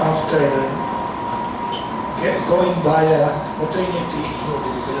niyo after going via the Trinity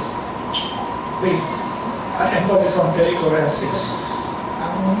with emphasis on perichoresis?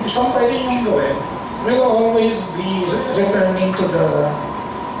 Isang pwede niyong gawin, will always be returning to the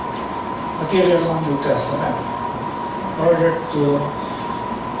material ng New Testament in order to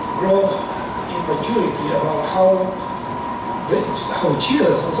grow in maturity about how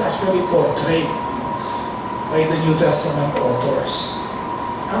Jesus was actually portrayed by the New Testament authors.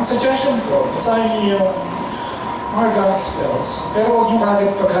 Ang suggestion ko, basahin niyo yung mga Gospels, pero huwag niyo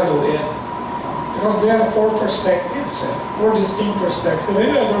kagad paghaluin. Because there are four perspectives, four distinct perspectives. Have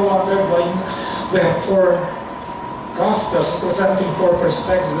you ever wondered why we have four Gospels presenting four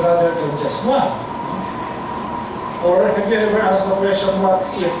perspectives rather than just one? Or have you ever asked the question, what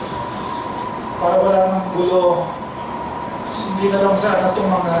if, para wala ng gulo, hindi na lang sana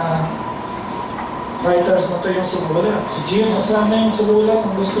itong mga writers na ito yung sumulat. Si Jesus sana yung sumulat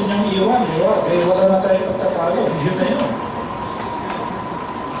ang gusto niyang iwan, di ba? Kaya wala na tayo pagtatalo, yun na yun.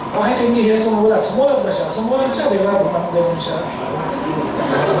 Bakit hindi siya sumulat? Sumulat ba siya? Sumulat siya, di ba? Gumamagawan siya.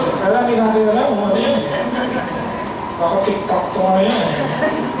 Kaya hindi natin alam, ano yun? Baka TikTok to nga yun.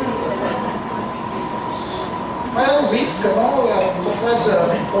 Well, risk about that's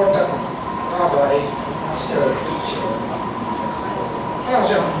an important rabbi, master, teacher. Kaya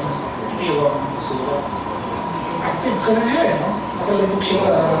siyang itiwang sila. Active ka na niya no? Nakalubog siya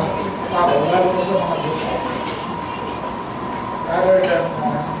sa tao, lalo na sa mga buka. Rather than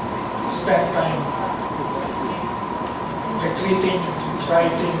spend time retreating,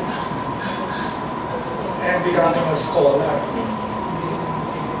 writing, and becoming a scholar.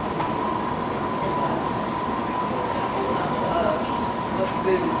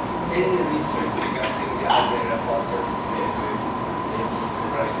 there any research regarding the other apostles together in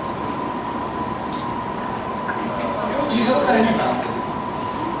Christ? Jesus Seminar,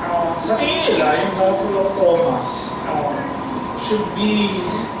 sa tingin nila, yung Gospel of Thomas should be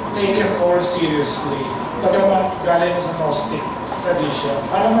taken more seriously. Bagaman galing sa Gnostic tradition,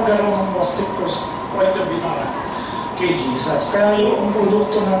 para magkaroon ng Gnostic point of view na kay Jesus. Kaya yung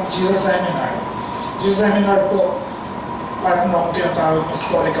produkto ng Jesus Seminar po, part ng tinatawag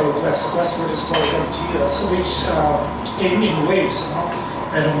historical quest for historical Jesus, which came in waves. No?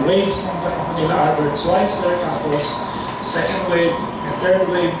 Merong waves ng panahon nila Albert Schweitzer, tapos second wave, may third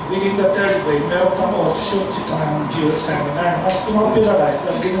wave. Within the third wave, meron pang offshoot ito ng Jesus Seminar. Mas pinopularize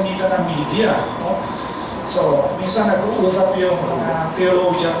dahil ginamitan ng media. No? So, minsan nag-uusap yung mga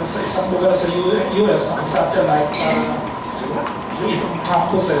theologian sa isang lugar sa US na satellite para yung ibang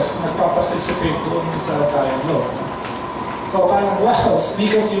campuses nagpaparticipate doon sa dialogue. So, parang wow,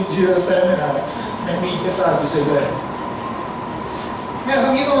 sikat yung Jesus Seminar, may media sabi sila. Ngayon,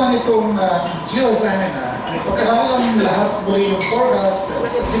 ang ginawa nitong Jesus Seminar ay pagkakaroon ng lahat muli yung four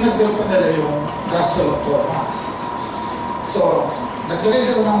Gospels at dinagdag pa nila yung Gospel of Thomas. So, naglagay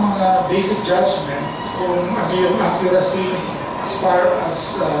sila ng mga basic judgment kung ano yung accuracy as far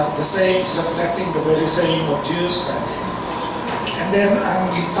as the sayings reflecting the very saying of Jesus Christ. And then, ang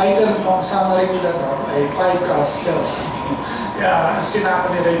title ng summary nila no, ay 5 Gospels. Kaya sinama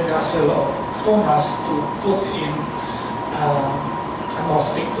nila yung Gospel of Thomas to put in a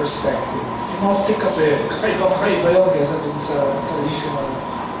Gnostic perspective. Yung Gnostic kasi, kakaiba yun kaysa dun sa traditional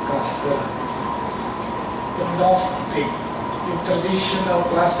Gospel. Yung Gnostic, yung traditional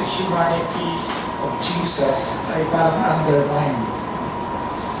classic humanity of Jesus ay parang undermined.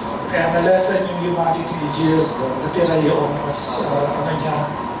 Kaya na-lesson yung humanity ni Jesus doon, natira yung as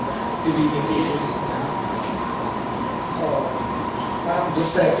divinity. So, parang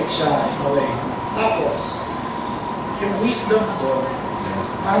docetic siya in a way. Tapos, yung wisdom doon,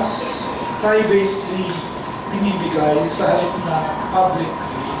 mas privately binibigay sa halip na publicly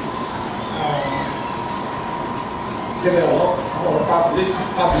develop or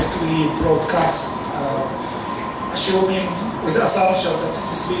publicly broadcast, assuming with the assumption that it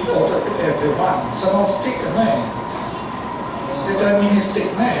is being offered to everyone. Sa Gnostic, deterministic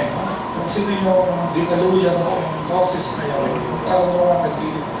na kung sino yung dinaluyan ng Gnosis na yun, yung karunungan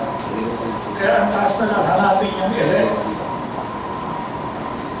nagliligtas. Kaya ang taas na lang, hanapin yung elect.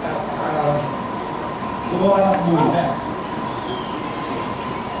 Gumawa ng movement.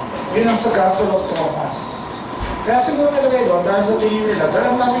 Yun ang sa Gospel of Thomas. Kaya siguro nilagay doon, dahil sa tingin nila,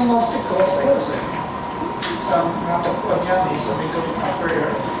 dahil ang daming Gnostic Gospels sa natagpuan yan sa may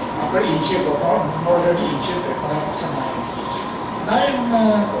upper Egypt o northern Egypt, malapit sa Nile. Dahil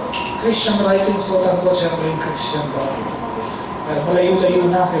Christian writings, quote-unquote, siyempre yung Christian Bible.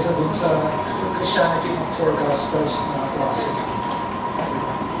 Malayo-layo na kaysa dun sa Christianity ng 4 Gospels na classic.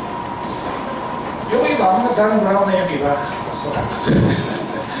 Yung iba, Dan Brown na yung iba. So,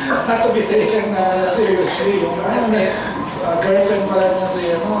 not to be taken seriously. Yung girlfriend pala niya si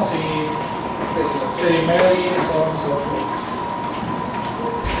Mary and so on and so forth.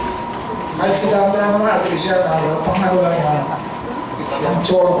 Kahit si Dan Brown naman, at least yan, pang-ano lang yan. Ang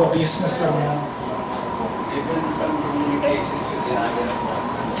chore ko, business lang yan. Even some communications with the other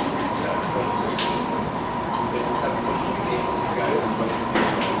apostles, even some communications regarding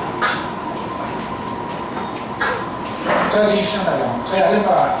tradition na lang. Kaya alam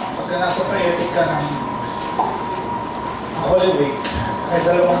ba, pagka nasa paetic ka ng Holy Week, may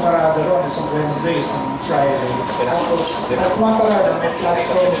dalawang parada ron, isang Wednesday, isang Friday. Tapos, mga parada, may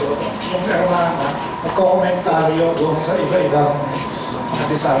platform doon, yung nagko-komentaryo doon sa iba-ibang mga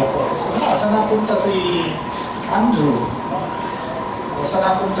disciples. Saan napunta si Andrew? Saan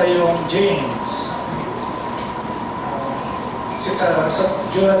napunta yung James? Sa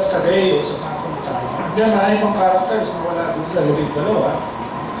Judas Tadeo, saan napunta? Hindi, marami pang characters na wala doon sa labing dalawa.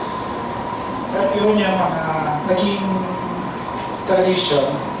 Pero yun yung mga naging tradition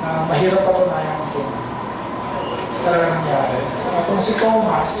na mahirap patunayan kung talagang nangyari. Kung si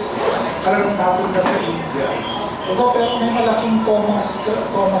Thomas, talagang napunta sa India. Pero may malaking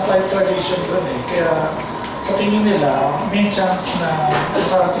Thomasite tradition doon Kaya sa tingin nila, may chance na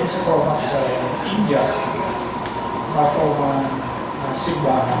parating si Thomas sa India, mapawang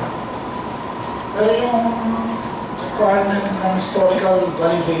simbahan. Pero yung requirement ng historical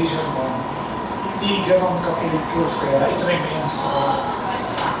validation mo, hindi ganun ka-proof, kaya it remains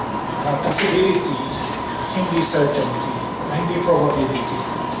possibility, hindi certainty, hindi probability.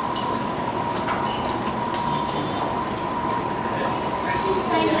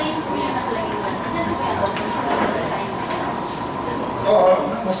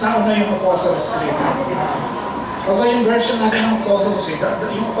 yung Apostles' Creed. Although yung version natin ng Apostles' Creed,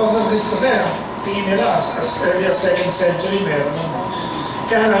 yung Apostles' Creed kasi, tingin nila as early as 2nd century meron nun.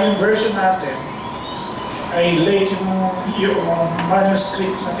 Kaya lang yung version natin ay late yung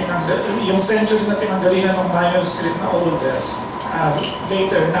manuscript na yung century na pinanggalingan ng manuscript na oldest.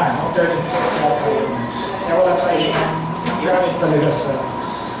 Later na, no? 3rd and 4th yata yun. Kaya wala tayong gamit talaga sa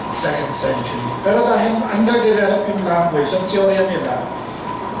 2nd century. Pero dahil underdeveloped yung language, yung teorya nila,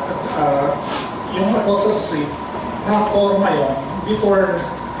 yung Apostles' Creed, na-forma yun before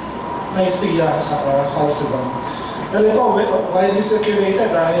Nicaea sa Chalcedon. Well, ito, widely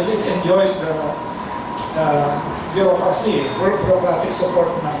circulated dahil it enjoys the bureaucracy, bureaucratic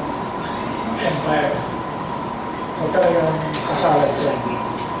support ng empire. So talagang kakalat yan.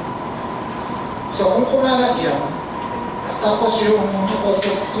 So kung kumalat yan, tapos yung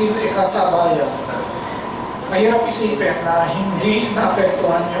Apostles' Creed kasabayan, mahirap isipin na hindi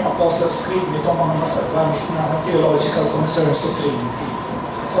naapektuhan yung Apostles' Creed nitong mga mas advanced na theological concerns sa Trinity.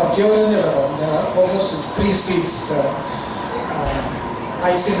 So ang theory nila, the Apostles' Creed precedes the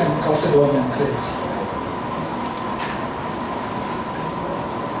Nicene and Chalcedonian Creed.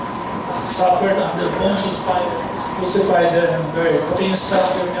 Suffered under Pontius Pilate, crucified and buried. Pati yung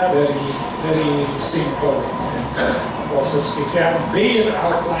structure niya, very simple. Apostles' Creed. Kaya bare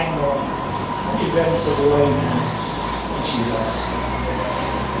outline ng events sa buhay ni Jesus.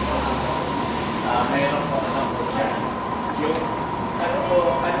 Mayroon po isang po siya. Yung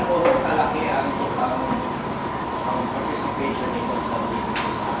ano po kalaki ang participation ni Constantine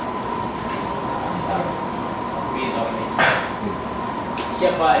sa Queen of Israel.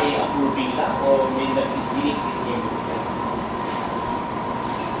 Siya ba ay approving lang o may nag-iinit niya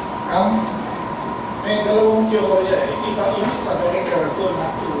May dalawang teorya eh. Yung isa very careful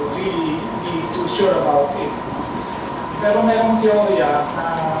not to really be too sure about it. Pero mayroong teorya na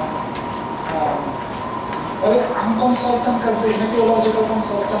ang consultant kasi, may theological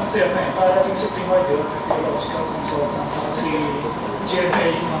consultant siya na eh. Para rin si Pinoy, may theological consultant. Kasi GMA,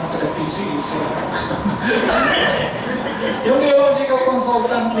 yung mga taga-PCE siya. Yung theological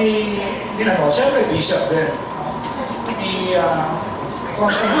consultant ni siyempre bishop din. Ni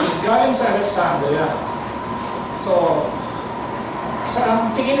Constantine, galing sa Alexandria. So, sa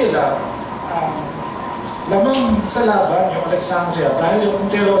tingin nila, lamang sa laban yung Alexandria dahil yung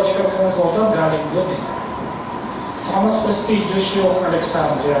theological consultant galing doon eh. Saka mas prestigious yung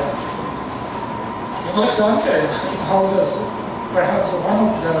Alexandria. Yung Alexandria, it houses perhaps one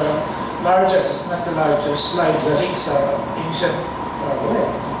of the largest, not the largest, library sa ancient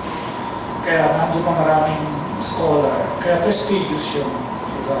world. Kaya nandun na maraming scholar. Kaya prestigious yung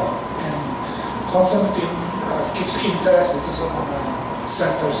lugar. And Constantine keeps interest dito sa mga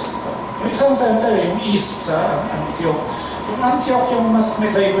centers dito. Yung isang center, yung east sa Antioch. Yung Antioch yung mas may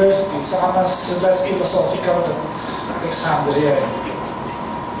diversity, saka mas less philosophical than Alexandria.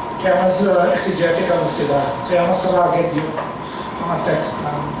 Kaya mas exegetical sila. Kaya mas rugged yung mga text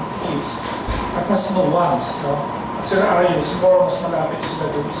ng east. At mas nuanced, no? At sila Arius, mas malapit sila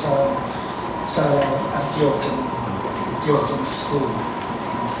dun sa Antiochian school.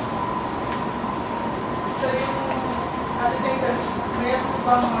 So yung, at the same time, mayroon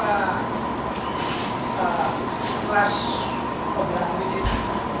bang clash of languages?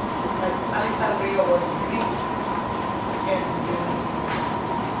 Like Alexandria was Greek, and yung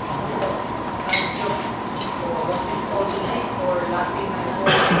Antioch, was this also Greek or Latin?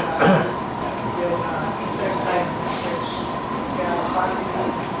 Yung Eastern side of the church. Kaya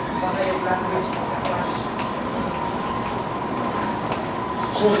possibly, baka yung language na clash.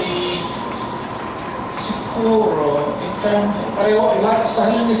 Actually, siguro, in terms, pareho, sa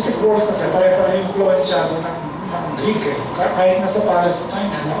Hellenistic world kasi, pareho influensyado ng Greek eh. Kahit nasa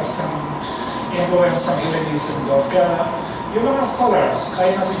Palestine, lakas ng influence ng Hellenism doon. Kaya, yung mga scholars,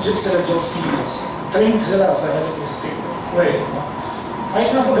 kahit na sila Josephus, trained sila sa Hellenistic way. No?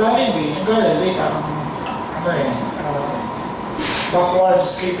 Kahit nasa Galilee, yung Galilee, backward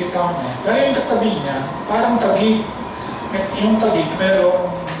escape town eh. Pero yung katabi niya, parang Taguig. Yung Taguig,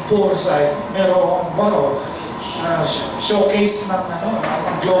 merong poor side, merong showcase ng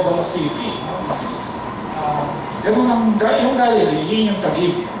global city. Ganun yung Galilee, yun yung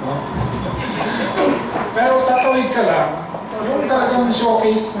Taguig. No? Pero tatawid ka lang, yung talagang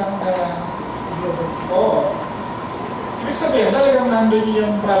showcase ng ibig sabihin, talagang nandun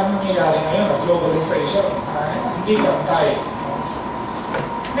yung parang nangyayari ngayon, globalization. Hindi pantay.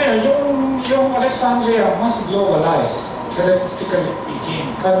 Ngayon, yung Alexandria mas globalized, Hellenistically speaking,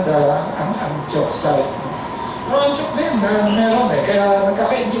 kanda ang Antioch side. Pero Antioch din, meron eh, kaya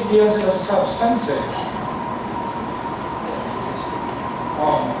nagkakaintindihan sila sa substance eh.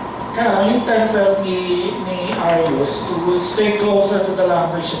 Kaya yung temper ni Arius to stay closer to the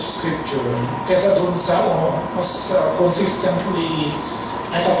language of Scripture kesa dun sa mas consistently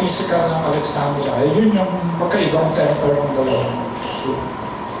metaphysical ng Alexandria. Yun yung magkaibang temper ng dalawang.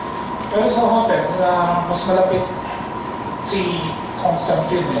 Pero sa Hopet, mas malapit si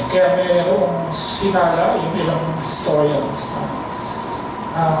Constantine eh. Kaya mayroong hinala yung ilang historians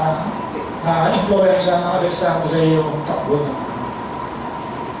na influensya ng Alexandria yung takbo ng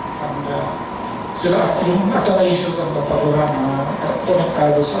sila yung Athanasius ang programa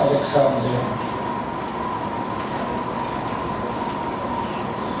konektado sa Alexandria.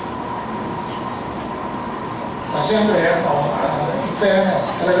 Siyempre, in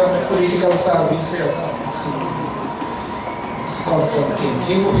fairness, talagang may political service yun. Si Constantine.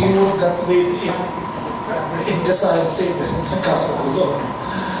 He would not live indecisive nagkakagulo.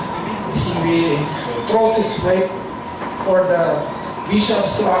 He throws his weight for the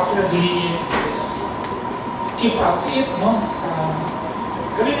bishops to actually keep at it, no?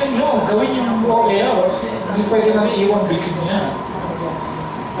 Gawin yung okay, hindi pwede na iiwan bikin niya.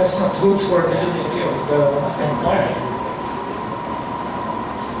 That's not good for the unity of the empire.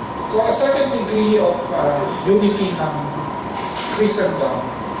 So a certain degree of unity ng Christendom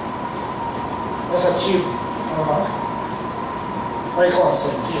was achieved by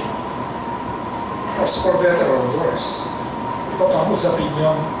Constantine. For better or worse. Iba pa ang usapin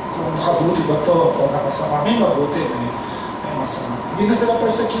yung kung nakabuti ba to o nakasama. May mabuti, may masama. Hindi na sila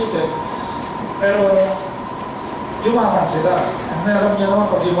persecuted. Pero yumaman sila. Ang alam niya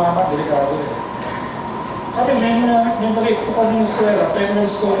naman pag yumaman, delikado eh. Kami may maliit po kami ng eskwela, Penal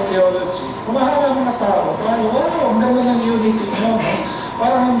School of Theology. Kumahara mga tao. Parang, wow, ang ganda ng unity niyo.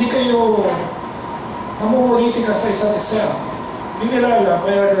 Parang hindi kayo namumuliti ka sa isa't isa. Hindi nila alam,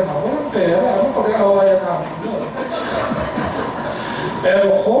 kaya gano'n, walang pera, anong pag-aawayan namin doon?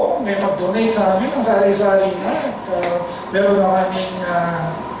 Pero kung may mag-donate sa amin, ang sari-sari na, meron na kaming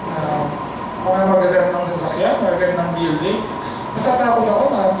mga magagandang sasakyan, magagandang building, natatakot ako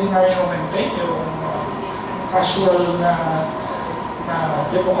na hindi namin ma-maintain yung casual na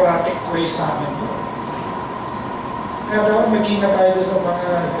democratic ways namin doon. Kaya dapat mag-ingat tayo sa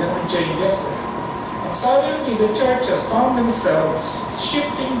mga ganun changes. Suddenly, the churches found themselves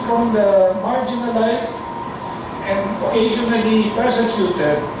shifting from the marginalized and occasionally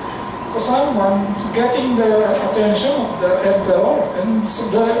persecuted to someone getting the attention of the emperor. And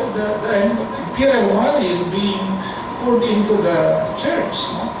so the imperial money is being poured into the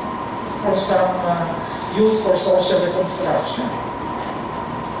church, no? For some use for social reconstruction.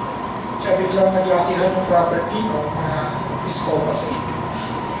 Kaya biglang naglakihan yung property ng episcopacy.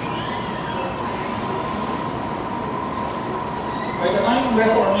 By the time of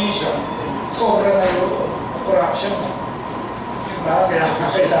Reformation, sobra na yung corruption. Diba? Kaya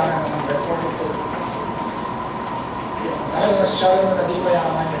kailangan ng reform ito. Dahil nasyado na di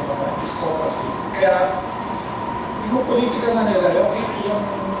mayaman yung mga episcopacy. Kaya, yung politika na nila yung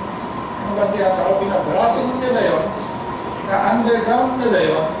ano ba tiyatao, binabrasin nila yun, na underground nila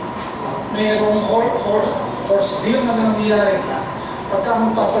yun, mayroong horse deal na nangyayari na pagka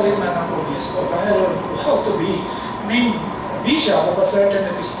magpapalit na ng obispo. Dahil how to be named bishop of a certain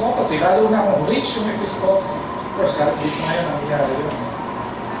episcopacy, lalo na kung rich yung episcopacy. Of course, kahit dito ngayon nangyayari yun.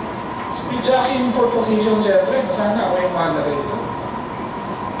 So, may jacking for position, syempre, na sana ako yung malagay ito.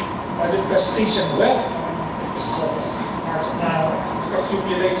 May prestige and wealth ng episcopacy, na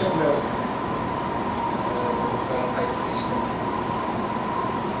accumulate yung wealth.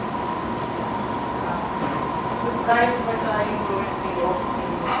 Dahil pa sa influence ni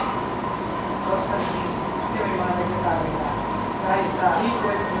Constantine, kasi may mga nagsasabi na dahil sa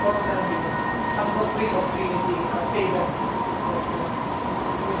influence ni Constantine, ang doctrine of Trinity is a pagan.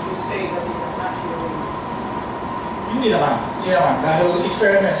 Would you say that it's an accurate? Hindi naman. Dahil in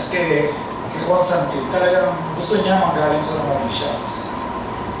fairness kay Constantine, talagang gusto niya magaling sa mga bishops.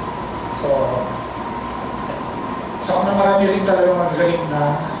 So marami rin talagang magaling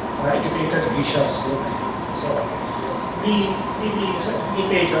na educated bishops. So, hindi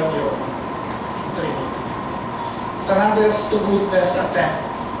pagan yung Trinity. It's another to-goodness attempt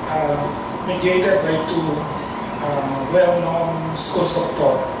mediated by two well-known schools of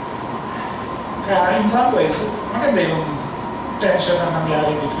thought. Kaya in some ways, maganda yung tension na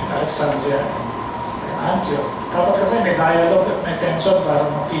nangyari between Alexandria and Antioch. Dapat kasi may dialogue at may tension para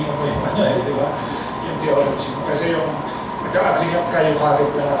mapino mo yung di ba? Yung theology. Kasi yung nag-agree kayo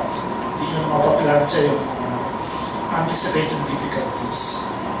kagad na hindi nyo mapaplansya yung anticipated difficulties.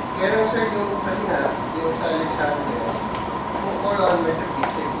 Kaya lang sir, kasi nga, yung sa Alexandria, more on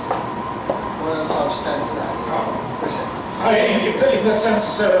metaphysics, more on substance na. In that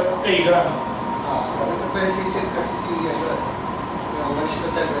sense, pagan. Nag-persistent kasi si,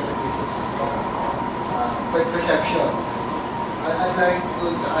 Aristotle nag-persistent sa perception. Unlike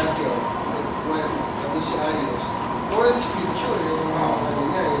dun sa Antioch, where nandun si Arius, more scripture yung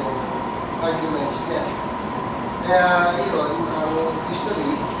niya, yung arguments niya. Kaya yun, ang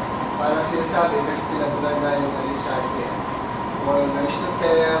history, parang sinasabi kasi pinabulan na yung Alexander. More on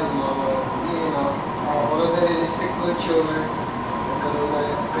Aristotle, more realistic culture,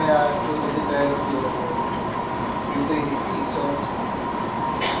 kaya doon na-develop yung Trinity. So,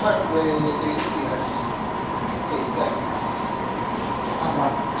 Mark may yung Trinity as pagan.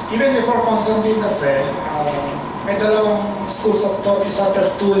 Even before Constantine kasi, may dalawang schools of thought, isa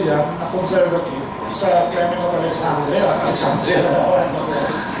Tertullian na conservative, isa Clement of Alexandria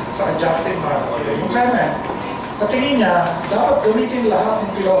sa Justin Martyr. Yung Clement, sa tingin niya, dapat gamitin lahat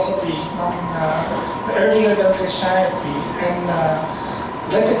ng philosophy ng earlier than Christianity and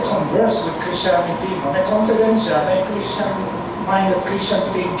let it converse with Christianity. May confidence siya na yung Christian mind at Christian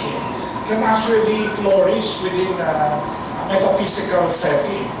thinking can actually flourish within a metaphysical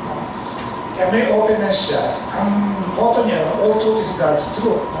setting. Kaya may openness siya. Ang motto niya, all truth is God's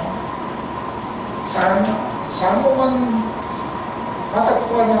truth. Saan mo man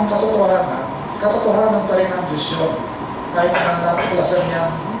matagpuan ng katotohanan pa rin ang Diyos yun. Kahit na natuklasan niya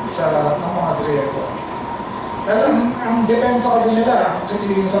ng mga Griego. Pero ang depensa kasi nila, ang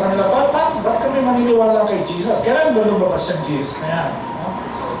kritisismo sa kanila, ba't kami maniniwala kay Jesus? Kailan ba lumabas yung Jesus na yan?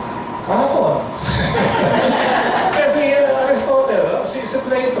 Kahapon. Kasi Aristotle, si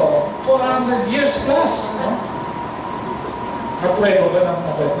Plato, 400 years plus. Napwede ba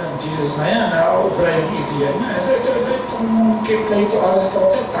ng Jesus na yan? Naubra yung idea niya. So itong kay Plato,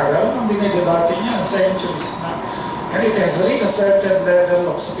 Aristotle, tagal nang dinidebate niya, centuries na. And it has reached a certain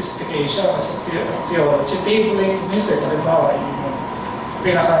level of sophistication as a theology. Platonism, halimbawa, yung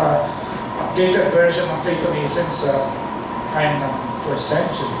pinaka-updated version ng Platonism sa time ng 1st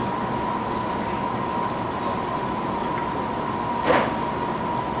century.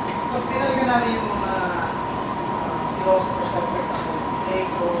 Pag pinaligan natin yung mga philosophers, for example,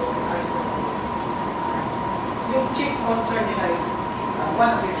 Plato, Aristotle, yung chief concern nila is,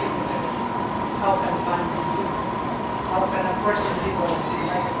 one of their chief concerns is, how can man be good? How can a person live on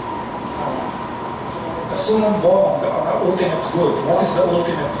life? The summum bonum, the ultimate good. What is the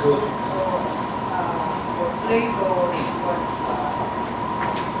ultimate good? So, for Plato, it was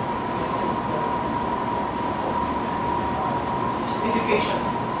education.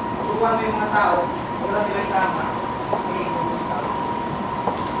 Turuan mo yung mga tao, wala nilang tama, magiging mga tao.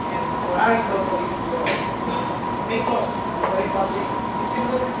 And for Aristotle, it's make laws, the Republic.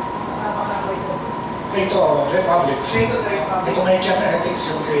 Simple, napakaway ko. Plato, Republic. Plato, the Republic. Nicomachean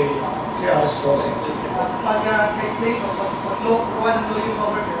Ethics yung kay Aristotle. Pag kay Plato, pag turuan ng law yung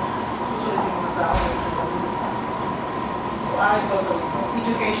governor, susunod yung mga tao. For Aristotle,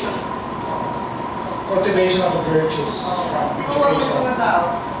 education. Cultivation of the virtues. Turuan mo yung mga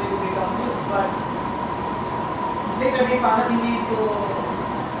tao, they will become good, but later they found that hindi ito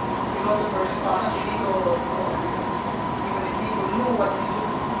philosophers found that hindi ito even if people knew what is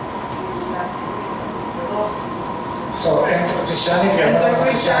good, they will not do it. The laws. So, enter Christianity, Enter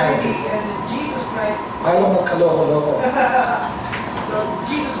Christianity, and Jesus Christ. Alam magkaloko-loko. So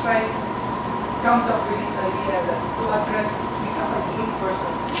Jesus Christ comes up with this idea that to address, become a good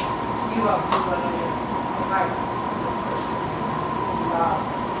person, you have to run on your heart.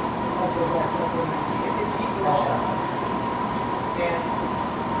 Of the walk of the and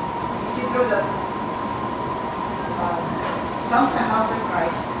is it true that sometime after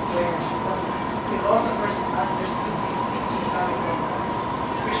Christ, when philosophers understood this teaching coming from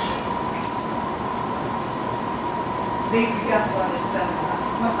Christians, they began to understand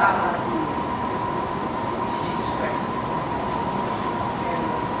mas tama si Jesus Christ. And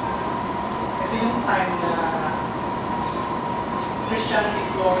ito yung time na Christianity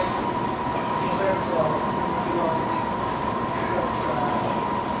flourished in terms of philosophy because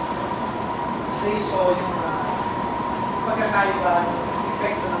they saw yung pagkakaiba ng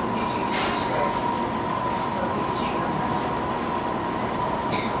epekto ng teaching of Jesus Christ sa teaching ng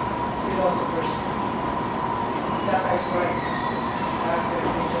philosophers. Is that correct?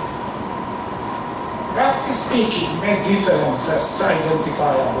 Practically speaking, may differences na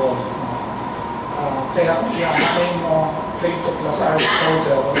identifiable. Kaya kung i-apply mo Plato plus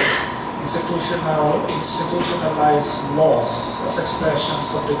Aristotle, institutionalized laws as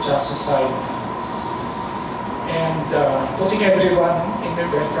expressions of the just society. And putting everyone in their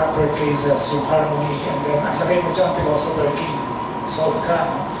proper places, yung harmony, and then ang lagay mo dyan, philosopher king, solve ka.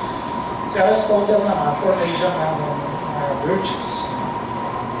 Si Aristotle naman, formation ng virtues.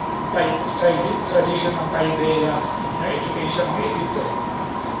 Tradition ng paideia na education ng elite.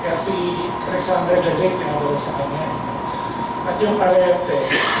 Kaya si Alexander the Great pinadala sa kanya. At yung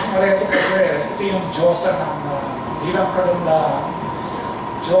arete kasi, ito yung Diyosa ng hindi lang kagandahan,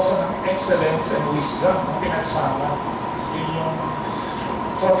 Diyosa ng excellence and wisdom na pinagsama. Yun yung,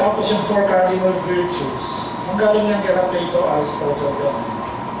 so tapos yung 4 cardinal virtues. Ang galing yan kay Plato, Aristotle din.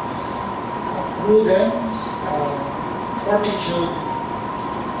 Prudence, fortitude,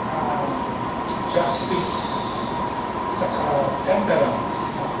 justice, saka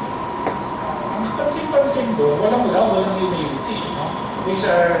temperance. Ang pansin-pansin doon, walang love, walang humility, which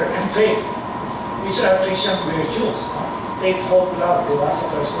are, and faith, which are Christian virtues. Faith, hope, love, di ba, sa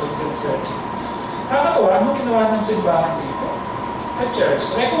 1 Corinthians 13. Nakakatawa, anong ginawa ng simbahan dito? The church,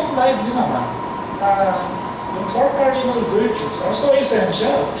 recognize din naman na yung 4 cardinal virtues are so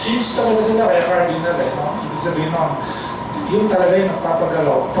essential. Hins talaga sila kaya cardinal Ibig sabihin nun, yun talaga yung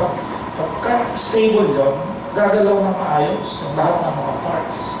nagpapagalaw. Pagka stable yun, gagalaw na maayos yung lahat ng mga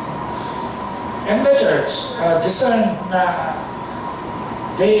parts. And the church discern na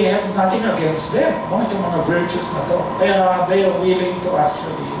they have nothing against them, itong mga virtues na to. Kaya they are willing to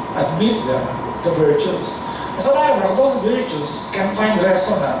actually admit them, the virtues. As a matter of those virtues can find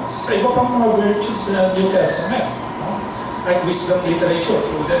resonance sa iba pang mga virtues sa New Testament. Like wisdom, literature,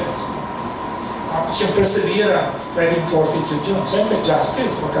 prudence. Tapos yung perseverance, pwedeng fortitude yun. Siyempre,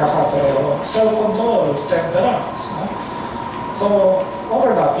 justice, magkakapareho. Self-control, temperance. So,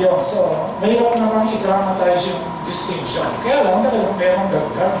 overlap yun. So, mayroon namang i-dramatize yung distinction. Kaya lang, talagang mayroong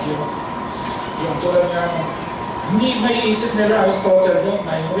dagdag yung tulad niya, hindi may isip nila Aristotle yun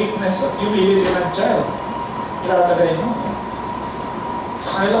na yung weakness at humility ng child. Ilalagay mo.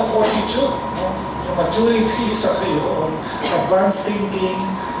 Sa kanilang fortitude, yung maturity, sa yung advanced thinking,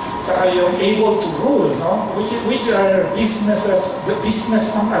 sa yung able to rule, which are businesses, the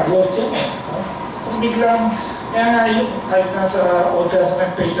business ng adult yan. Kasi biglang, kahit nasa Old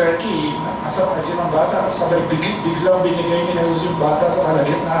Testament patriarchy, nasa pagkain ng bata, sabay biglang binigay ni Jesus yung bata sa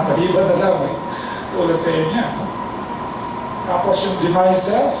kalagitnaan, maliban na lang, tulad kayo niya. Tapos yung divine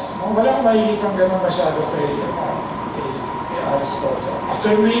self, walang makikitang gano'n masyado kay Aristotle.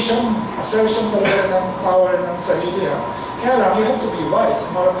 Affirmation, assertion talaga ng power ng sarili. Kaya lang, you have to be wise.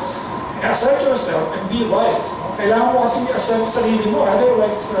 Assert yourself and be wise. Kailangan mo kasi i-assert sarili mo,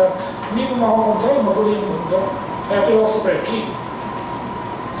 otherwise, hindi mo makakontrol, magulo yung mundo. Kaya philosopher key.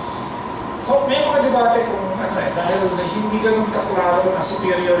 So, may mga debate kung dahil hindi ganun kaklaro na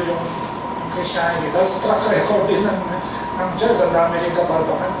superior yung Christianity. Dahil track record din ng Diyos, ang dami rin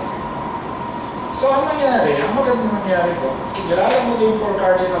kapalpakan. So, ang nangyari, ang magandang nangyari ito, kinilala mo yung 4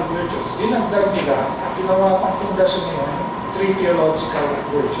 cardinal virtues, dinagdag nila at ginawa pang pundasyon nila 3 theological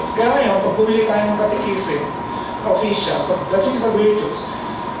virtues. Kaya ngayon, pag bumili tayo ng katekism, official, pagdating sa virtues,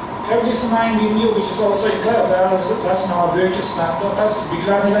 have this mind in you, which is also in God. That's mga virtues na ito. Tapos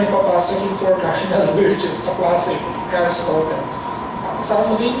bigla nila ipapasok yung 4 cardinal virtues na classic, Aristotle. Saan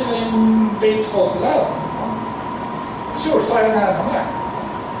mo din nila yung faith, hope, love. Sure, fire na naman.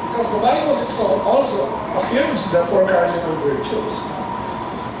 Because the Bible also affirms the 4 cardinal virtues.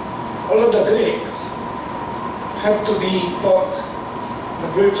 All of the Greeks have to be taught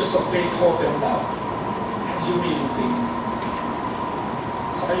the virtues of faith, hope, and love, and humility.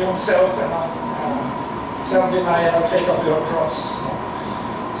 So yung self-denial, take up your cross.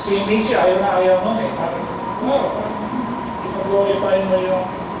 Si Nietzsche, ayaw na ayaw nun glorify mo yung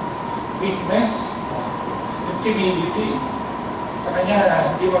weakness, yung timidity. Sa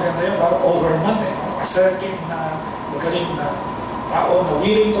kanya, hindi maganda yun, parang overman assertive na, magaling na tao na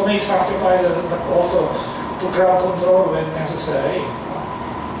willing to make sacrifices but also to grab control when necessary.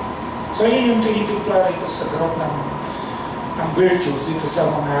 So yun yung tinitipla nito sa growth ng virtues dito sa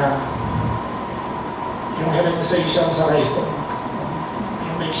mga yung Hellenization sa rito.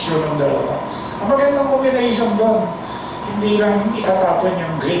 Yung mixture ng dalawa. Ang magandang combination doon, hindi lang itatapon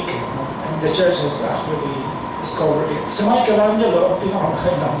yung Greek, and the church has actually discovered it. Si Michelangelo, ang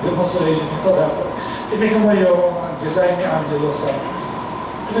pinakamagandang demonstration nito dapat. Tinignan mo yung design ni Angelo sa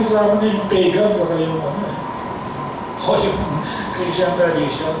pinagsama niya yung pagan sa yung yung Christian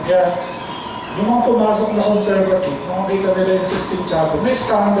tradition. Kaya yung mga pumasok na conservative, makikita nila yung Sistine Chapel, may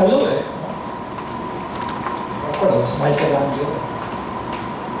skandalo Of course, that's Michelangelo.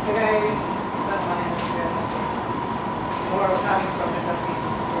 More coming from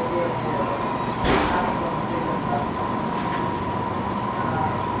metaphysics, so we're coming from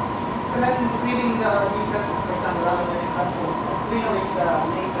when I'm reading the New Testament, for example, rather than the Gospel, we know it's the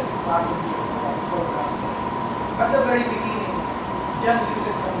latest passage of the 4 Gospels. At the very beginning, John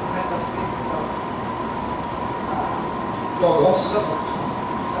uses the metaphysical Logos? So, not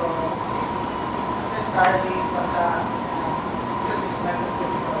necessarily, but because it's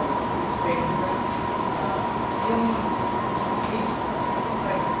metaphysical, it's big. Yung it's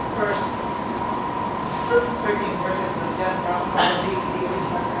like first 13 verses na dyan, probably the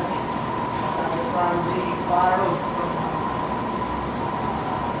original setting, probably borrowed from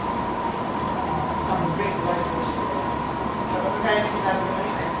some Greek writers. So, kaya na sinabi ko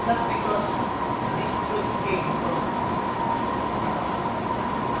rin, it's not because these truths came from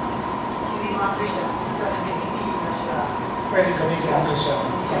hindi mga Christians, it doesn't mean hindi na siya. Pwede gamitin ang siya.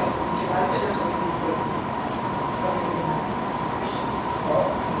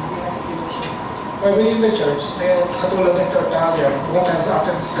 Well, within the church, may katulad ng Tertullian, what has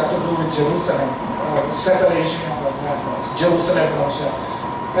Athens got to do with Jerusalem? Separation yung Jerusalem lang siya.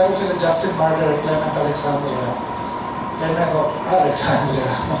 Pero sila Justin Martyr, Clement Alexandria,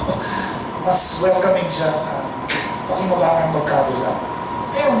 mas welcoming siya, pakimabangan magkabila.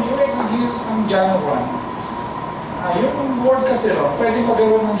 Ngayon, yung exegesis ng John 1, yung word kasi ron, pwede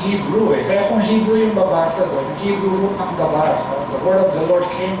magawa ng Hebrew eh. Kaya kung Hebrew yung babasa doon, yung Hebrew root ng babar, the word of the Lord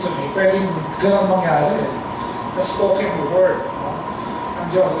came to me, pwede ganun mangyari eh. The spoken word ng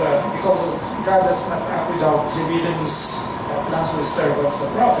Diyos, because God does not act without revealing His plans to His servants, the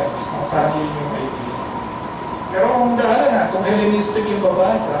prophets. Parang yun yung idea. Pero kung dahil na, kung Hellenistic yung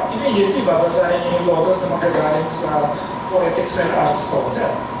babasa, immediately babasahin niyo yung logos na magagaling sa Poetics and Aristotle.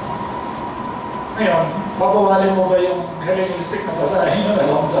 Ngayon, babawalin mo ba yung Hellenistic na basahin yun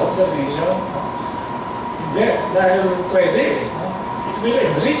along the observation? Hindi, dahil pwede. It will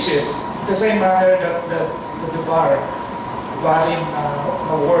enrich it. The same manner that the bar, baling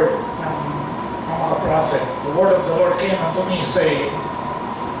na word ng mga prophet. The word of the Lord came unto me, saying,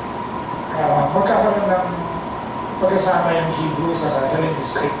 magkakaroon ng pagkasama yung Hebrew sa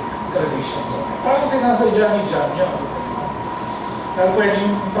Hellenistic tradition. Parang sinasadya ni John yun. Dahil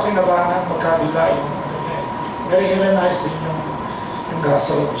pwedeng pakinabangan magkabila yung very Hellenized din yung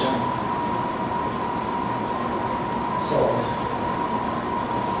gospel of John. So,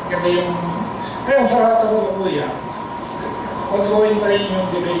 ganda yung ngayon sa kasalukuyan, ongoing pa rin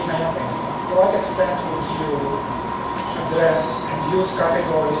yung debate na yun. To what extent would you address and use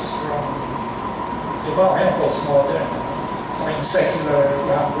categories from ngayon postmodern sa yung secular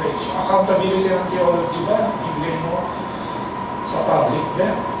language? Accountability ng theology ba? Ibigay mo sa public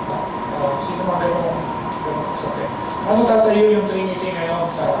din. Hindi naman ganun sa atin. Ano tatayo yung Trinity ngayon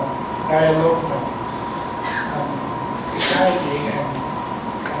sa dialogue ng Christianity and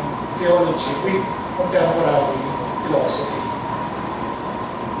theology with contemporary philosophy?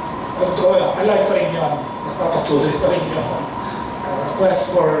 Although, alay pa rin yun. Nagpapatuloy pa rin yun.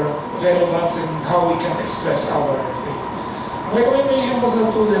 Quest for relevance in how we can express our faith. Ang recommendation ko sa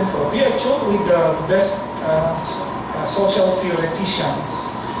student ko, be attuned with the best social theoreticians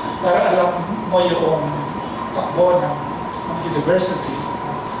para alam mo yung takbo ng university,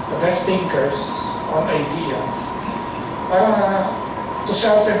 the best thinkers on ideas, para to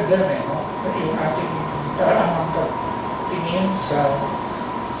sharpen them yung ating paraan ng pagtingin sa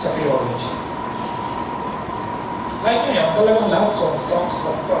theology. Like ngayon, talagang lahat constructs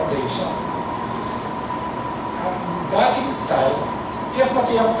of foundation. Ang dating style, tiyak na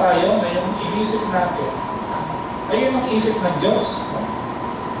tiyak tayo na yung inisip natin ayun ang isip ng Diyos.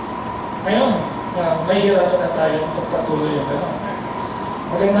 Ngayon, may hirapan na tayong pagpatuloy yung gano'n.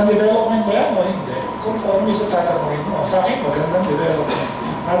 Magandang development ba yan o hindi? Conforme sa tatanungin mo. Sa akin, magandang development.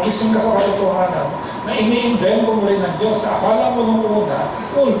 Nagising ka sa katotohanan na ini-invento mo rin ng Diyos na akala mo nung una,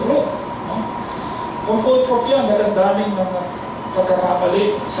 foolproof. Kung foolproof yan, ba't ang daming mga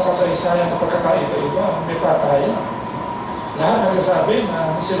pagkakamali sa kasaysayan na pagkakaiba-iba, may patayan. Lahat nagsasabi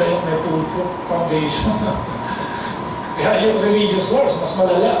na sila yung may foolproof foundation. Kaya yung religious wars, mas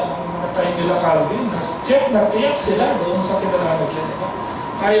malala ang mga tayo nila Calvin. Tiyak na tiyak sila doon sa kinalalagyan nila.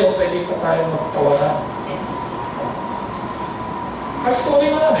 Tayo, pwede pa tayo magtawaran. Ang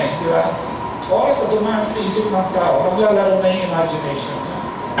story naman di ba? Oras na dumaan sa isip ng tao, maglalaro na yung imagination niya.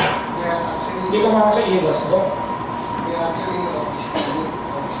 Hindi ka makakaiwas doon. Yeah, actually,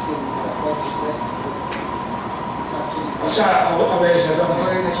 Augustine consciousness, it's actually... Siya, aware siya doon.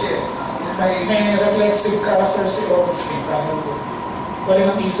 Aware na siya. Mas may reflexive character si Augustine. Wala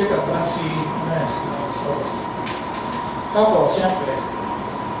nang isip at parang si Augustine. Tapos, siyempre,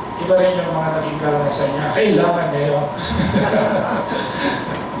 iba rin yung mga naging karanasan niya. Kailangan niya yun.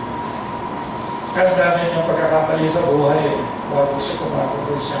 Kaya dami niyang pagkakamali sa buhay bago siya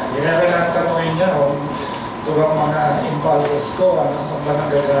kumatuloy siya. Kailangan tanongin niya kung ito bang mga impulses ko, saan ba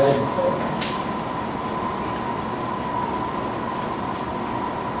nanggagaling ko.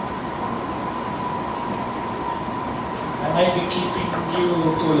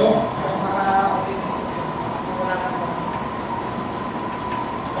 tulong.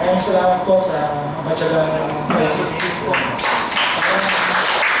 Maraming salamat po sa matyaga ng pakikinig po.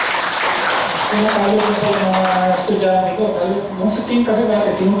 Tinatalo ko po yung mga estudyante ko. Nung sa team kasi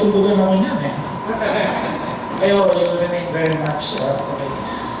dati, tinutubugan namin yan eh. Kayo, you will remain very much committed.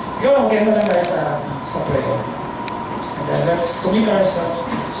 Siguro, maganda lang tayo sa prayer. And then let's commit ourselves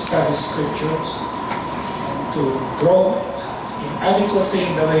to study scriptures and to grow in adequacy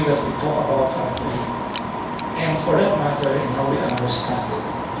in the way that we talk about our faith. And for that matter, in how we understand it.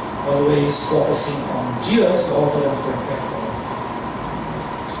 Always focusing on Jesus, the author and perfecter.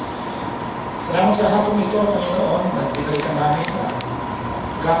 Salamat sa hapong ito, Panginoon, na binalikan namin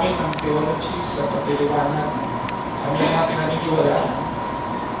gamit ng theology sa pagliliwanag ng kami mga pinaniniwalaan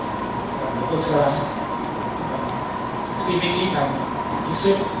bukod sa activity ng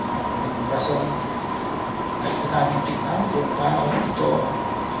isip, ng rason nais na namin tignan kung paano ito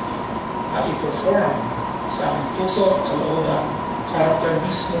i-perform sa aming puso, kalooban, character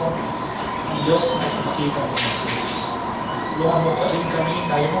mismo ng Diyos na ipakita ng Jesus. Luhan mo pa rin kami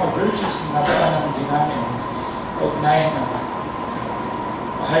na yung mga virtues na nadaanan din namin ugnayan ng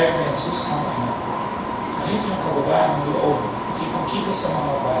mahayag na Jesus ng Ama. Kahit yung kababaan ng loob, kitang-kita sa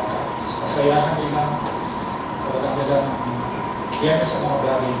mga bata, sa kasayahan nila, kawalan nila ng kiyama sa mga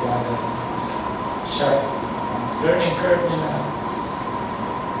bagay-bagay, sharp learning curve nila,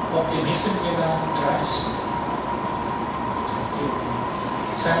 optimism nila, trust,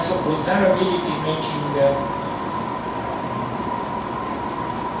 sense of vulnerability making them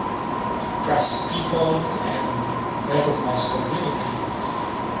trust people and recognize community,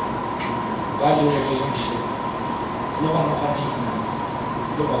 value relationship. Tulungan mo kami na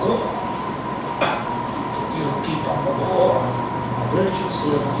lumago. Yung ang mabuo ang mga virtues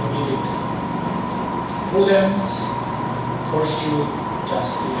tulad ng humility, prudence, fortitude,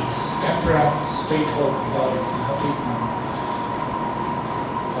 justice, temperance, faithful, love, hatid ng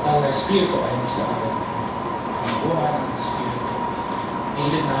banal na Espiritu ay sa akin. Ang bunga ng Espiritu.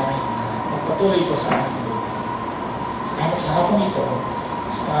 Hiling namin na magpatuloy ito sa amin. Salamat sa hapong ito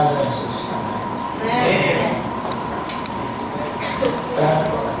sa pangalan ng Jesus.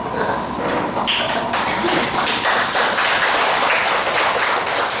 Amen.